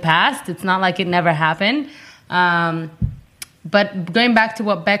in the past. It's not like it never happened. But going back to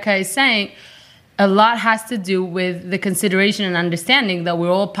what Becca is saying, a lot has to do with the consideration and understanding that we're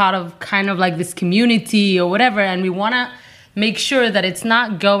all part of kind of like this community or whatever, and we want to make sure that it's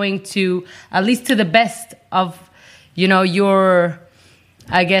not going to, at least to the best of, your,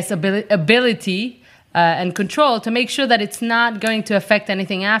 I guess, ability and control, to make sure that it's not going to affect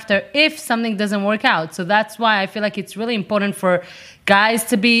anything after if something doesn't work out. So that's why I feel like it's really important for guys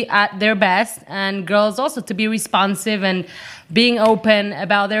to be at their best and girls also to be responsive and being open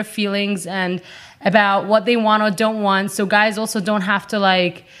about their feelings and about what they want or don't want. So guys also don't have to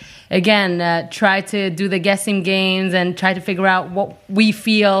try to do the guessing games and try to figure out what we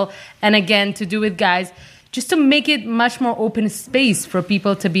feel. And again, to do with guys, just to make it much more open space for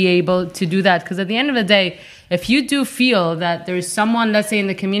people to be able to do that. Because at the end of the day, if you do feel that there's someone, let's say in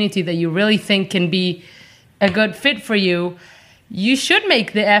the community, that you really think can be a good fit for you, you should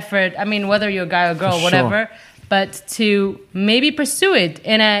make the effort. I mean, whether you're a guy or girl, whatever, but to maybe pursue it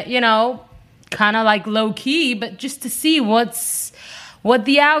in a, kind of like low key, but just to see what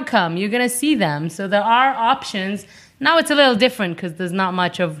the outcome, you're going to see them. So there are options. Now it's a little different because there's not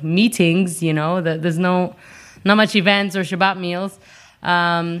much of meetings, there's not much events or Shabbat meals.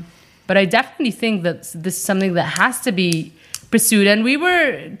 But I definitely think that this is something that has to be pursued. And we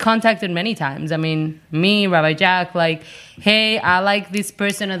were contacted many times. I mean, me, Rabbi Jack, like, hey, I like this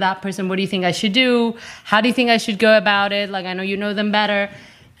person or that person. What do you think I should do? How do you think I should go about it? Like, I know you know them better.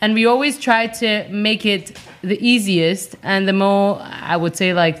 And we always try to make it the easiest and the more, I would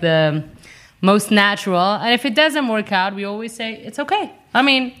say, like the most natural. And if it doesn't work out, we always say, it's okay. I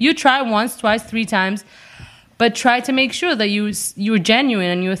mean, you try once, twice, 3 times, but try to make sure that you're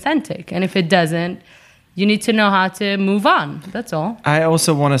genuine and you're authentic. And if it doesn't, you need to know how to move on. That's all. I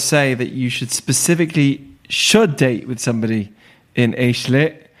also want to say that you should date with somebody in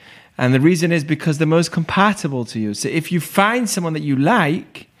Eishlit. And the reason is because they're most compatible to you. So if you find someone that you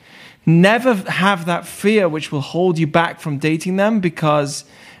like, never have that fear which will hold you back from dating them, because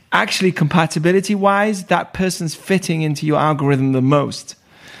actually, compatibility-wise, that person's fitting into your algorithm the most.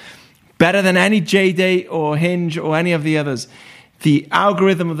 Better than any JDate or Hinge or any of the others. The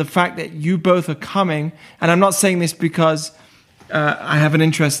algorithm of the fact that you both are coming, and I'm not saying this because I have an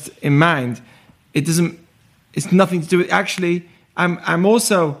interest in mind. It's nothing to do with, actually, I'm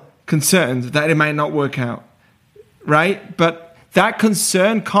also concerned that it might not work out, right? But that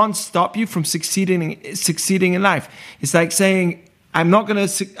concern can't stop you from succeeding in life. It's like saying, I'm not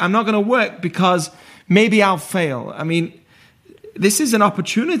gonna work because maybe I'll fail. I mean, this is an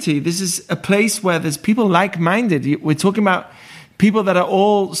opportunity. This is a place where there's people like-minded. We're talking about people that are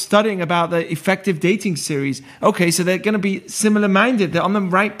all studying about the effective dating series. Okay, so they're going to be similar-minded. They're on the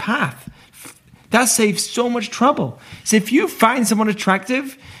right path. That saves so much trouble. So if you find someone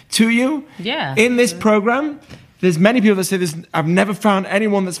attractive to you in this program, there's many people that say this, I've never found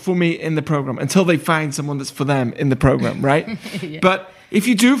anyone that's for me in the program, until they find someone that's for them in the program, right? But if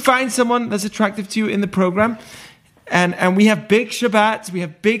you do find someone that's attractive to you in the program, and we have big Shabbats, we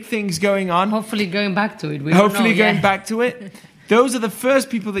have big things going on. Hopefully going back to it. Back to it. Those are the first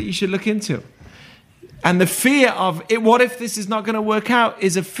people that you should look into. And the fear of, what if this is not going to work out,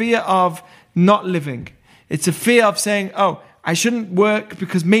 is a fear of not living. It's a fear of saying, I shouldn't work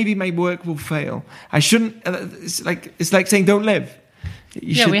because maybe my work will fail. I shouldn't. It's like saying don't live.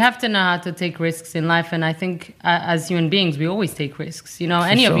 We have to know how to take risks in life, and I think as human beings, we always take risks.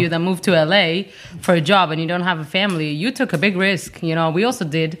 Any of you that moved to LA for a job and you don't have a family, you took a big risk. We also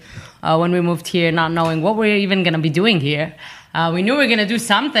did when we moved here, not knowing what we're even going to be doing here. We knew we were going to do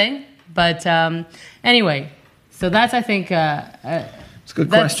something, but anyway. So that's, I think, it's a good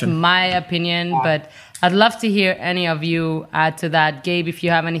that's question. My opinion, but I'd love to hear any of you add to that. Gabe, if you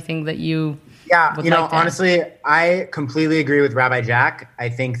have anything that you would like to honestly, I completely agree with Rabbi Jack. I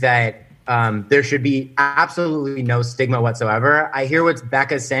think that there should be absolutely no stigma whatsoever. I hear what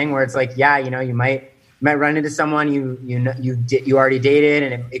Becca's saying, where it's like, you might run into someone you already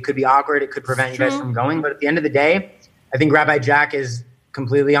dated, and it could be awkward. It could prevent you guys from going. But at the end of the day, I think Rabbi Jack is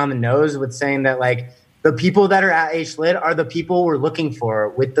completely on the nose with saying that, like, the people that are at Eishlit are the people we're looking for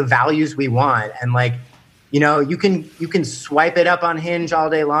with the values we want. And like, you can swipe it up on Hinge all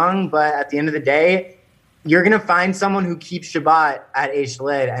day long, but at the end of the day, you're going to find someone who keeps Shabbat at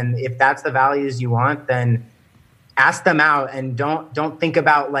Eishlit. And if that's the values you want, then ask them out, and don't think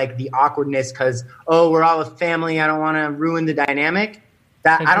about like the awkwardness because, we're all a family. I don't want to ruin the dynamic.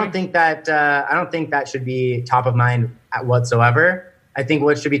 I don't think that should be top of mind whatsoever. I think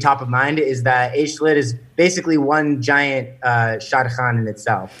what should be top of mind is that Eishlit is basically one giant shadchan in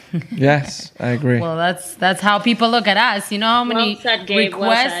itself. Yes, I agree. Well, that's how people look at us. You know how many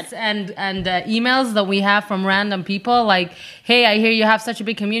requests and emails that we have from random people? Like, hey, I hear you have such a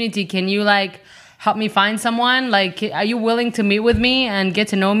big community. Can you like help me find someone? Like, are you willing to meet with me and get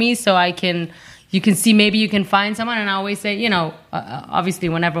to know me so you can see maybe you can find someone? And I always say, obviously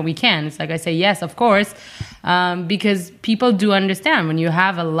whenever we can, it's like I say, yes, of course, because people do understand when you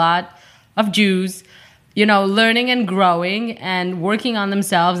have a lot of Jews, learning and growing and working on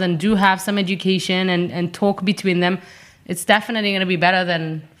themselves and do have some education and talk between them, it's definitely going to be better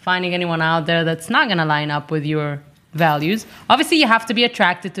than finding anyone out there that's not going to line up with your values. Obviously, you have to be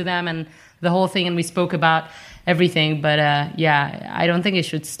attracted to them and the whole thing, and we spoke about everything, but I don't think it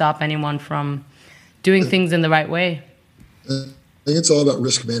should stop anyone from doing things in the right way. think it's all about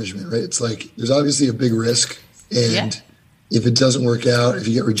risk management, right? It's like there's obviously a big risk, and if it doesn't work out, if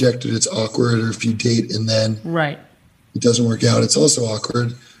you get rejected, it's awkward. Or if you date and then it doesn't work out, it's also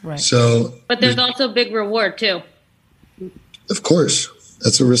awkward. Right. So, but there's also a big reward too. Of course,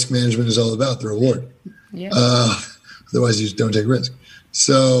 that's what risk management is all about, the reward. Yeah. Otherwise, you just don't take risk.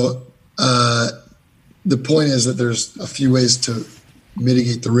 So the point is that there's a few ways to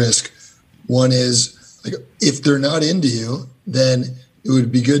mitigate the risk. One is, like, if they're not into you, then it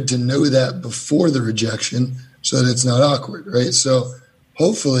would be good to know that before the rejection so that it's not awkward, right? So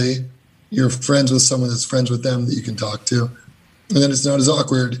hopefully you're friends with someone that's friends with them that you can talk to. And then it's not as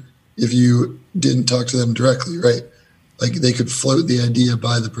awkward if you didn't talk to them directly, right? Like, they could float the idea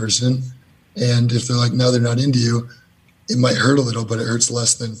by the person. And if they're like, no, they're not into you, it might hurt a little, but it hurts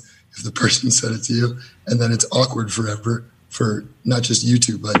less than if the person said it to you. And then it's awkward forever for not just you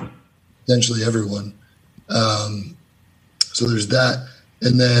two, but potentially everyone. So there's that.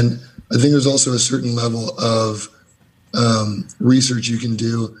 And then I think there's also a certain level of research you can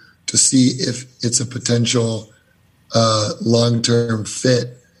do to see if it's a potential long-term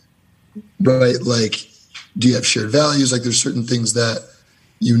fit, right? Like, do you have shared values? Like, there's certain things that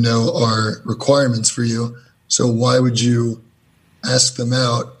you know are requirements for you. So why would you ask them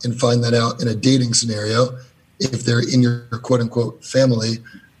out and find that out in a dating scenario if they're in your quote-unquote family?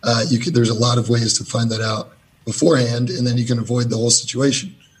 There's a lot of ways to find that out beforehand, and then you can avoid the whole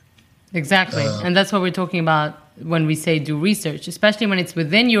situation. Exactly. And that's what we're talking about when we say do research, especially when it's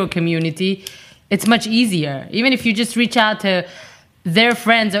within your community. It's much easier. Even if you just reach out to their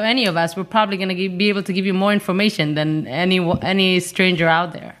friends or any of us, we're probably going to be able to give you more information than any stranger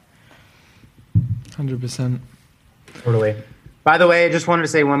out there. 100%. Totally. By the way, I just wanted to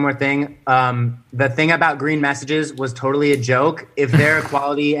say one more thing. The thing about green messages was totally a joke. If they're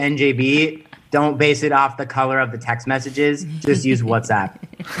equality NJB, don't base it off the color of the text messages. Just use WhatsApp.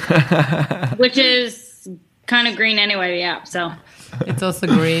 Which is kind of green anyway, yeah. So it's also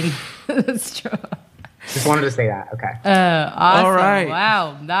green. That's true. Just wanted to say that. Okay. Awesome. All right.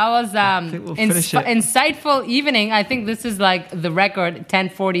 Wow. That was insightful evening. I think this is like the record,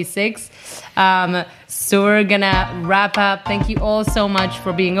 10:46. So we're going to wrap up. Thank you all so much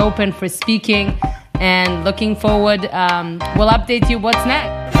for being open, for speaking, and looking forward. We'll update you what's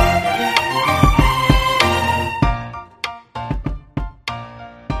next.